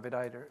have much of it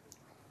either.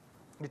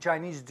 The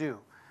Chinese do.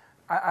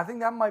 I think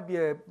that might be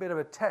a bit of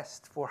a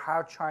test for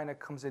how China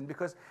comes in,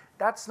 because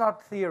that's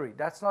not theory.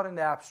 That's not in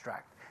the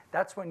abstract.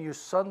 That's when you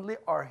suddenly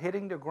are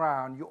hitting the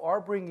ground. You are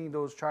bringing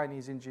those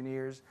Chinese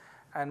engineers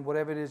and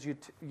whatever it is you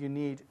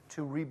need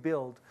to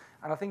rebuild.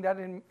 And I think that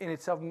in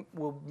itself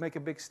will make a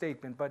big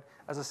statement. But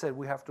as I said,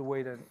 we have to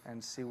wait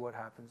and see what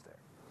happens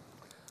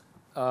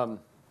there.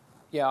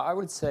 Yeah, I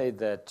would say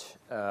that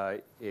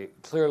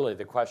clearly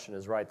the question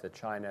is right that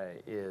China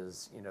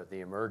is, the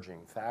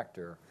emerging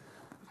factor.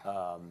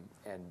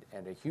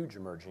 And a huge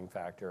emerging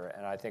factor,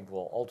 and I think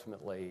will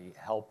ultimately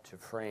help to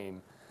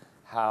frame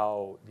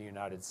how the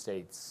United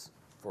States,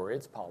 for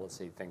its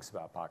policy, thinks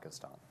about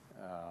Pakistan.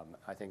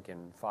 I think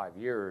in 5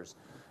 years,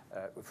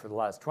 for the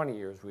last 20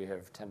 years, we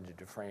have tended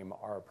to frame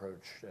our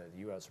approach, the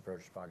U.S.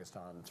 approach to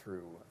Pakistan,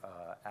 through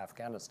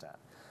Afghanistan.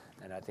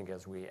 And I think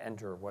as we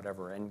enter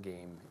whatever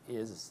endgame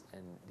is,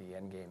 and the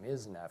endgame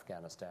is in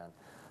Afghanistan,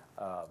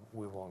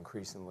 we will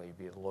increasingly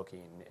be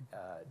looking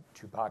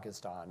to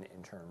Pakistan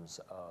in terms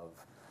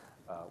of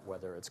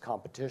whether it's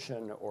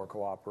competition or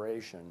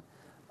cooperation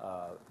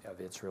of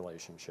its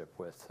relationship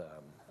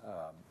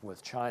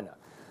with China.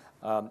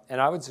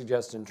 And I would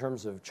suggest in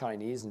terms of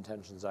Chinese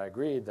intentions, I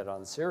agree that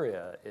on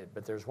Syria,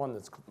 but there's one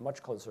that's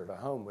much closer to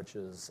home, which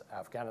is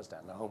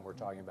Afghanistan, the home we're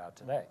talking about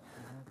today.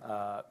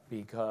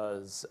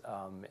 Because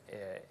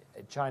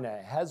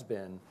China has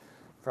been,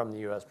 from the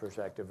U.S.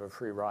 perspective, a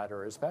free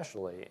rider,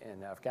 especially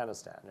in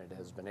Afghanistan. It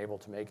has been able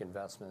to make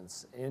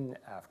investments in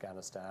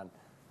Afghanistan,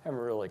 haven't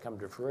really come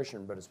to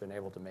fruition, but it's been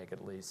able to make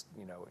at least,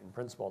 in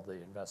principle,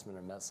 the investment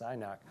in Mess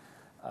Sinai,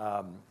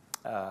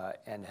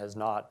 and has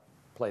not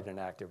played an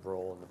active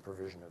role in the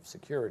provision of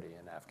security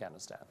in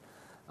Afghanistan.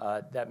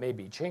 That may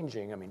be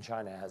changing. I mean,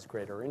 China has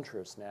greater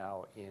interest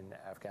now in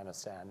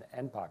Afghanistan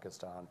and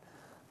Pakistan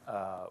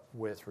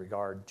with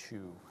regard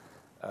to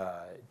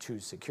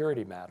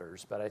security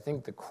matters. But I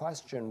think the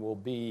question will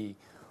be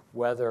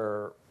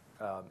whether,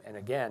 and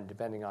again,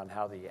 depending on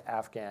how the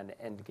Afghan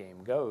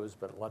endgame goes,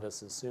 but let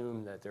us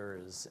assume that there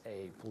is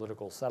a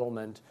political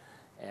settlement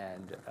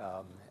and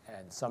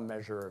some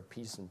measure of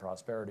peace and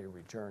prosperity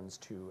returns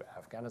to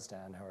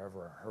Afghanistan,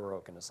 however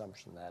heroic an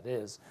assumption that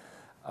is,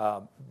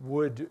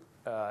 would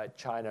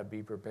China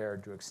be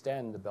prepared to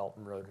extend the Belt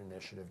and Road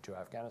Initiative to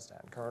Afghanistan?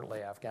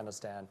 Currently,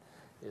 Afghanistan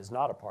is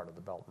not a part of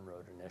the Belt and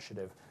Road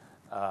Initiative.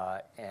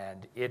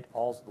 And it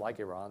also, like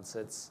Iran,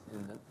 sits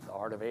in the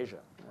heart of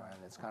Asia, and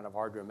it's kind of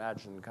hard to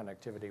imagine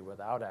connectivity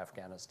without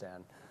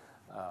Afghanistan.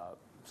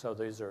 So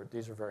these are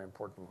very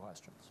important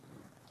questions.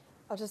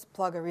 I'll just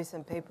plug a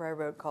recent paper I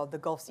wrote called "The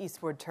Gulf's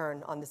Eastward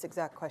Turn" on this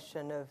exact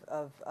question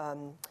of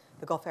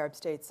the Gulf Arab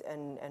states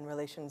and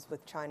relations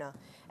with China.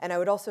 And I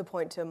would also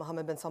point to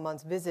Mohammed bin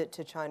Salman's visit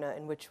to China,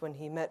 in which, when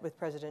he met with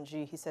President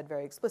Xi, he said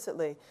very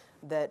explicitly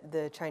that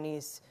the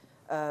Chinese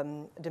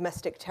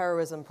domestic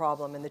terrorism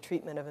problem and the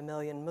treatment of 1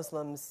 million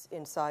Muslims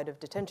inside of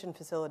detention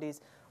facilities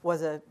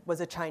was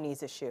a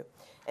Chinese issue.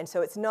 And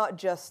so it's not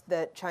just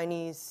that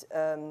Chinese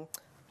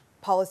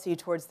policy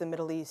towards the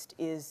Middle East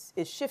is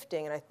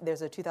shifting, and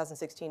there's a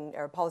 2016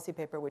 Arab policy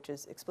paper which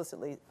is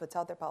explicitly puts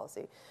out their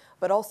policy,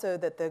 but also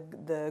that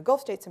the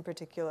Gulf states in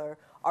particular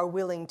are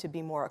willing to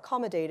be more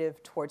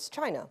accommodative towards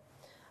China.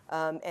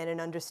 And an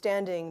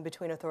understanding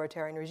between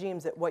authoritarian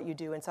regimes that what you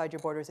do inside your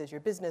borders is your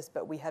business,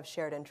 but we have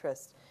shared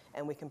interests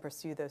and we can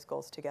pursue those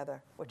goals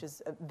together, which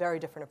is a very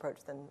different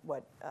approach than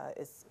what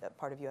is a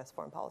part of U.S.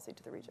 foreign policy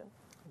to the region.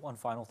 One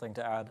final thing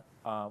to add,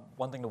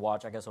 one thing to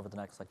watch, I guess, over the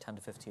next 10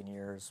 to 15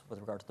 years with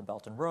regard to the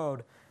Belt and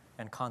Road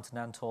and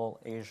continental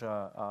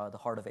Asia, the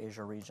heart of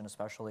Asia region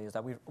especially, is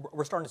that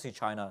we're starting to see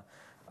China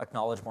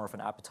acknowledge more of an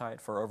appetite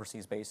for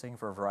overseas basing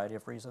for a variety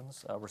of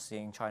reasons. We're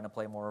seeing China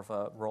play more of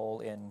a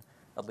role in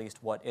at least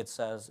what it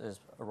says is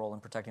a role in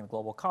protecting the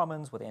global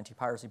commons with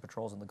anti-piracy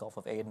patrols in the Gulf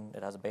of Aden.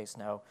 It has a base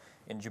now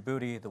in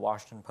Djibouti. The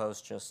Washington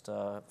Post just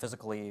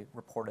physically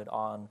reported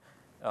on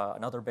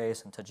another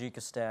base in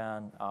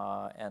Tajikistan.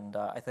 And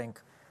I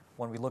think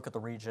when we look at the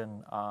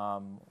region,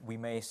 we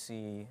may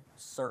see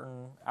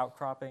certain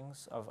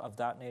outcroppings of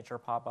that nature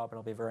pop up, and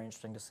it'll be very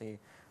interesting to see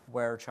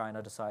where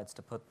China decides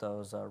to put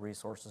those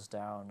resources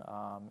down,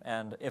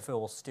 and if it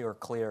will steer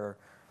clear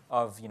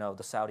of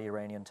the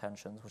Saudi-Iranian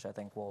tensions, which I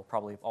think will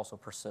probably also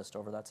persist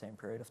over that same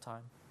period of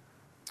time.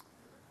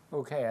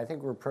 Okay, I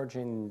think we're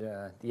approaching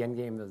the end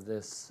game of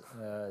this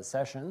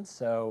session,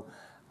 so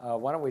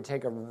why don't we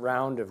take a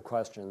round of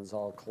questions?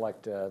 I'll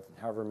collect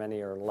however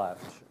many are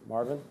left.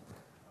 Marvin?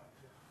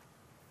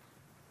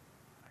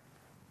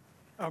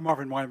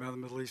 Marvin Weinman of the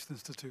Middle East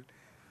Institute.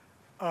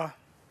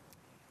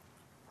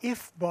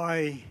 If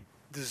by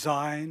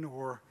design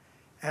or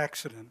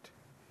accident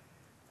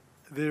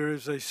there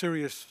is a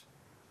serious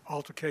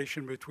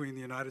altercation between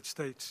the United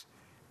States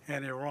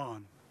and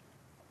Iran,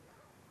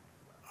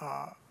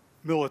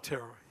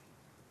 militarily,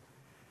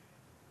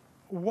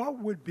 what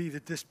would be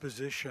the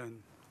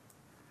disposition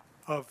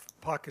of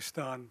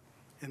Pakistan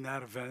in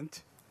that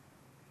event?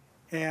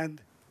 And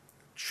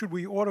should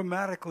we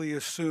automatically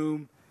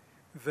assume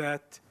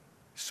that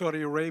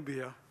Saudi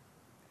Arabia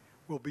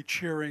will be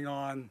cheering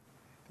on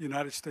the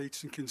United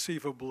States and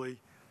conceivably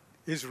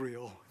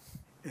Israel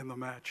in the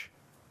match?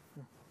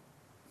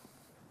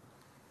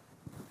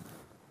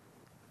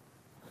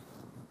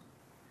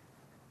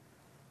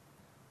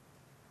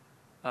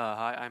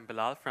 Hi, I'm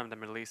Bilal from the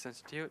Middle East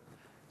Institute.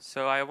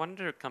 So I wanted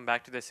to come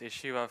back to this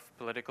issue of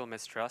political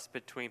mistrust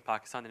between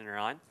Pakistan and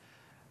Iran.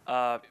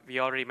 We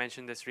already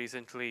mentioned this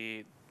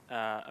recently.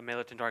 A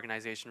militant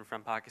organization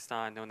from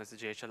Pakistan known as the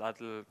Jaish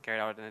al-Adl carried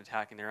out an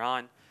attack in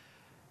Iran.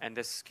 And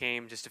this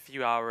came just a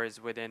few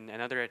hours within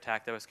another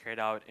attack that was carried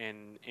out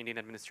in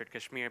Indian-administered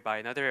Kashmir by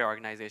another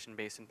organization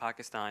based in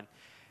Pakistan.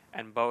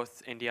 And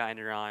both India and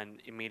Iran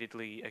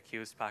immediately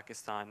accused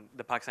Pakistan,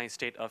 the Pakistani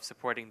state, of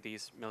supporting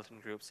these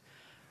militant groups.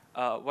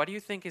 What do you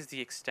think is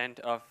the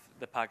extent of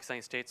the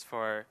Pakistani state's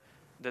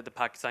the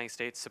Pakistani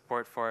state's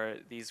support for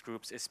these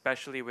groups,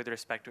 especially with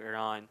respect to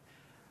Iran?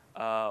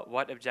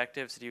 What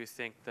objectives do you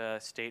think the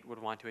state would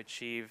want to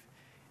achieve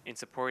in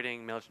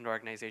supporting militant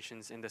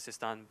organizations in the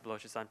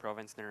Sistan-Balochistan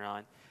province in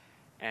Iran?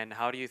 And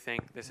how do you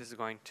think this is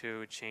going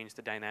to change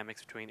the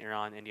dynamics between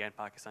Iran, India, and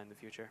Pakistan in the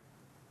future?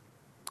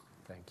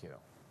 Thank you.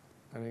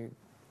 Any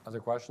other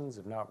questions?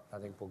 If not, I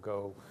think we'll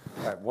go.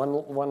 All right,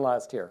 one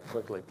last here,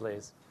 quickly,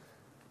 please.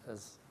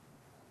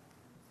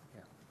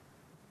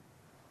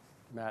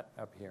 Matt,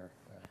 up here.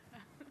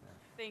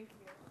 Thank you.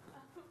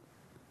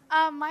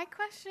 My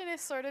question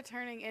is sort of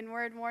turning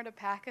inward more to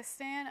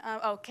Pakistan.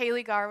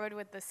 Kaylee Garwood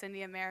with the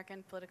Sindhi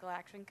American Political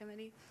Action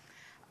Committee.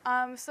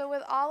 So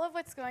with all of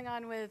what's going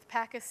on with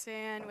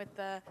Pakistan, with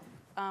the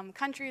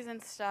countries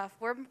and stuff,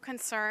 we're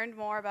concerned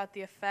more about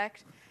the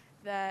effect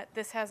that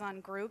this has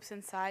on groups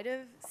inside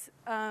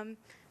of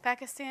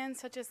Pakistan,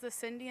 such as the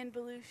Sindhi and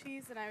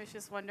Baluchis, and I was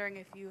just wondering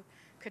if you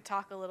could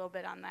talk a little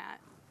bit on that.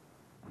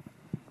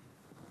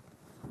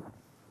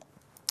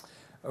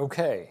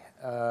 Okay,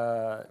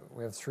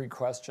 we have 3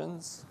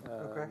 questions.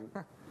 Okay.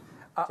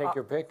 Take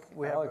your pick,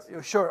 Alex.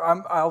 Sure,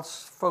 I'll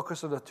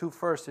focus on the 2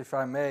 first, if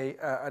I may,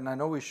 and I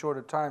know we're short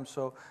of time,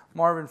 so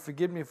Marvin,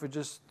 forgive me for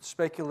just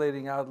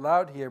speculating out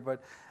loud here,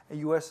 but a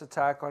U.S.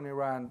 attack on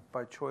Iran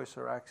by choice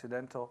or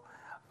accidental,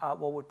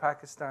 what would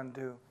Pakistan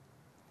do?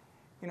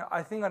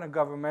 I think on a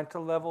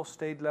governmental level,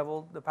 state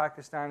level, the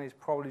Pakistanis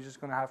probably just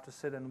going to have to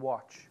sit and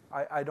watch.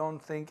 I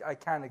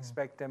can't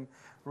expect them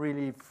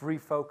really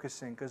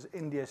refocusing, because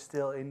India is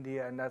still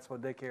India, and that's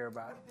what they care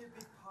about.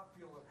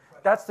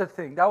 That's the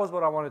thing. That was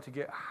what I wanted to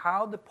get.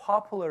 How the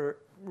popular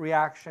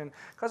reaction,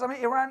 because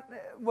Iran,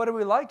 whether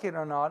we like it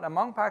or not,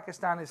 among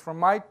Pakistanis, from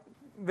my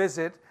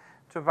visit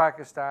to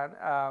Pakistan,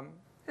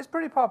 is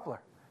pretty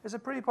popular. It's a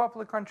pretty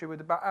popular country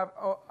with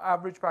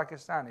average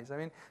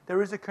Pakistanis.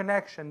 There is a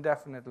connection,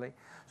 definitely.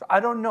 So I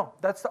don't know.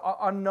 That's the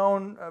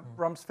unknown,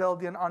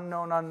 Rumsfeldian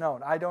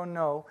unknown. I don't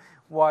know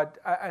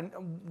and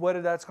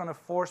whether that's going to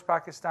force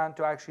Pakistan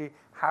to actually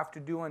have to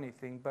do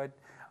anything. But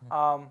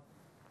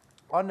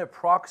on the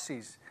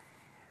proxies,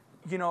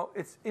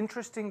 it's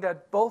interesting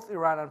that both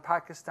Iran and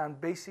Pakistan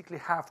basically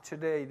have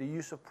today the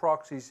use of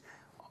proxies,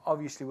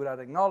 obviously without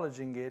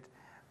acknowledging it,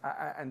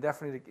 and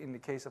definitely in the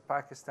case of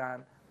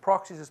Pakistan,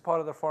 proxies is part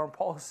of the foreign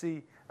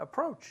policy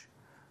approach.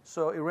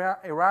 So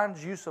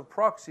Iran's use of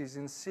proxies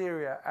in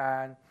Syria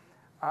and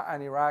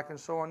Iraq and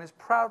so on is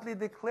proudly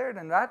declared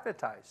and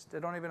advertised. They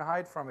don't even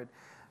hide from it.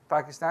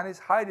 Pakistanis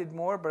hide it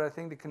more, but I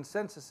think the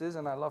consensus is,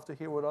 and I'd love to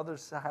hear what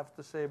others have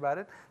to say about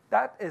it,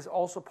 that is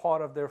also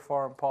part of their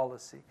foreign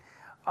policy.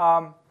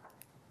 The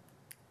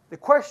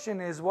question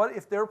is, what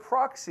if their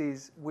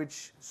proxies,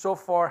 which so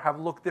far have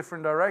looked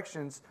different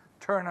directions,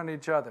 turn on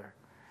each other?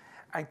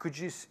 And could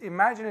you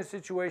imagine a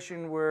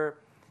situation where,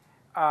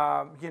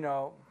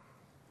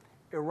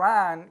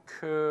 Iran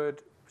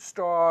could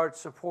start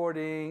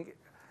supporting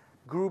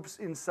groups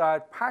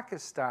inside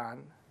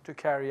Pakistan to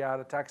carry out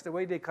attacks the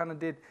way they kind of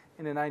did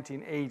in the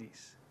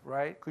 1980s,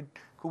 right? Could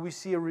we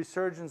see a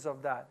resurgence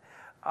of that?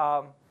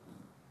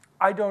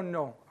 I don't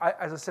know.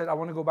 As I said, I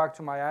want to go back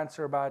to my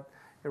answer about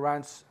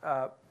Iran's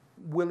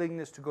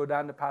willingness to go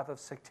down the path of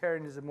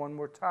sectarianism one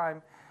more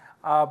time.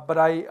 But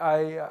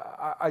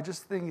I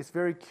just think it's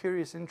very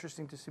curious,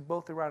 interesting to see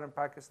both Iran and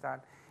Pakistan,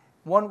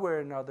 one way or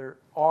another,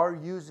 are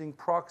using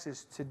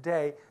proxies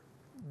today,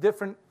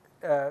 different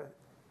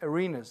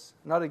arenas,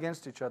 not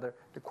against each other.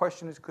 The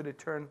question is, could it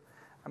turn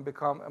and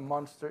become a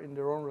monster in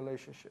their own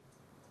relationship?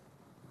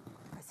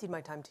 I cede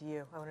my time to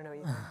you. I want to know what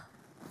you think.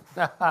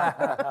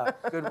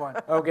 Good one.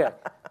 Okay,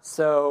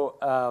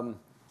 so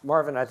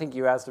Marvin, I think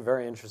you asked a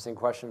very interesting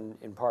question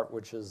in part,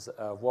 which is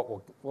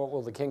what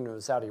will the Kingdom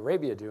of Saudi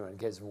Arabia do in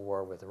case of a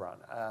war with Iran?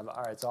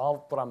 All right, so I'll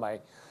put on my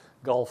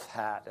Gulf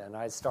hat, and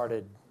I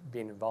started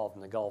being involved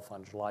in the Gulf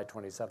on July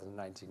 27,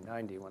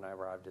 1990, when I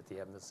arrived at the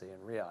embassy in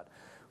Riyadh,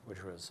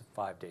 which was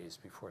 5 days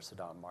before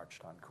Saddam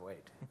marched on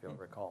Kuwait, if you'll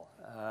recall.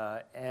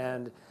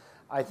 And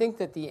I think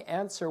that the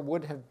answer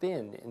would have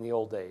been, in the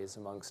old days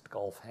amongst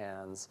Gulf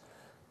hands,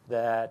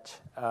 that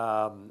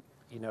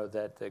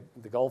that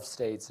the Gulf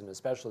states, and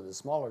especially the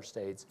smaller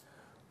states,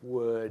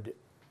 would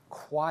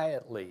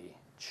quietly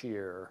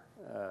cheer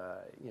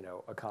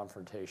a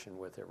confrontation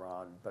with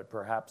Iran, but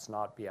perhaps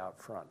not be out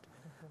front.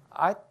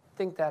 I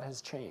think that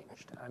has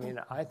changed. I mean,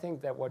 I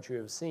think that what you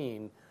have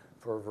seen,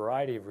 for a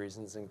variety of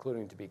reasons,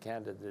 including, to be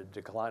candid, the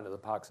decline of the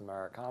Pax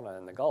Americana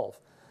in the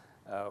Gulf,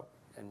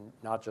 and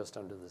not just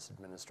under this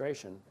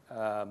administration,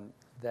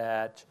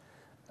 that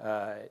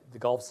the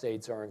Gulf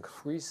states are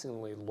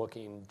increasingly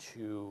looking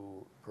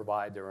to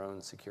provide their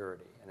own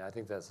security. And I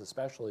think that's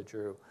especially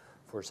true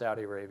for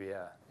Saudi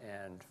Arabia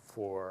and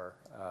for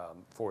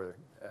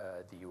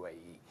the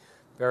UAE.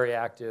 Very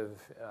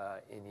active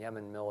in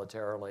Yemen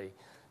militarily,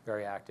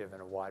 very active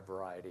in a wide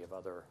variety of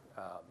other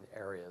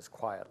areas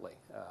quietly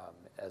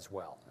as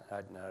well.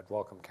 I'd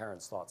welcome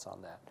Karen's thoughts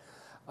on that.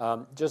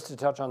 Just to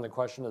touch on the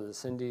question of the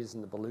Sindhis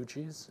and the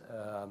Baluchis,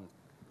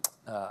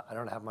 I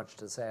don't have much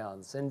to say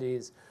on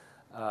Sindhis,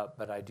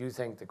 but I do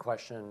think the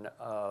question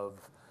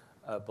of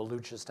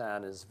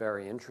Baluchistan is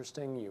very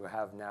interesting. You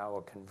have now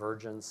a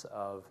convergence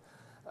of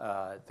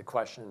the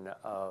question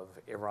of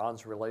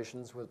Iran's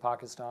relations with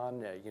Pakistan.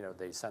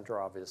 They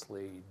center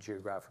obviously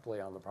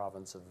geographically on the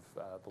province of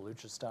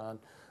Baluchistan,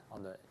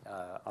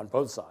 on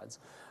both sides,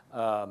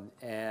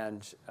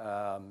 and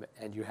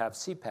you have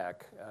CPEC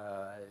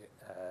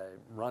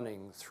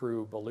running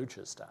through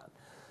Baluchistan.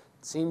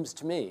 It seems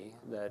to me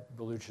that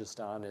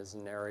Baluchistan is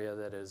an area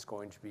that is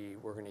going to be,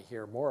 we're going to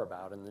hear more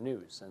about in the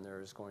news, and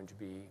there's going to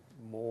be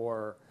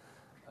more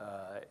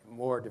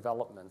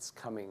developments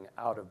coming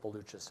out of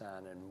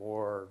Baluchistan and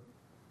more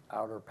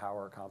outer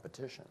power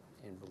competition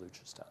in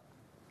Baluchistan.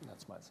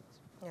 That's my sense.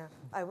 Yeah,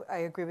 I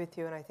agree with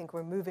you, and I think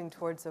we're moving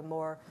towards a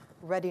more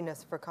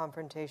readiness for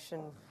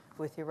confrontation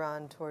with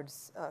Iran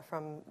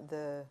from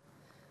the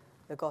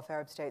Gulf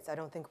Arab states. I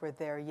don't think we're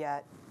there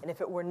yet, and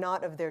if it were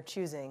not of their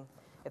choosing,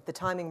 if the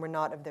timing were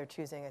not of their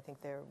choosing, I think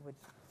there would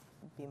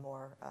be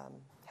more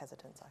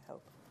hesitance, I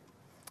hope.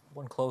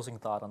 One closing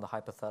thought on the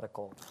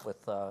hypothetical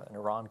with an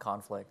Iran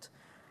conflict.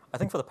 I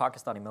think for the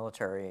Pakistani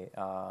military,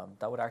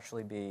 that would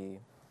actually be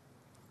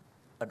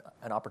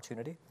an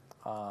opportunity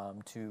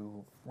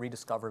to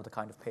rediscover the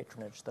kind of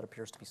patronage that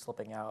appears to be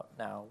slipping out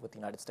now with the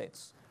United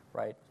States,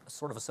 right?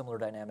 Sort of a similar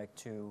dynamic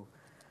to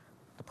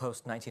the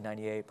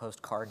post-1998,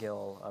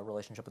 post-Kargil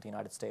relationship with the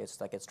United States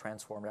that gets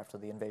transformed after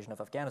the invasion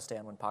of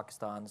Afghanistan, when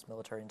Pakistan's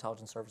military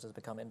intelligence services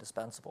become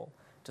indispensable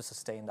to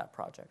sustain that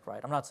project, right?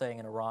 I'm not saying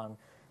an Iran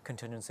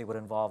contingency would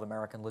involve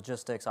American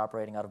logistics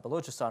operating out of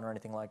Balochistan or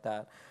anything like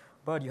that,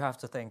 but you have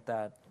to think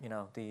that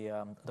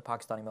the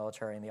Pakistani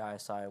military and the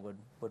ISI would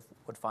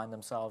find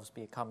themselves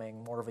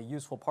becoming more of a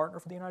useful partner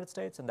for the United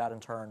States, and that in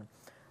turn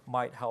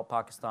might help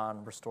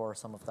Pakistan restore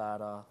some of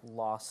that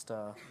lost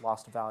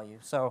value.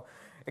 So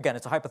again,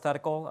 it's a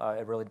hypothetical.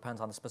 It really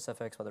depends on the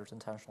specifics, whether it's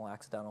intentional,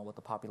 accidental, what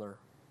the popular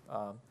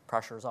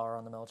pressures are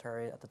on the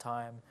military at the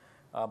time.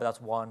 But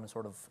that's one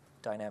sort of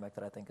dynamic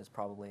that I think is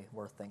probably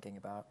worth thinking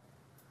about.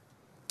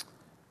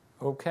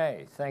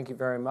 Okay, thank you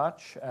very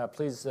much.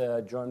 Please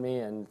join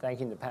me in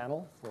thanking the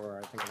panel for,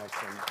 I think, an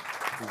excellent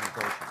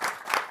presentation.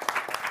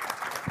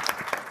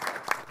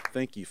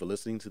 Thank you for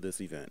listening to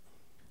this event.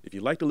 If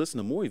you'd like to listen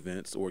to more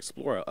events or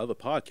explore our other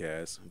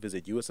podcasts,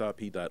 visit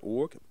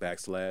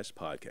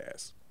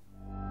usip.org/podcasts.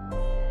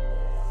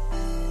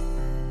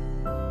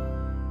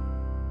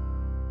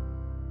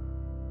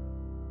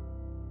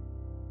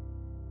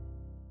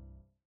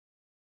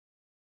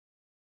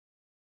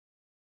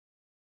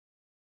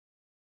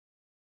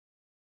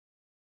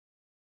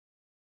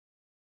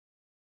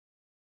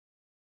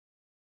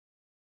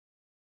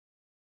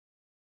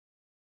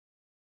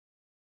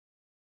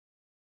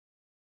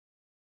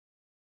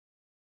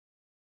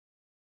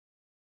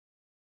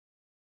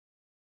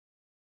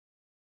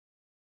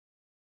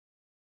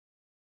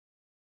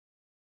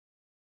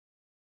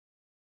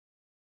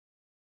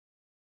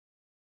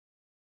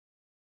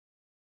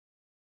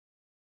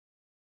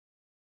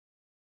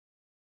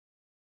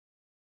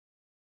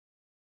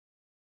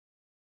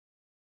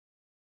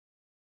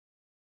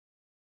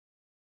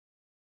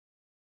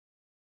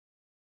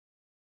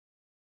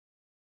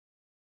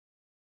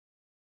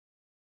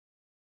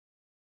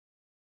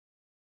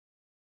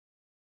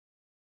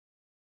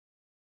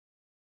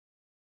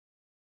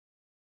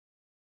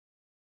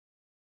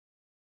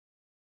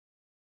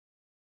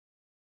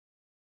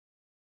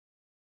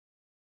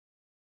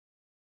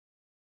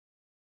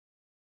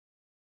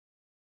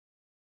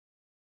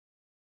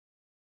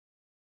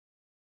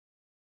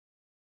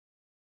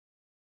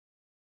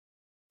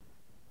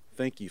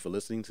 thank you for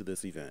listening to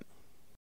this event.